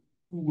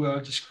were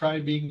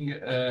describing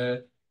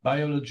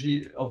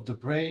biology of the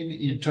brain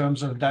in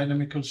terms of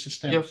dynamical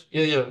systems.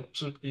 Yeah,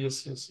 absolutely,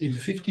 yes, yes. In the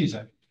 50s,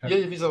 I think.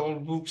 Yeah, these are all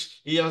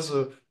books. He has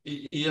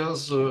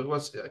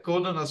what's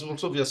Conan has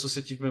also the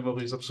associative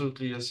memories.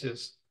 Absolutely, yes,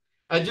 yes.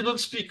 I didn't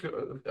speak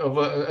of.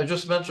 I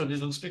just mentioned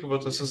didn't speak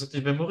about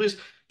associative memories,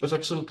 but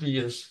absolutely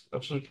yes,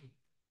 absolutely.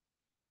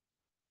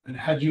 And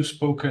had you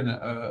spoken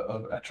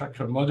of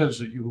attractor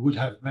models, you would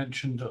have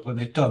mentioned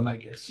René Thom, I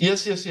guess.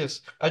 Yes, yes, yes.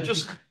 I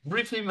just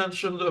briefly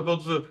mentioned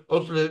about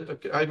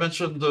I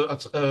mentioned the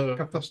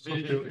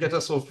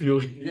catastrophe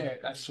theory. Yeah,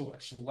 that's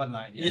one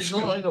line. Yes,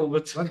 no, I know,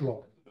 but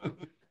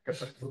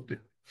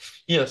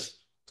yes,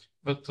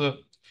 but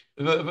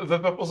the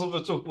purpose of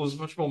the talk was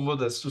much more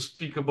modest, to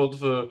speak about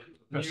the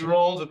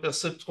neuron, the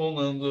perceptron,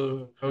 and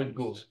how it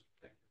goes.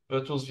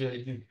 That was the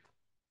idea.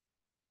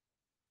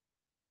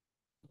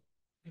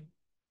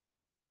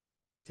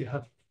 Do you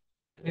have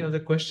any other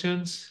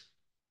questions?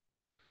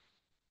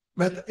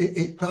 But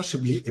it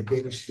possibly a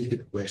very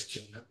stupid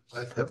question.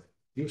 But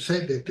you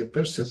said that the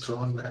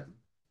perceptron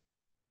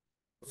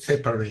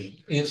separate.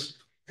 Yes.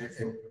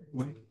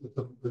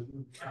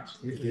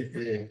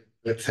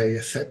 Let's say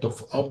a set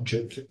of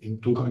objects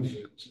into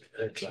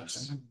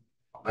classes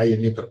by a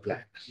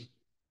hyperplane.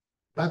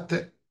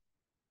 But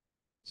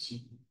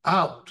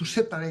how to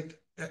separate?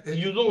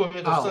 You know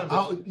ahead of time.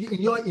 How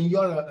in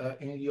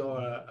your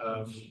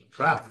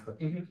graph,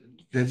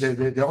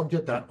 the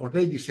objects are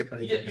already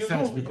separated in a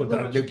sense because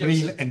there are the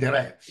green and the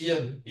red.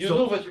 Yeah, you So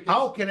know that you can.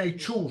 how can I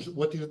choose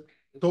what is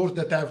those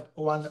that have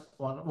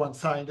one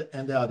side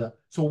and the other?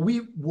 So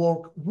we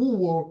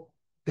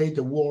take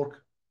the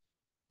work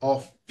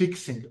of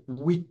fixing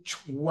which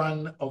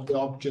one of the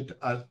objects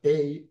are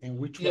A and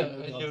which one of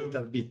the objects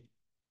are B.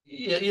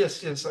 Yeah,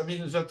 yes. I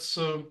mean, that's.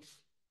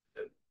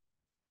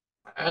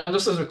 I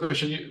understand the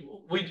question.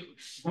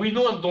 We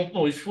know and don't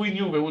know. If we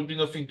knew, there would be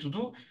nothing to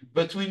do,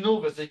 but we know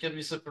that they can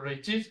be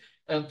separated,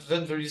 and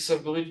then there is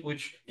algorithm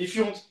which, if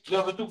you want, you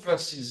have two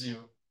classes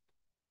here,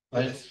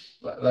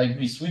 like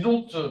this. We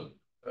don't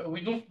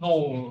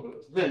know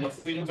then.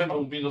 If we know, then there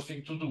will be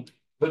nothing to do.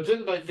 But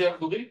then by the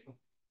algorithm,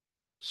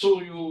 so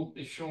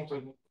if you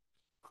want,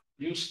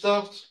 you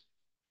start.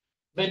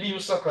 Maybe you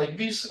start like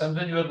this, and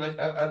then you have like,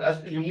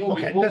 and you move.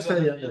 Okay, that's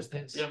what I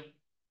understand. Yeah.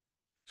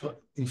 So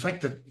in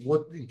fact,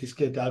 what in this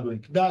case the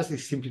algorithm does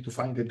is simply to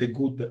find the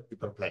good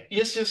hyperplane.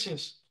 Yes.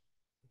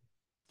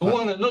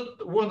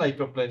 Not one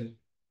hyperplane.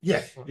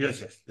 Yes.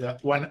 Yeah,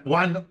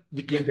 one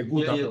became the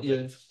good hyperplane.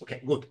 Yeah.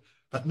 Okay, good.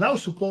 But now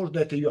suppose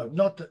that you have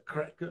not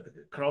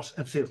cross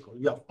and circle,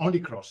 you have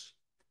only cross.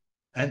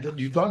 And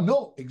you don't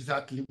know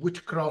exactly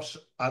which cross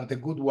are the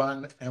good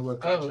one and which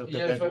cross are the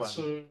bad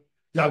one.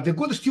 You have the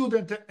good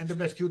student and the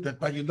bad student,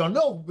 but you don't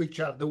know which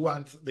are the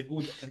ones, the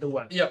good and the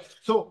ones. Yeah.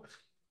 So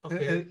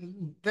Okay.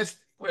 this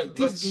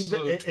is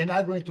an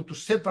algorithm to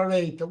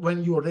separate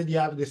when you already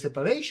have the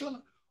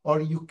separation,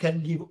 or you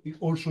can give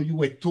also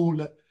you a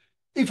tool.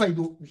 If I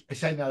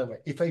say another way,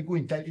 if I do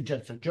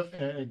intelligent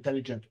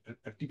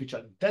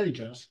artificial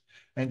intelligence,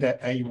 and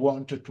I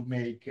want to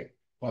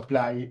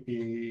apply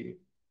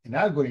an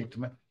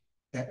algorithm,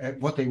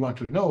 what I want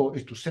to know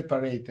is to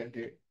separate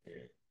the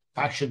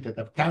patient that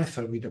have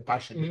cancer with the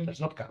patient that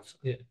has not cancer.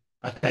 Yeah.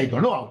 But I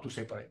don't know how to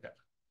separate them.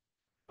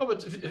 Oh,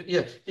 but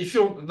if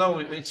you're now,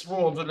 it's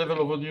more on the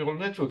level of neural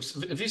networks.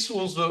 This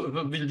was the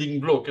building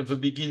block at the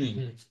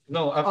beginning.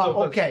 No, after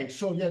okay,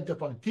 so yeah, the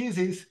point. This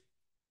is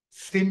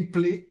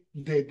simply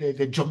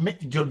the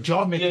geometry of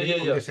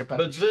the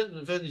separation.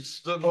 But then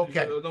it's done with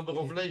a number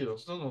of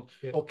layers. No.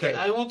 Yeah. Okay.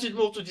 I wanted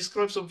more to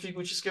describe something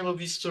which is kind of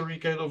history,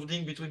 kind of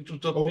link between two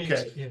topics.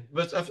 Okay. Yeah.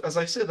 But as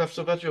I said,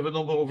 after that you have a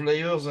number of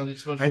layers, and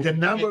it's much And the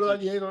number of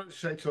complicated. layers,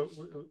 so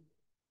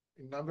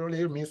number of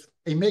layers means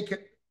I make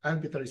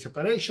arbitrary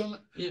separation,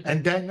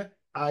 and then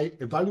I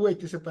evaluate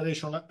the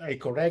separation, I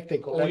correct.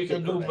 Or you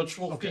can do much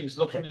more things,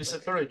 not only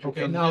separate.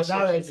 Okay, now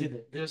I see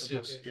it.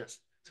 Yes.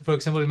 So for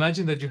example,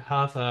 imagine that you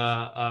have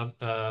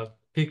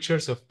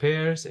pictures of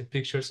pears and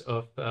pictures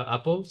of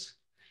apples,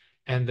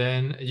 and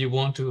then you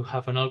want to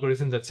have an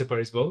algorithm that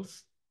separates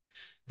both.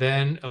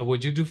 Then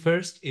what you do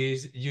first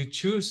is you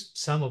choose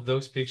some of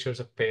those pictures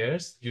of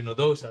pears,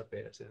 those are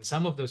pears, and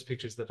some of those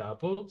pictures that are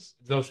apples,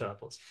 those are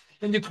apples.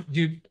 Then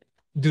you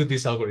do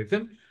this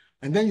algorithm.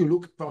 And then you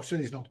look,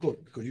 possibly it's not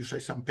good because you say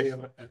some pair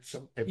and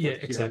some. Yeah,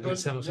 exactly.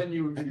 Then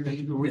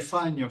you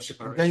refine your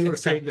separation. Then you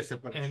refine the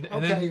separation.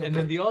 And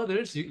then the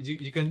others,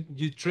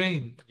 you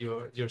train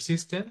your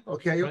system.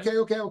 Okay. Right?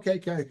 Okay.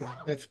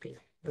 That's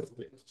clear.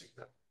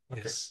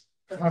 Yes.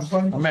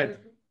 Ahmed.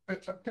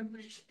 Can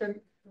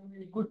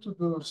we go to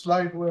the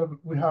slide where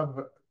we have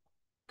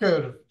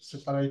curve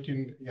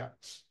separating? Yeah.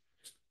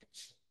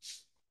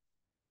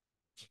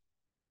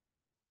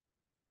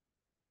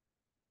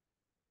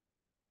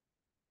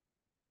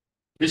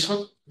 This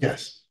one?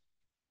 Yes.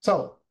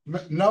 So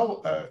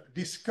now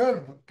this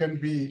curve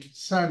can be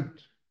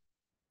sent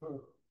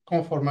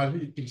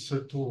conformally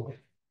into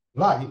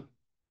line.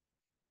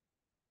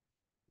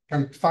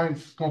 can find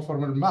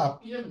conformal map,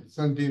 Yeah.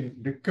 sending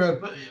the curve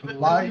But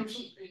light.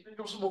 it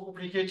becomes more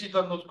complicated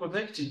and not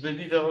connected.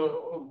 Maybe there are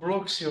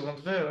blocks here and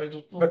there. I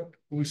don't know. But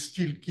we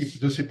still keep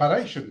the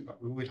separation.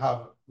 We will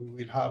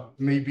have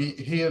maybe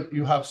here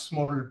you have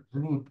small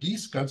blue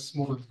disc and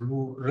small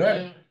blue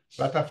red. Yeah.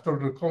 But after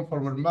the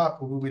conformal map,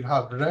 we will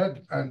have red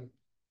and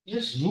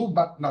Yes. blue,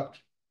 but not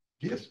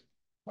yes.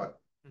 What?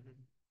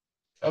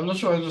 I'm not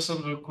sure I understand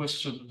the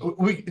question.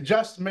 We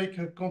just make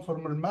a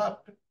conformal map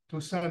to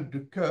send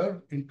the curve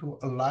into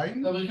a line.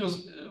 No, because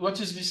what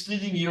is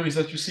misleading here is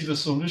that you see the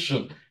solution.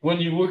 When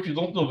you work, you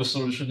don't know the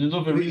solution. You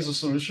know there is a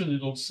solution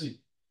you don't see.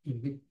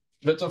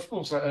 But of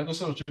course, I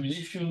understand what you mean.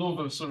 If you know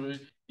the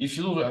solution, if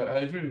you know, I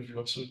agree with you,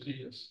 absolutely,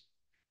 yes.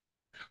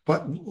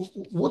 But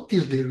what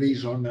is the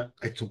reason?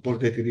 I suppose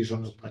that the reason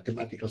of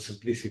mathematical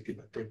simplicity,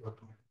 but I want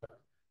to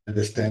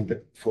understand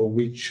for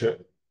which.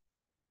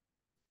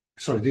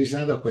 Sorry, there is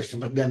another question,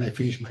 but then I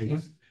finish my.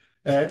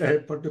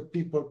 For the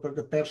people, for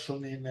the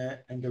person in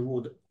the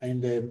wood,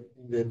 in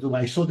the Zoom,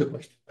 I saw the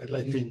question, but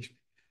let's finish.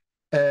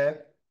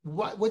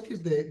 What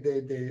is the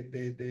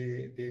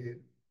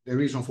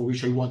reason for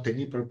which I want an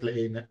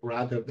hyperplane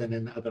rather than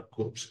another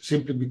course?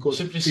 Simply because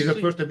it's a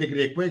first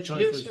degree equation,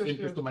 Yes, so it's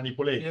simple to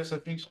manipulate. Yes, I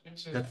think so.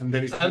 Yes, yes. That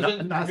there is And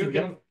then nothing. you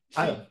can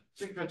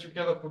think that you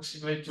can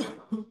approximate,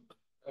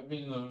 I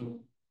mean,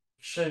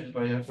 shape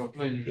by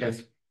hyperplane.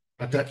 Yes.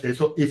 But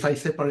so if I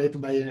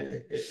separate by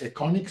a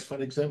conics, for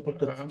example,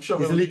 I'm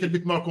sure it's a little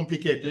bit more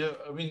complicated. Yeah,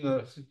 I mean,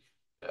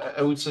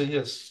 I would say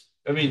yes.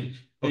 I mean,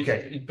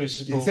 okay. In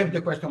principle, it's simply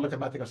a question of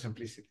mathematical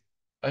simplicity.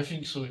 I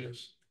think so,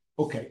 yes.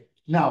 Okay.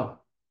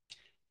 Now,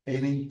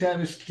 an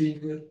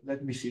interesting,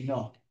 let me see,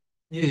 no.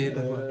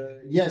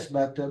 Yes,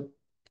 but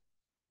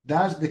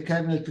does the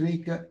kernel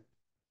trick,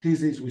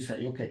 this is, we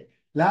say, okay,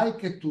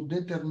 like to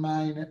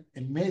determine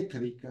a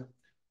metric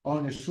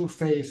on a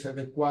surface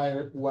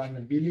require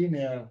one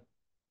bilinear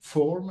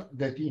form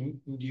that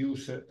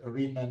induce a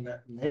Riemann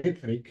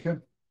metric,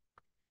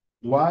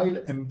 while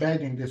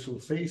embedding the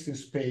surface in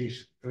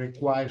space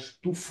requires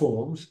two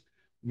forms,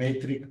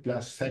 metric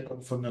plus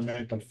second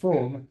fundamental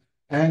form,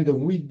 and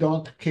we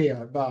don't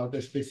care about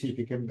the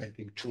specific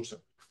embedding chosen.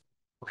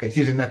 Okay, this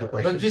is another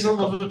question. But these are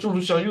not the tools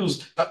which are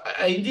used.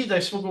 Indeed, I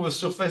spoke of a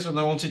surface when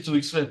I wanted to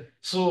explain.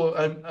 So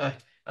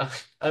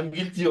I'm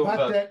guilty of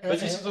that. But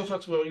this is not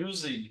what we're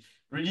using.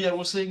 Really, I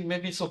was saying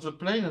maybe it's of the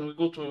plane and we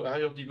go to a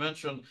higher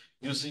dimension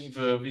using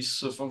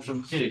this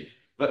function k.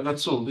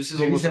 That's all. This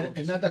is almost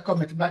another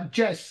comment. But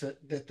Jess,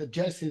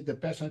 Jess is the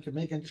person to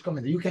make this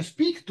comment. You can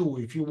speak to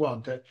if you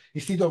want,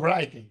 instead of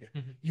writing.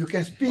 You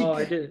can speak. Oh,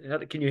 I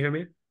did. Can you hear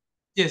me?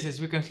 Yes,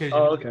 we can hear you.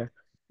 Oh, okay.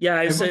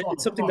 Yeah, it's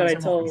something that I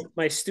tell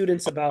my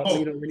students about. Oh,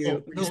 you know, when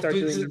you start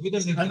doing.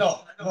 No,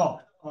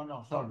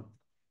 sorry.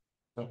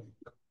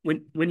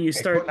 When you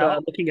start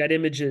looking at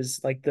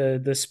images, like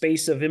the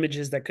space of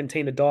images that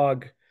contain a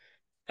dog,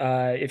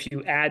 if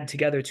you add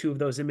together two of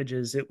those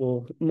images, it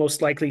will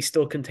most likely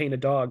still contain a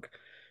dog.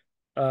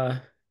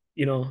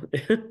 You know,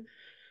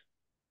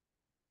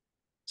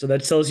 so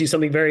that tells you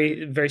something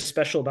very, very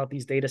special about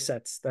these data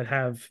sets that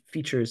have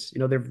features. You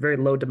know, they're very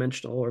low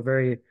dimensional or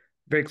very,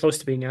 very close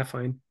to being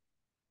affine.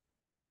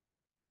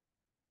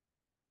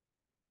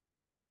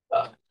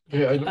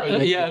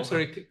 I'm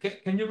sorry.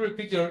 Can you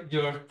repeat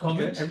your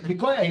comment? Okay.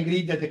 Because I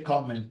read the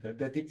comment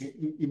that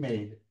he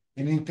made,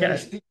 an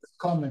interesting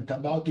comment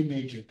about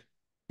images.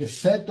 The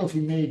set of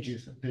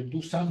images that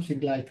do something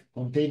like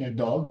contain a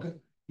dog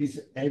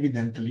is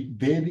evidently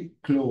very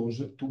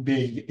close to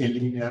being a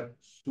linear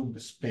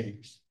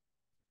subspace.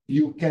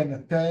 You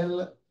can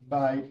tell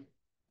by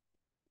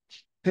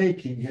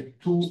taking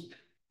two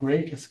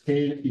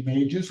great-scale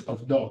images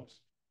of dogs.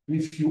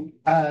 If you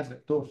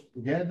add those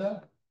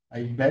together,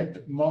 I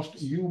bet most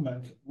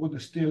humans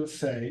would still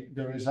say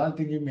the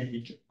resulting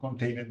image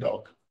contains a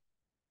dog.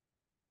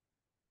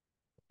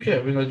 Okay,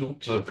 I mean, I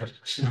don't.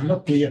 It's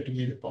not clear to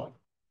me the point.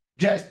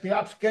 Jess,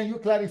 perhaps can you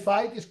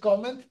clarify this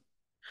comment?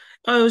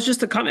 It was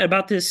just a comment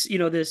about this. You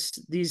know,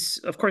 these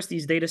of course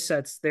these data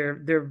sets.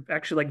 They're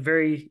actually like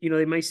very. You know,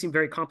 they might seem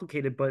very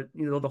complicated, but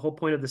you know, the whole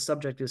point of the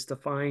subject is to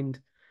find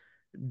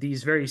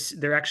these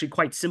they're actually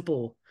quite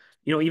simple.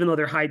 You know, even though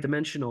they're high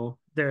dimensional,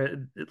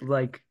 they're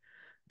like.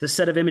 The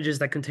set of images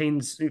that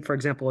contains, for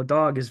example, a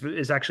dog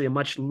is actually a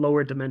much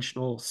lower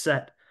dimensional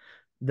set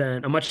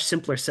than a much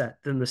simpler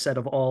set than the set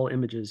of all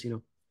images, you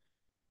know.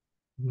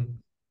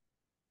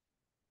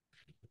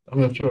 I'm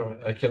not sure.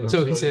 I cannot.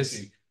 So he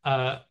says,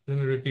 let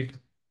me repeat.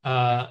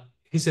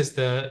 He says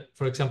that,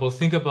 for example,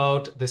 think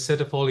about the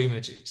set of all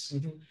images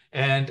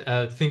and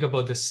think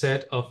about the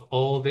set of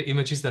all the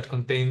images that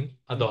contain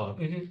a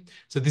dog.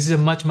 So this is a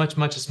much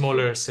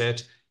smaller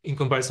set in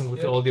comparison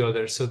with all the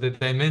others. So the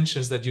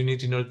dimensions that you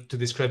need in order to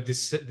describe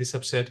this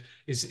subset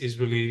is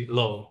really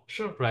low.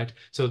 Sure. Right.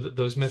 So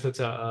those methods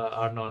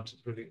are not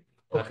really.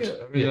 Okay.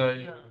 I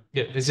mean,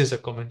 yeah, this is a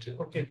comment.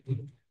 Okay.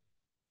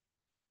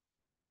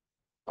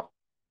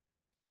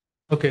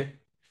 Okay.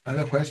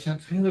 Other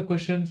questions? Any other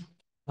questions?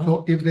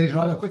 So if there's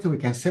another question, we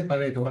can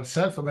separate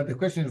ourselves, but the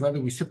question is whether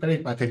we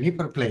separate by an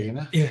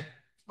hyperplane. Yeah.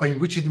 Or in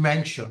which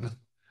dimension.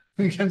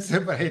 we can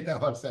separate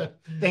ourselves.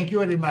 Thank you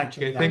very much.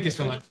 Okay, thank you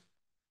so much.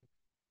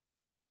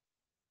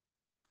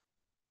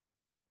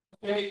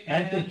 Okay,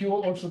 And thank you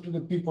also to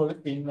the people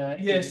in.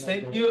 Yes,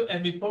 thank you.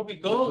 And before we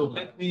go,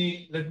 let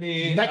me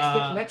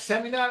Next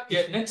seminar.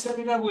 Yeah, next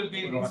seminar will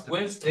be this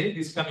Wednesday.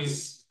 This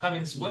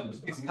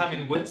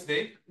coming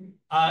Wednesday.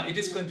 It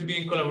is going to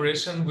be in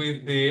collaboration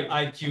with the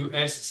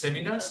IQS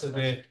seminar, so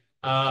the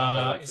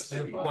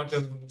Institute of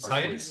Quantum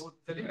Science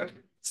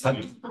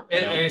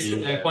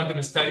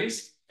Quantum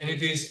Studies, and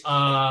it is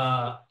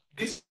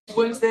this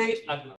Wednesday at